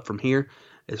all up from here.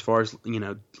 As far as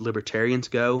libertarians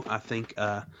go, I think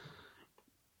that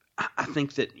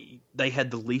they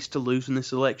had the least to lose in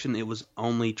this election. It was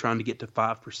only trying to get to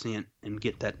 5% and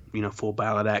get that full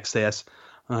ballot access.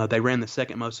 They ran the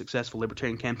second most successful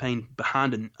libertarian campaign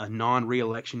behind a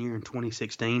non-re-election year in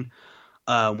 2016.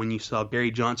 When you saw Gary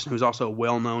Johnson, who's also a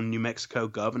well-known New Mexico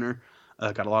governor,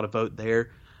 got a lot of vote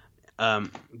there.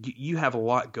 You have a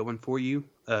lot going for you.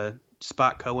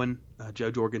 Spike Cohen,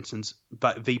 Joe Jorgensen's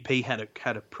VP, had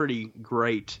a pretty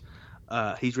great.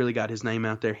 He's really got his name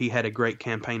out there. He had a great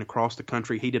campaign across the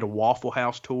country. He did a Waffle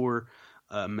House tour,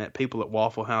 met people at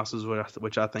Waffle Houses,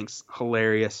 which I think's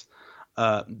hilarious.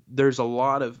 There's a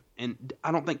lot of, and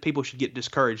I don't think people should get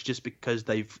discouraged just because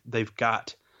they've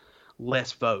got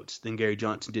less votes than Gary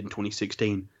Johnson did in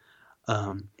 2016.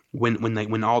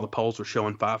 When all the polls were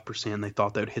showing 5%, they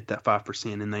thought they would hit that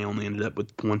 5%, and they only ended up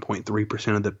with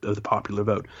 1.3% of the popular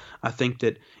vote. I think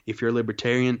that if you're a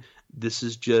libertarian, this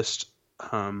is just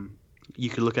you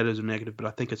could look at it as a negative, but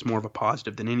I think it's more of a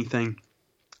positive than anything.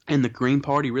 And the Green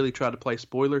Party really tried to play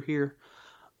spoiler here.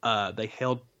 They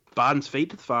held Biden's feet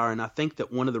to the fire, and I think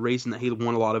that one of the reasons that he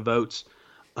won a lot of votes,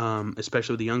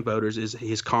 especially with the young voters, is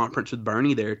his conference with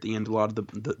Bernie there at the end. A lot of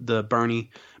the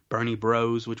Bernie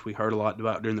bros, which we heard a lot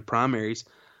about during the primaries,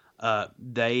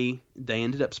 they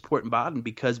ended up supporting Biden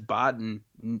because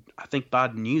I think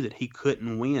Biden knew that he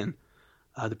couldn't win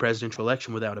the presidential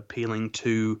election without appealing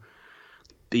to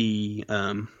the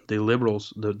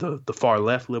liberals, the far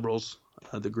left liberals,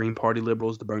 the Green Party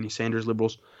liberals, the Bernie Sanders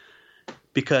liberals,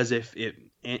 because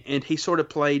and he sort of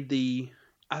played the.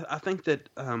 I think that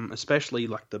especially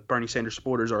like the Bernie Sanders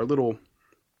supporters are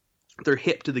they're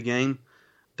hip to the game.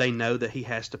 They know that he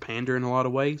has to pander in a lot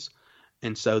of ways.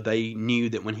 And so they knew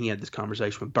that when he had this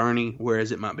conversation with Bernie,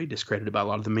 whereas it might be discredited by a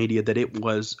lot of the media, that it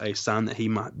was a sign that he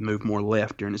might move more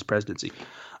left during his presidency.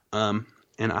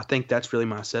 And I think that's really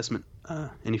my assessment.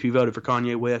 And if you voted for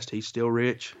Kanye West, he's still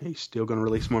rich. He's still going to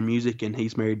release more music, and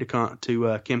he's married to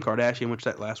Kim Kardashian, which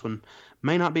that last one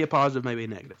may not be a positive, maybe a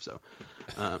negative. So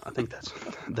I think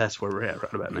that's where we're at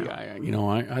right about now.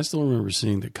 Yeah, I still remember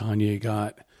seeing that Kanye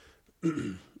got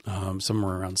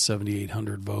somewhere around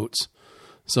 7,800 votes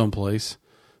someplace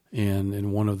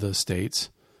in one of the states.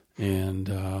 And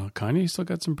Kanye still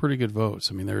got some pretty good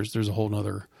votes. I mean, there's a whole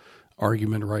nother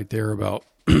argument right there about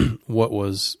what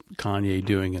was Kanye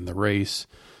doing in the race.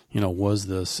 Was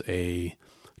this a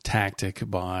tactic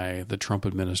by the Trump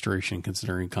administration,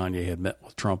 considering Kanye had met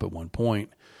with Trump at one point,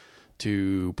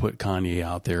 to put Kanye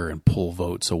out there and pull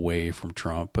votes away from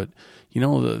Trump? But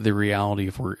the reality,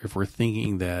 if we're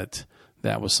thinking that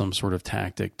was some sort of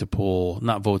tactic to pull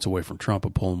not votes away from Trump,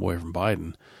 but pull them away from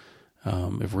Biden,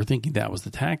 if we're thinking that was the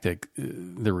tactic,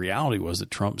 the reality was that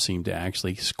Trump seemed to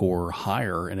actually score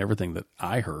higher, and everything that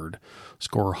I heard,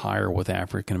 score higher with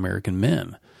African American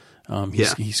men.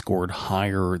 He scored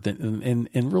higher than,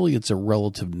 and really it's a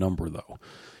relative number though.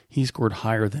 He scored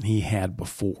higher than he had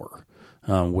before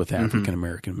with African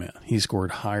American men. He scored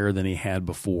higher than he had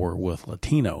before with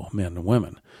Latino men and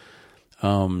women.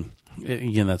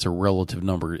 again, that's a relative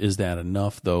number. Is that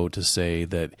enough, though, to say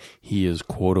that he is,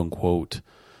 quote unquote,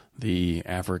 the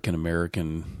African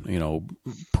American,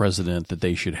 president that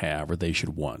they should have or they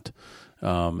should want?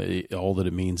 All that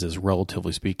it means is,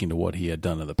 relatively speaking to what he had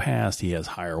done in the past, he has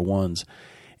higher ones.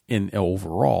 And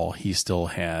overall, he still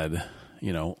had,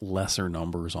 lesser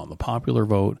numbers on the popular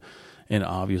vote, and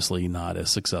obviously not as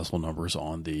successful numbers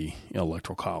on the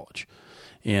Electoral College.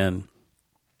 And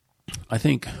I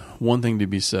think one thing to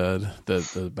be said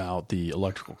about the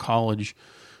Electoral College,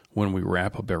 when we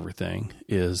wrap up everything,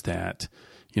 is that,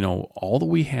 all that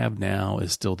we have now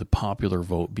is still the popular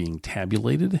vote being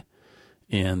tabulated,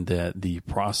 and that the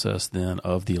process then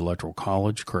of the Electoral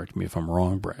College, correct me if I'm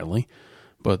wrong, Bradley,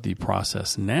 but the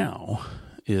process now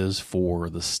is for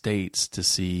the states to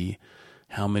see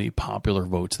how many popular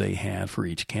votes they had for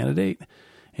each candidate,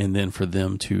 and then for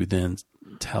them to then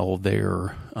tell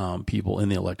their people in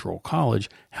the Electoral College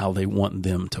how they want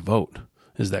them to vote.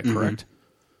 Is that correct?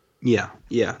 Yeah.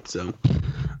 So,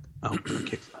 I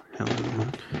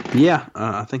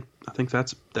think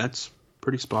that's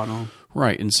pretty spot on.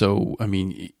 Right. And so, I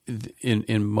mean,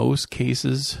 in most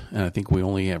cases, and I think we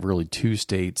only have really 2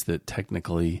 states that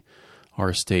technically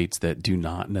are states that do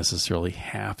not necessarily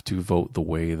have to vote the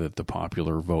way that the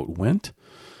popular vote went.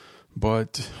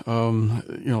 But,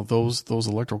 those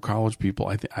Electoral College people,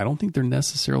 I don't think they're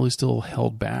necessarily still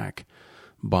held back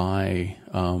by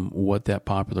what that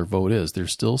popular vote is. They're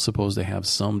still supposed to have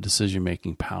some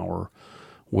decision-making power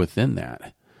within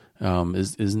that.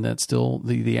 Isn't that still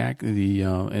the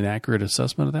an accurate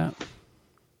assessment of that?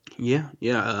 Yeah.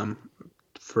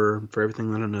 For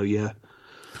everything that I know, yeah.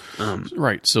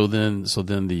 Right. So then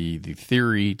the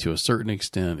theory, to a certain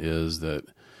extent, is that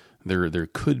there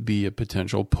could be a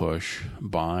potential push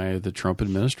by the Trump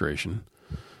administration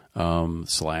 / the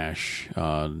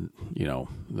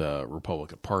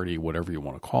Republican Party, whatever you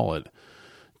want to call it,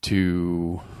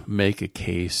 to make a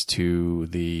case to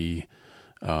the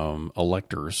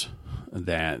electors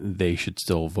that they should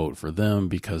still vote for them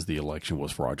because the election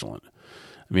was fraudulent.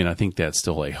 I mean, I think that's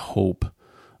still a hope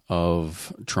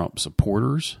of Trump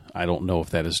supporters. I don't know if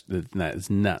that is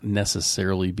not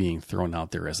necessarily being thrown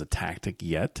out there as a tactic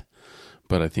yet,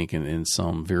 but I think in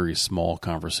some very small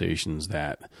conversations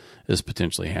that is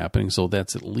potentially happening. So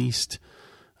that's at least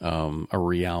a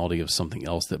reality of something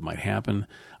else that might happen.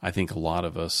 I think a lot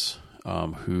of us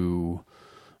who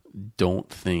don't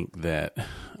think that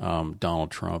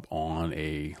Donald Trump, on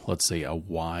let's say a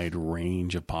wide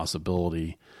range of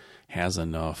possibility, has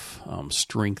enough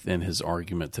strength in his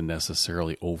argument to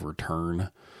necessarily overturn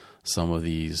some of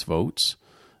these votes,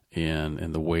 and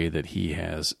the way that he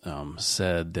has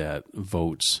said that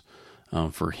votes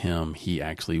for him, he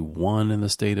actually won in the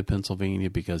state of Pennsylvania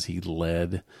because he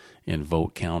led in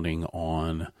vote counting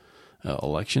on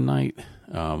election night.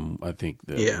 I think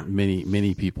that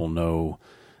many people know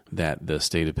that the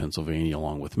state of Pennsylvania,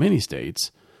 along with many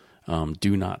states,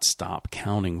 do not stop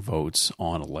counting votes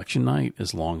on election night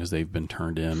as long as they've been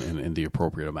turned in the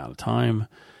appropriate amount of time,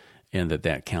 and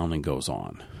that counting goes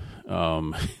on.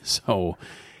 And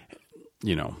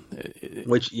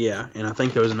I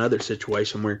think there was another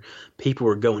situation where people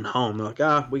were going home. They're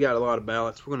like, we got a lot of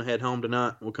ballots. We're going to head home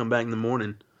tonight. We'll come back in the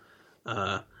morning.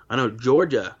 I know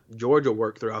Georgia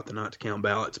worked throughout the night to count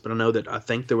ballots, but I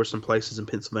think there were some places in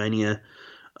Pennsylvania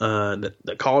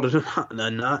that called it a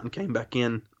night and came back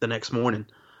in the next morning.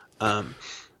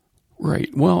 Right.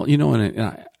 Well, and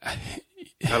I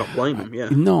don't blame them. Yeah.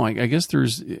 No, I guess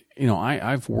there's,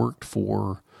 I've worked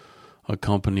for a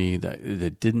company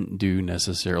that didn't do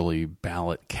necessarily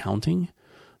ballot counting,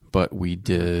 but we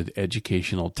did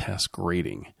educational test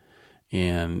grading,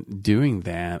 and doing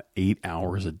that 8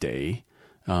 hours a day,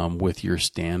 with your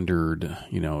standard,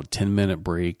 10-minute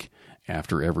break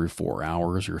after every 4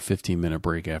 hours, or 15-minute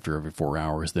break after every 4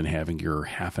 hours, then having your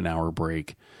half an hour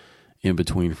break in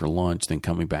between for lunch, then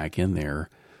coming back in there.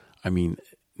 I mean,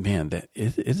 man, that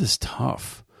it is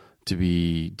tough to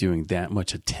be doing that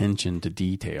much attention to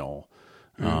detail,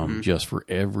 just for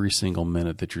every single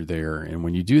minute that you're there. And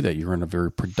when you do that, you're in a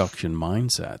very production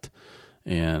mindset.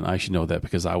 And I should know that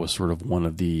because I was sort of one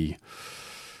of the,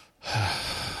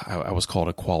 I was called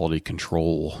a quality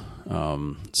control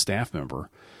staff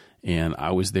member. And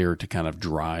I was there to kind of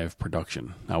drive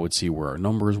production. I would see where our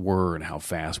numbers were and how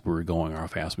fast we were going or how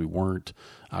fast we weren't.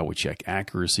 I would check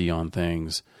accuracy on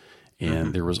things.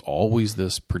 And there was always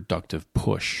this productive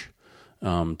push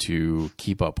to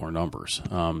keep up our numbers,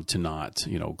 to not,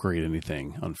 grade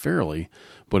anything unfairly,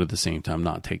 but at the same time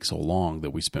not take so long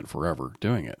that we spent forever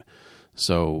doing it.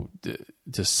 So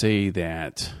to say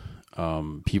that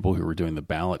people who were doing the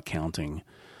ballot counting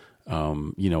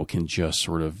can just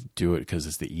sort of do it because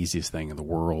it's the easiest thing in the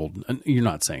world. And you're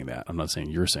not saying that. I'm not saying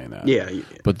you're saying that. Yeah.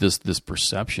 But this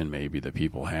perception maybe that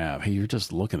people have, hey, you're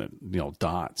just looking at,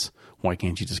 dots. Why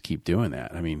can't you just keep doing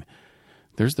that? I mean,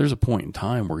 there's a point in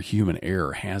time where human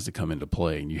error has to come into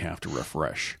play and you have to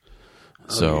refresh.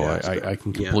 So I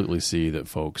can completely see that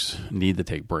folks need to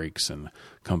take breaks and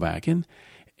come back. And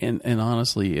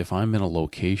honestly, if I'm in a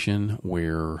location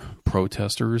where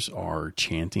protesters are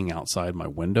chanting outside my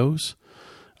windows,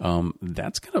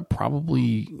 that's going to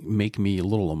probably make me a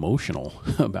little emotional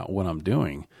about what I'm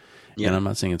doing. Yeah. And I'm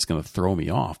not saying it's going to throw me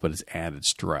off, but it's added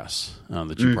stress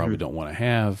that you probably don't want to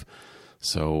have.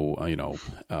 So,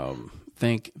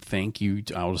 thank you.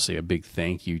 I'll just say a big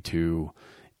thank you to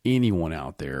anyone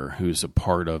out there who's a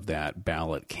part of that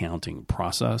ballot counting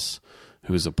process,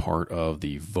 who's a part of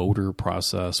the voter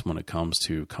process when it comes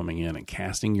to coming in and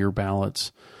casting your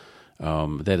ballots.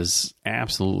 That is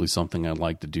absolutely something I'd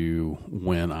like to do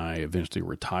when I eventually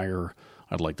retire.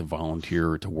 I'd like to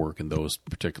volunteer to work in those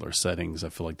particular settings. I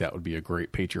feel like that would be a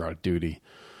great patriotic duty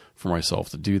for myself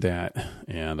to do that.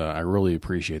 And I really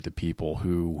appreciate the people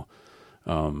who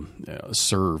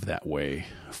serve that way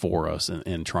for us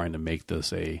and trying to make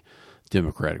this a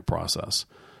democratic process.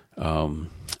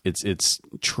 It's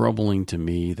troubling to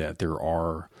me that there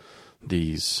are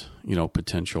these,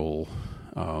 potential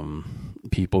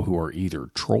people who are either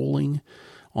trolling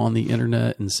on the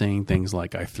internet and saying things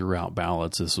like, I threw out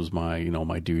ballots, this was my,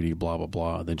 my duty, blah, blah,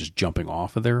 blah, and then just jumping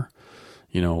off of there,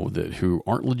 that who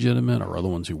aren't legitimate or other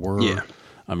ones who were. Yeah.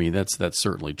 I mean, that's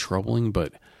certainly troubling,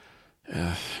 but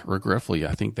regretfully,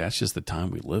 I think that's just the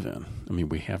time we live in. I mean,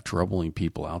 we have troubling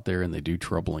people out there and they do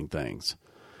troubling things.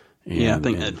 And,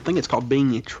 I think it's called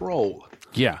being a troll.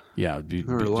 Yeah. There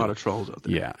are a lot of trolls out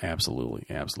there. Yeah, absolutely.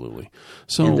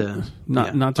 So,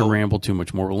 not to ramble too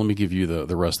much more, but let me give you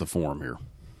the rest of the forum here.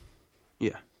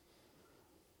 Yeah.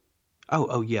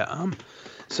 Oh, yeah.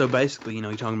 So basically,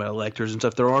 you're talking about electors and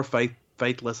stuff. There are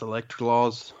faithless elector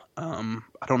laws. I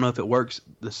don't know if it works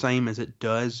the same as it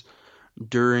does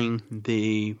during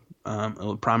the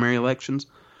primary elections,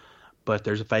 but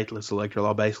there's a faithless elector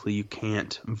law. Basically, you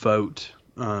can't vote,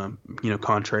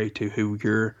 contrary to who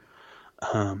your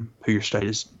state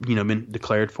has, been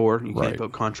declared for. You can't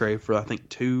vote contrary for, I think,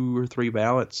 2 or 3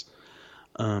 ballots.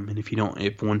 And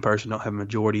if one person don't have a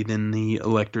majority, then the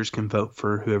electors can vote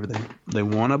for whoever they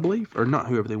want, I believe, or not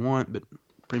whoever they want, but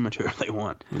pretty much whoever they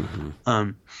want. Mm-hmm.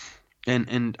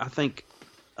 And I think,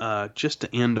 just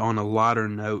to end on a lighter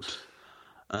note,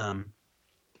 talking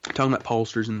about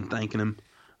pollsters and thanking them,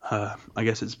 I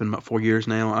guess it's been about 4 years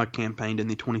now. I campaigned in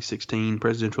the 2016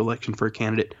 presidential election for a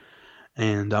candidate,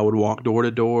 and I would walk door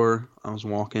to door. I was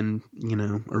walking,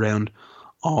 around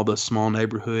all the small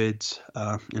neighborhoods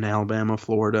in Alabama,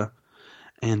 Florida,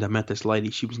 and I met this lady.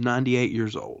 She was 98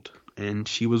 years old, and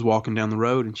she was walking down the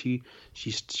road, and she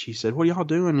said, "What are y'all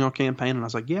doing? Y'all campaigning?" And I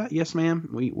was like, "Yes, ma'am.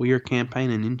 We are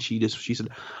campaigning." And she said,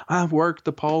 "I've worked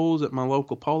the polls at my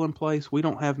local polling place. We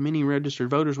don't have many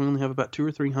registered voters. We only have about 200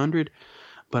 or 300,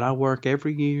 but I work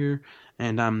every year,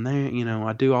 and I'm there.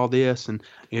 I do all this, and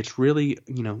it's really,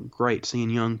 great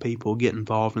seeing young people get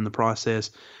involved in the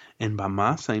process." And by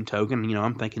my same token,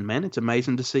 I'm thinking, man, it's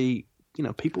amazing to see,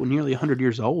 people nearly 100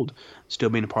 years old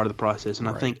still being a part of the process. And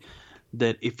I think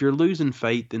that if you're losing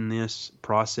faith in this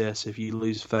process, if you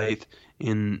lose faith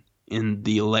in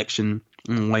the election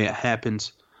and the way it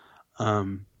happens,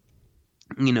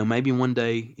 maybe one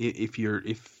day if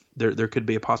there could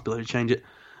be a possibility to change it.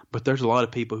 But there's a lot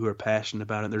of people who are passionate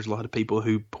about it. There's a lot of people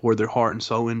who pour their heart and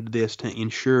soul into this to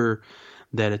ensure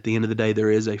that at the end of the day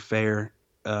there is a fair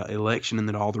election and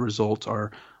that all the results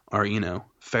are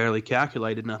fairly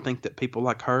calculated. And I think that people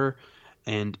like her,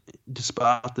 and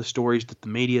despite the stories that the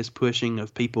media is pushing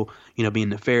of people being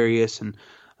nefarious and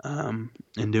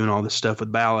doing all this stuff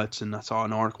with ballots, and I saw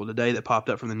an article today that popped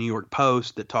up from the New York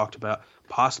Post that talked about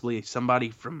possibly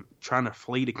somebody from trying to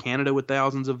flee to Canada with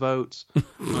thousands of votes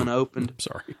unopened.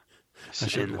 Sorry.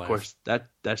 And of course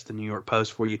that's the New York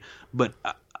Post for you. But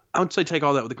I would say take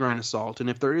all that with a grain of salt. And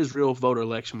if there is real voter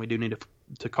election, we do need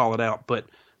to call it out. But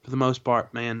for the most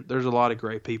part, man, there's a lot of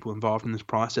great people involved in this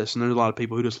process, and there's a lot of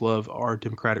people who just love our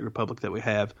democratic republic that we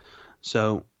have.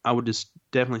 So I would just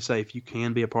definitely say, if you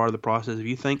can be a part of the process, if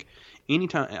you think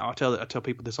anytime, I tell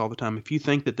people this all the time, if you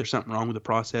think that there's something wrong with the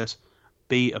process,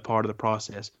 be a part of the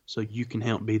process so you can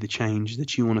help be the change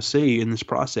that you want to see in this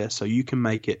process, so you can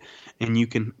make it and you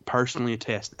can personally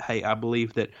attest that, hey, I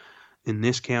believe that in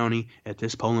this county, at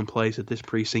this polling place, at this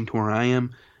precinct where I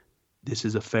am, this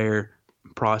is a fair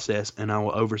process, and I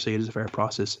will oversee it as a fair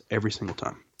process every single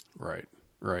time. Right.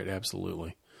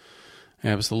 Absolutely.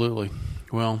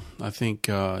 Well, I think,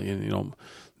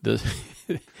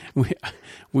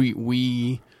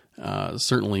 we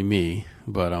certainly me,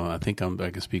 but I think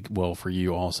I can speak well for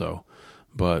you also.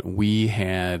 But we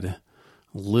had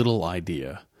little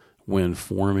idea when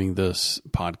forming this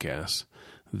podcast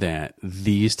that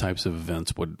these types of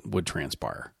events would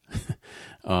transpire.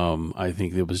 I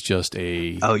think it was just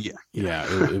it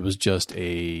was just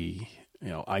a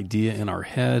idea in our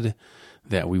head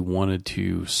that we wanted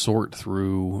to sort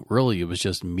through. Really, it was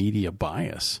just media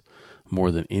bias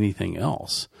more than anything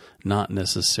else. Not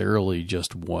necessarily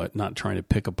just not trying to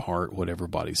pick apart what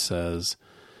everybody says,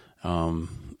 on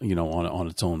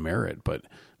its own merit, but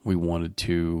we wanted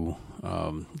to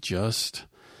just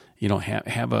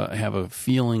have a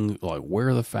feeling like, where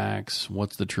are the facts?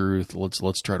 What's the truth?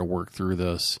 Let's try to work through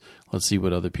this. Let's see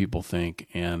what other people think.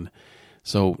 And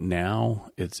so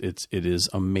now it is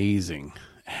amazing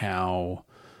how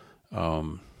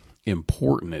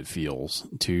important it feels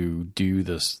to do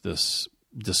this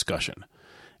discussion.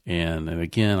 And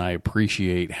again, I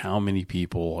appreciate how many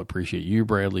people. I appreciate you,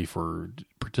 Bradley, for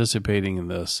participating in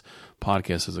this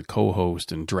podcast as a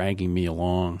co-host and dragging me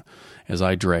along as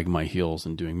I drag my heels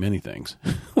and doing many things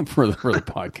for the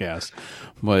podcast.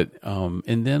 But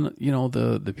and then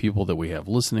the people that we have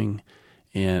listening,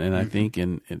 and I think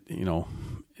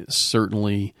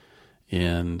certainly,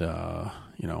 and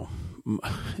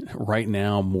right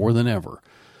now more than ever.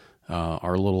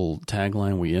 Our little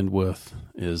tagline we end with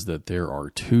is that there are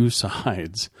two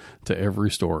sides to every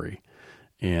story,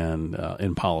 and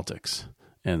in politics,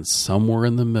 and somewhere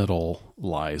in the middle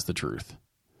lies the truth.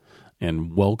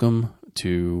 And welcome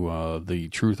to the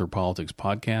Truth or Politics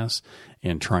podcast,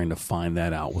 and trying to find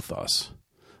that out with us.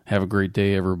 Have a great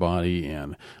day, everybody,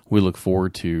 and we look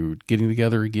forward to getting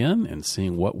together again and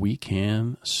seeing what we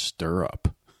can stir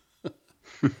up.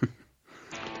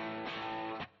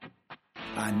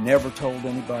 I never told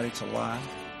anybody to lie,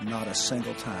 not a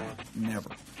single time, never.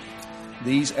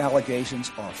 These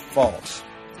allegations are false.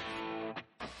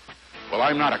 Well,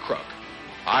 I'm not a crook.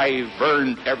 I've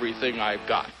earned everything I've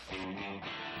got.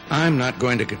 I'm not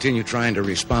going to continue trying to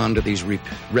respond to these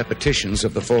repetitions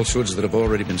of the falsehoods that have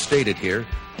already been stated here.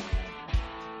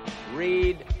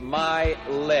 Read my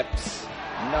lips.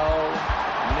 No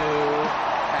new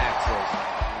taxes.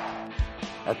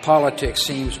 Our politics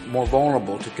seems more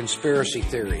vulnerable to conspiracy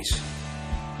theories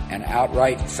and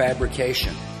outright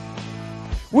fabrication.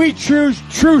 We choose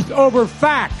truth over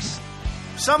facts.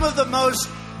 Some of the most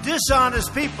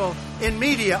dishonest people in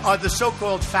media are the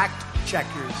so-called fact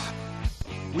checkers.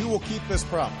 We will keep this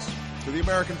promise to the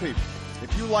American people.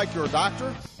 If you like your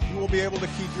doctor, you will be able to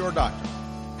keep your doctor.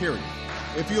 Period.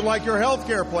 If you like your health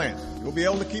care plan, you will be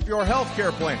able to keep your health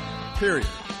care plan. Period.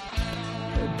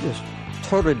 Just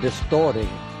totally distorting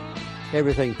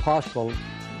everything possible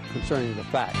concerning the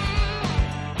facts.